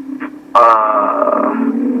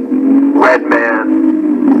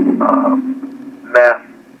 Redman, Meth.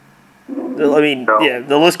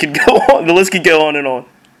 The list could go on. The list could go on and on.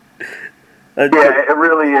 It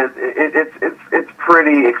really is. It's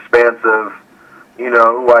pretty expansive.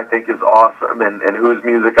 Who I think is awesome and whose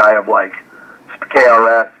music I have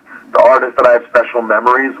KRS, the artists that I have special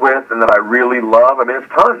memories with and that I really love. It's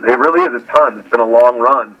tons. It really is a ton. It's been a long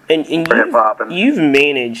run for hip-hop. You've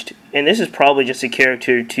managed, and this is probably just a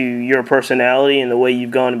character to your personality and the way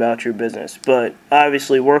you've gone about your business, but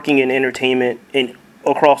obviously working in entertainment and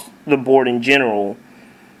across the board in general,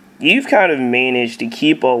 you've kind of managed to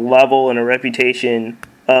keep a level and a reputation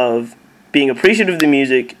of being appreciative of the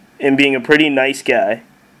music and being a pretty nice guy.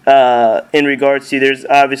 In regards to, there's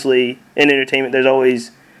obviously in entertainment, there's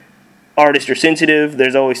always artists are sensitive.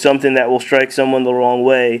 There's always something that will strike someone the wrong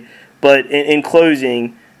way. But in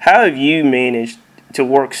closing, how have you managed to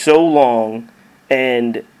work so long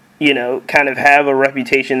and kind of have a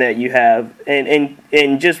reputation that you have and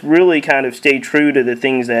just really kind of stay true to the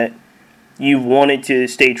things that you've wanted to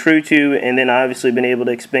stay true to, and then obviously been able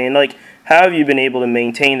to expand? How have you been able to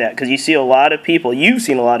maintain that? Because you've seen a lot of people,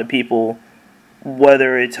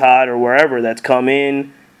 whether it's hot or wherever, that's come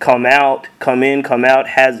in, come out,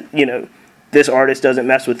 has, this artist doesn't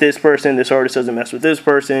mess with this person, this artist doesn't mess with this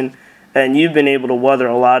person, and you've been able to weather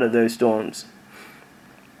a lot of those storms.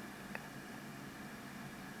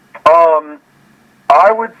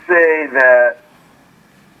 I would say that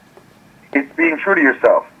it's being true to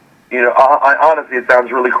yourself. Honestly, it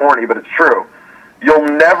sounds really corny, but it's true. You'll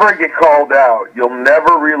never get called out. You'll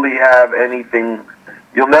never really have anything.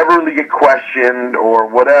 You'll never really get questioned or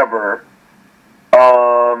whatever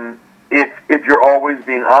if you're always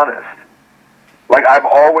being honest.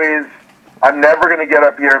 I'm never going to get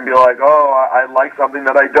up here and be like, oh, I like something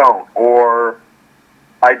that I don't, or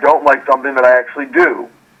I don't like something that I actually do.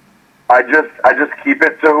 I just keep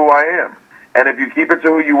it to who I am. And if you keep it to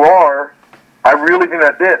who you are, I really think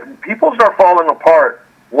that's it. People start falling apart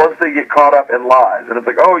once they get caught up in lies. And it's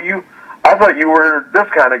I thought you were this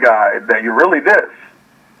kind of guy, that you're really this.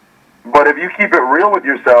 But if you keep it real with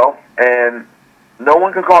yourself, and no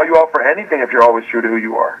one can call you out for anything if you're always true to who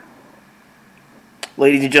you are.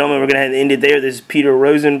 Ladies and gentlemen, we're going to have to end it there. This is Peter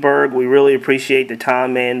Rosenberg. We really appreciate the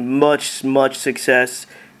time, man. Much success,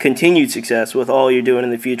 continued success with all you're doing in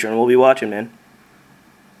the future, and we'll be watching, man.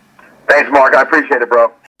 Thanks, Mark. I appreciate it,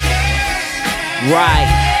 bro. Right.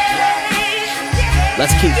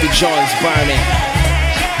 Let's keep the joints burning.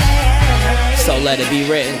 So let it be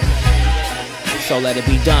written. So let it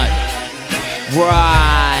be done.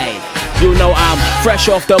 Right. You know I'm fresh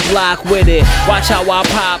off the block with it. Watch how I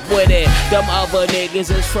pop with it. Them other niggas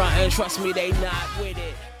is frontin'. Trust me, they not with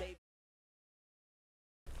it.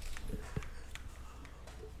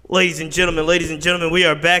 Ladies and gentlemen, we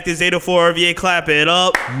are back. This 804 RVA. Clap it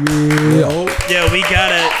up. Yeah,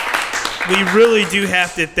 we really do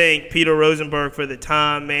have to thank Peter Rosenberg for the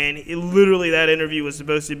time, man. That interview was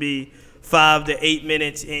supposed to be 5 to 8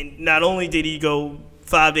 minutes, and not only did he go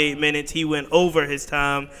 5 to 8 minutes, he went over his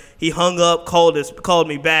time. He hung up, called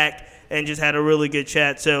me back, and just had a really good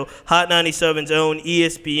chat. So Hot 97's own,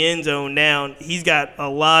 ESPN's own now, he's got a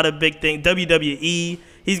lot of big things. WWE,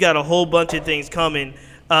 he's got a whole bunch of things coming.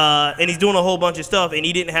 And he's doing a whole bunch of stuff, and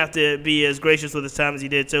he didn't have to be as gracious with his time as he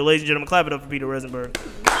did. So, ladies and gentlemen, clap it up for Peter Rosenberg.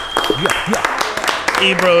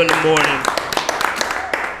 Ebro in the morning.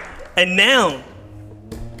 And now,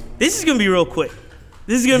 this is going to be real quick.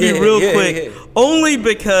 This is going to be real quick. Only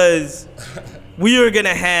because we are going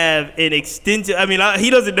to have an extensive, he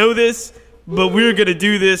doesn't know this, but we're going to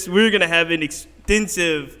do this. We're going to have an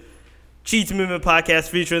extensive Cheats Movement podcast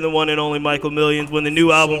featuring the one and only Michael Millions when the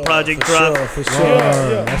new album project drops. For sure.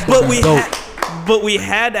 But we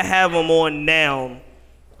had to have him on now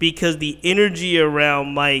because the energy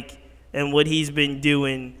around Mike and what he's been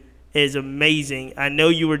doing is amazing. I know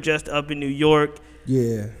you were just up in New York.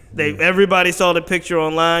 Yeah. Everybody saw the picture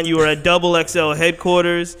online. You were at XXL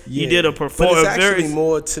headquarters. You did a performance. But it's actually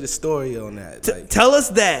more to the story on that. Tell us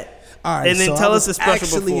that. All right, and then tell us a special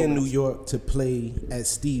performance. Actually in New York to play at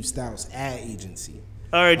Steve Stout's ad agency.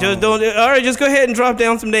 All right, just go ahead and drop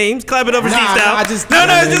down some names. Clap it up for Steve Stout. I just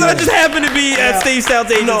happened to be at Steve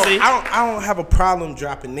Stout's agency. I don't have a problem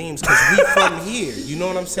dropping names because we from here. You know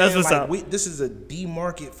what I'm saying? That's what's up. This is a D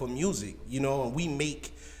market for music, and we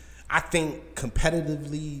make, I think,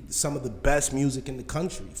 competitively some of the best music in the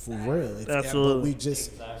country, for real. Absolutely. But we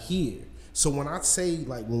just here. So when I say,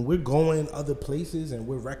 when we're going other places and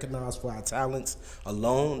we're recognized for our talents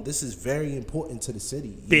alone, this is very important to the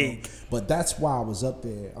city. Big. But that's why I was up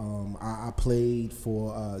there. I played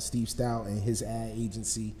for Steve Stout and his ad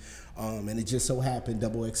agency. And it just so happened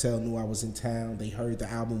XXL knew I was in town. They heard the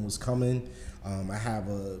album was coming.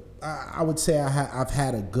 I would say I've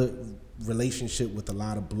had a good relationship with a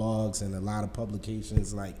lot of blogs and a lot of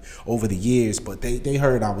publications over the years, but they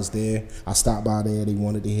heard I was there. I stopped by there. They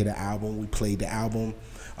wanted to hear the album. We played the album.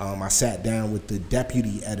 I sat down with the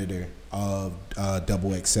deputy editor of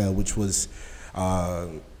XXL, which was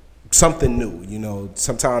something new.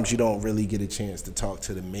 Sometimes you don't really get a chance to talk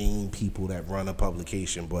to the main people that run a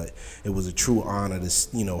publication, but it was a true honor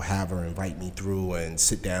to have her invite me through and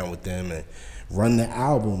sit down with them and run the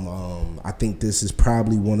album. I think this is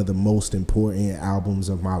probably one of the most important albums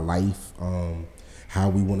of my life. How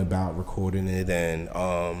we went about recording it and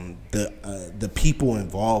the people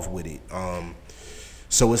involved with it.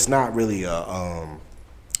 So it's not really I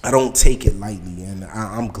don't take it lightly, and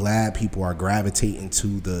I'm glad people are gravitating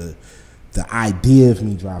to the idea of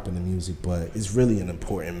me dropping the music. But it's really an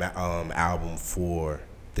important album for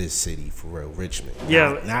this city, for real, Richmond.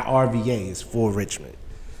 Yeah, not RVA. It's for Richmond.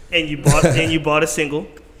 And you bought a single.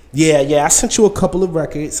 Yeah. I sent you a couple of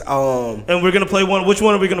records. And we're gonna play one. Which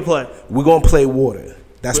one are we gonna play? We're gonna play Water.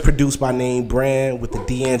 That's produced by Name Brand with the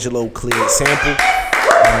D'Angelo cleared sample.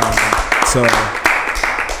 So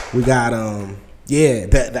we got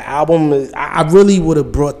the album. I really would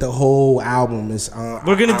have brought the whole album.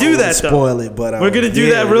 We're gonna do that. Spoil it, but we're gonna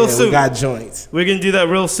do that real soon. We got joints. We're gonna do that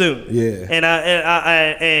real soon. Yeah.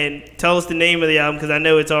 And tell us the name of the album because I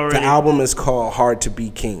know it's already. The album is called Hard to Be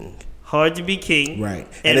King. Hard to Be King. Right.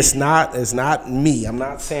 And it's not me. I'm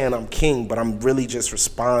not saying I'm king, but I'm really just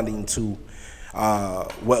responding to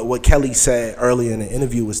what Kelly said earlier in the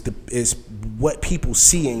interview is what people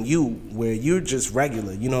see in you, where you're just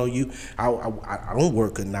regular. I don't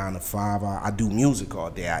work a 9 to 5. I do music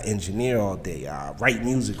all day. I engineer all day. I write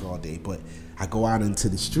music all day. But I go out into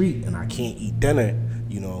the street and I can't eat dinner.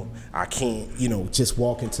 I can't just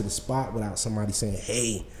walk into the spot without somebody saying,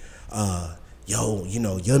 hey, yo,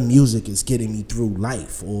 your music is getting me through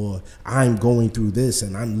life, or I'm going through this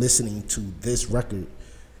and I'm listening to this record.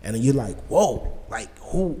 And you're like, whoa,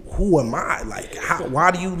 who am I? Why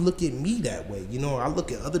do you look at me that way? I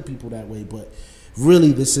look at other people that way, but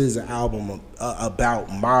really this is an album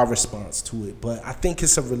about my response to it. But I think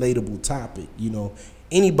it's a relatable topic.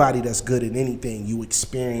 Anybody that's good at anything, you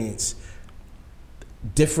experience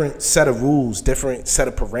different set of rules, different set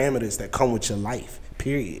of parameters that come with your life,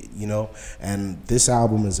 period, and this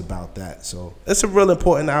album is about that. So it's a real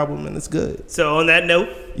important album and it's good. So on that note,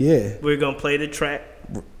 yeah, we're going to play the track.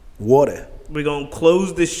 Water. We're going to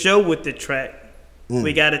close the show with the track.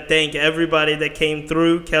 We got to thank everybody that came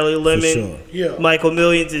through. Kelli Lemon, sure. Michael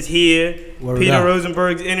Millions is here. Peter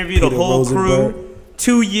Rosenberg's interview, the whole crew.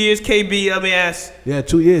 2 years, KB, let me ask. Yeah,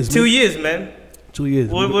 2 years. 2 years, man. 2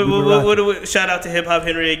 years. What shout out to Hip Hop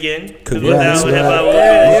Henry again. Congrats, No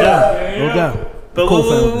doubt. But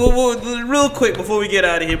we'll, real quick before we get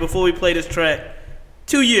out of here, before we play this track,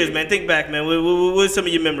 2 years, man. Think back, man. What are some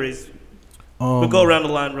of your memories? We'll go around the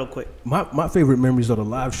line real quick. My favorite memories are the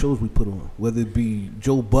live shows we put on, whether it be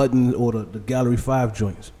Joe Budden or the Gallery 5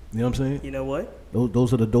 joints. You know what I'm saying? You know what?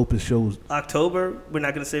 Those are the dopest shows. October, we're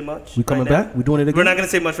not going to say much. We coming back? We doing it again? We're not going to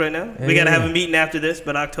say much right now. We got to have a meeting after this,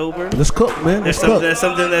 but October. Let's cook, man. There's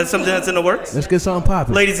something that's in the works. Let's get something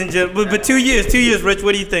popping. Ladies and gentlemen, but 2 years, Rich,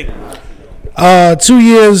 what do you think? 2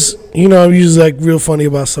 years, I'm usually like real funny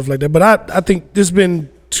about stuff like that. But I think there's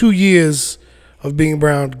been 2 years of being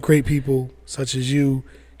around great people such as you,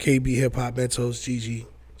 KB, Hip Hop Mentos, Gigi,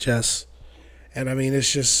 Jess. And I mean,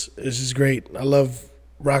 it's just great. I love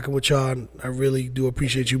rocking with y'all, and I really do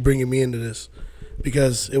appreciate you bringing me into this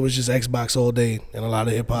because it was just Xbox all day and a lot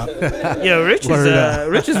of hip hop. Yeah, Rich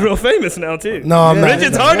is real famous now too. No, I'm not.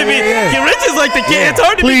 Rich is hard to be. Rich is like the king. It's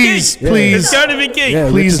hard to be king. Please, it's hard to be king. Yeah,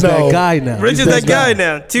 please, Rich is that guy now. Rich is that guy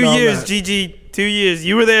now. 2 No, years, Gigi. 2 years.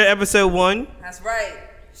 You were there episode 1. That's right.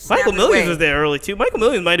 Michael Millions was there early too. Michael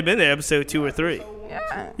Millions might have been there episode 2 or 3.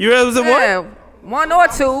 Yeah. You were episode 1? 1 or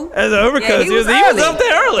 2. As an overcoat. Yeah, he was up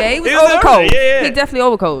there early. Yeah, he was overcoat. Yeah. He definitely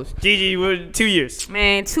overcoat. Gigi, 2 years.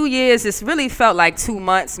 Man, 2 years. It's really felt like 2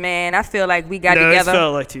 months, man. I feel like we got No, together. it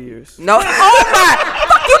felt like 2 years. No. Oh my!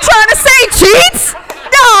 Fuck you trying to say, Cheats?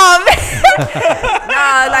 No, man.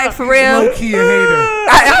 Nah, like for real. Low key a hater.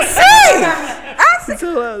 I'm saying. No.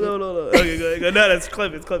 Okay, go. No, that's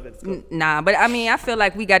clipping. Nah, but I mean, I feel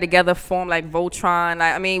like we got together, formed like Voltron.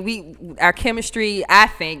 Like, I mean, our chemistry. I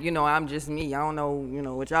think, I'm just me. I don't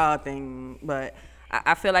know, what y'all think, but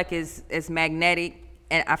I feel like it's magnetic,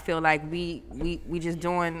 and I feel like we just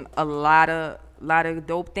doing a lot of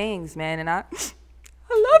dope things, man. And I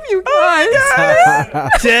love you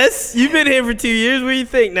guys. Jess, you've been here for 2 years. What do you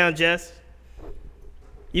think now, Jess?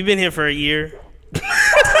 You've been here for a year.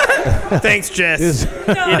 Thanks, Jess.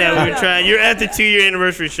 We were trying. You're at the 2-year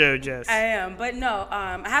anniversary show, Jess. I am, but no,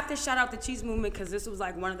 I have to shout out the Cheese Movement because this was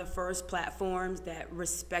like one of the first platforms that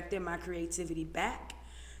respected my creativity back.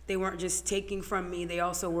 They weren't just taking from me; they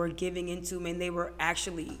also were giving into me, and they were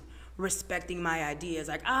actually respecting my ideas.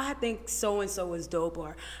 Like, I think so and so is dope,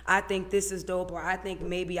 or I think this is dope, or I think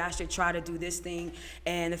maybe I should try to do this thing.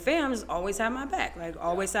 And the fans always had my back. Like,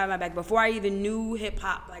 always had my back. Before I even knew hip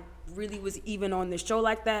hop, like, really was even on the show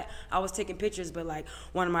like that, I was taking pictures. But like,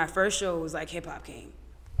 one of my first shows, like, hip hop came,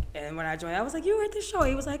 and when I joined, I was like, "You were at the show?"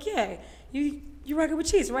 He was like, "Yeah, you rocking with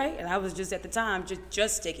Cheese, right?" And I was just at the time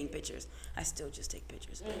just taking pictures. I still just take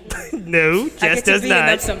pictures. No, Jess does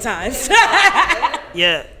not. Sometimes.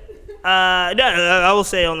 Yeah. No, I will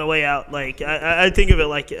say on the way out, like, I think of it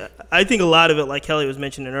like, I think a lot of it, like Kelly was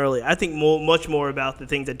mentioning earlier, I think much more about the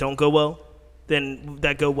things that don't go well than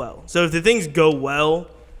that go well. So if the things go well,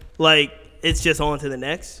 like, it's just on to the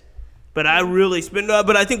next. But I really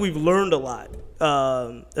but I think we've learned a lot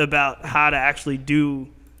about how to actually do,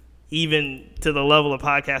 even to the level of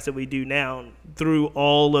podcast that we do now, through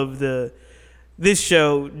all of this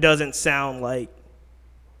show doesn't sound like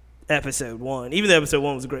episode 1. Even though episode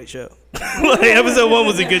 1 was a great show. Like, episode 1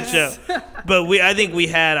 was a good show. But I think we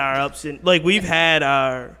had our ups and, like, we've had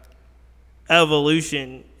our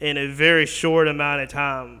evolution in a very short amount of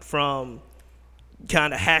time, from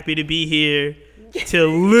kind of happy to be here to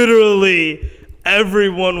literally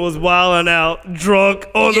everyone was wilding out, drunk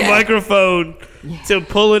on the microphone, to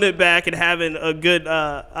pulling it back and having a good,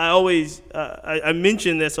 I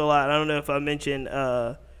mention this a lot. I don't know if I mentioned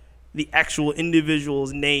the actual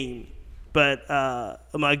individual's name, but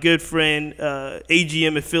my good friend,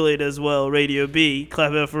 AGM affiliate as well, Radio B,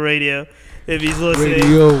 clap it up for Radio, if he's listening.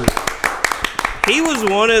 Radio. He was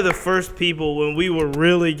one of the first people when we were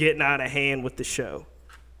really getting out of hand with the show,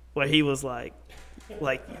 where he was like,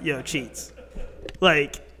 yo, Cheats.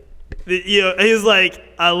 Like, he was like,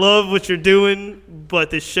 I love what you're doing, but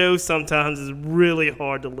the show sometimes is really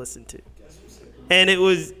hard to listen to. And it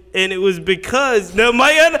was because but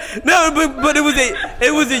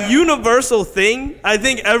it was a universal thing. I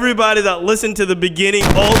think everybody that listened to the beginning,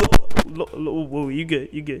 whoa, you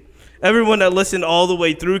good. Everyone that listened all the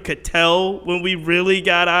way through could tell when we really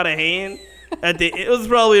got out of hand. It was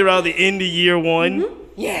probably around the end of year 1. Mm-hmm.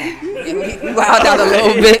 Yeah, we wowed out a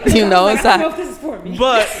little bit, I don't know if this is for me.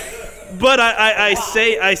 But I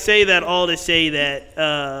say that all to say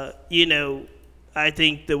that I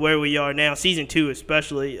think that where we are now, season 2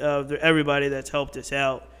 especially, everybody that's helped us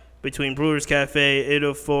out, between Brewers Cafe,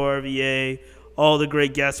 804, VA, all the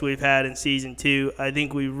great guests we've had in season 2, I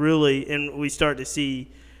think we start to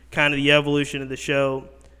see kind of the evolution of the show.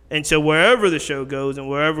 And so wherever the show goes and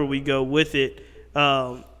wherever we go with it,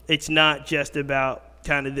 it's not just about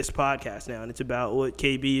kind of this podcast now, and it's about what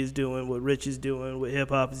KB is doing, what Rich is doing, what hip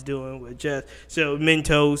hop is doing, what Jeff. So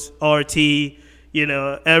Mentos, RT,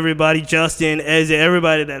 everybody, Justin, Eze,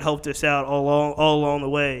 everybody that helped us out all along the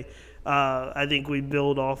way. I think we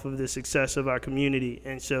build off of the success of our community,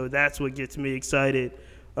 and so that's what gets me excited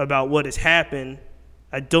about what has happened.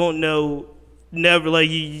 I don't know. Never like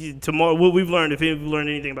tomorrow. What we've learned, if we've learned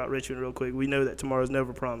anything about Richmond, real quick, we know that tomorrow's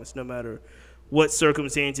never promised, no matter what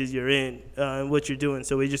circumstances you're in and what you're doing.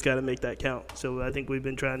 So we just got to make that count. So I think we've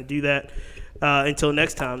been trying to do that. Until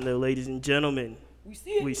next time, though, ladies and gentlemen, we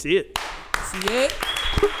see it. We see it.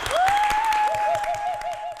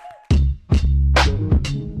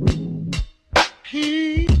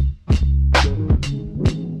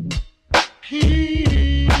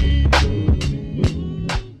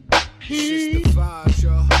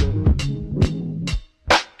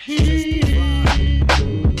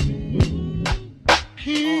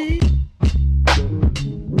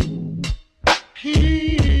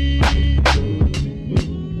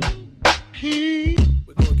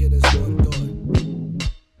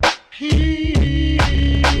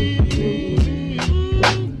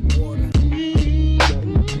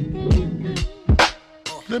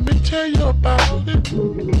 Let me tell you about it.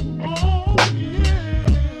 Oh,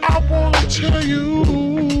 yeah. I want to tell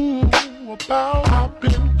you about I've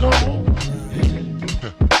been gone.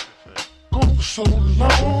 Gone for so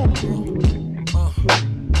long.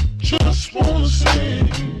 Just want to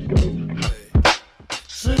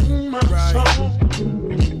sing my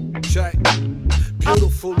song. Check.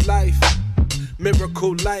 Beautiful life.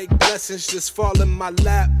 Miracle-like blessings just fall in my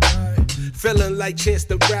lap. Feeling like Chance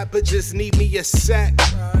the Rapper, just need me a sack.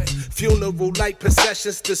 Funeral-like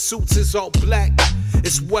processions, the suits is all black.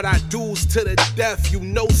 It's what I do's to the death, you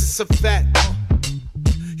know it's a fact.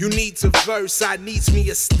 You need a verse, I needs me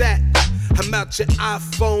a stat. I'm out your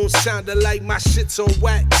iPhone, sounding like my shit's on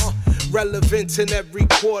wax. Relevant in every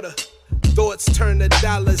quarter. Thoughts turn to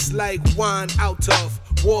dollars like wine out of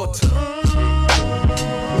water.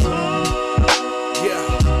 Yeah.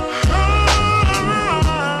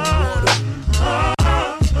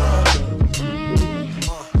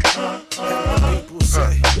 And the people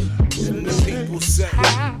say, and the people say,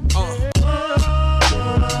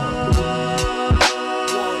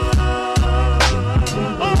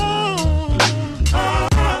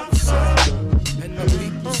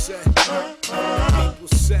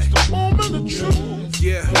 the moment of truth.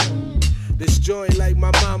 Yeah, this joint like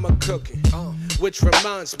my mama cooking, which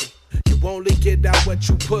reminds me, you only get out what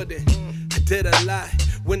you put in. I did a lot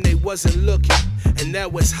when they wasn't looking, and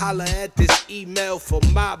that was holler at this email for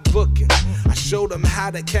my booking. I showed them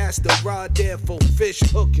how to cast a rod there for fish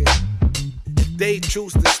hooking. If they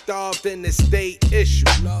choose to starve, then it's they issue.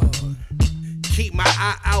 Lord. Keep my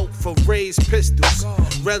eye out for raised pistols,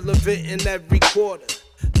 relevant in every quarter.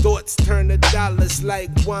 Thoughts turn to dollars like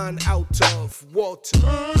wine out of water.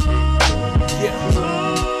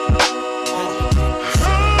 Yeah.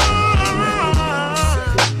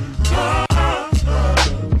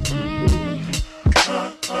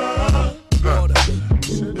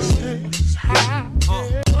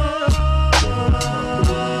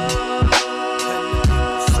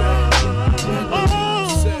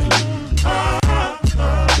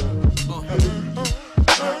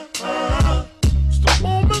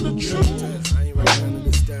 I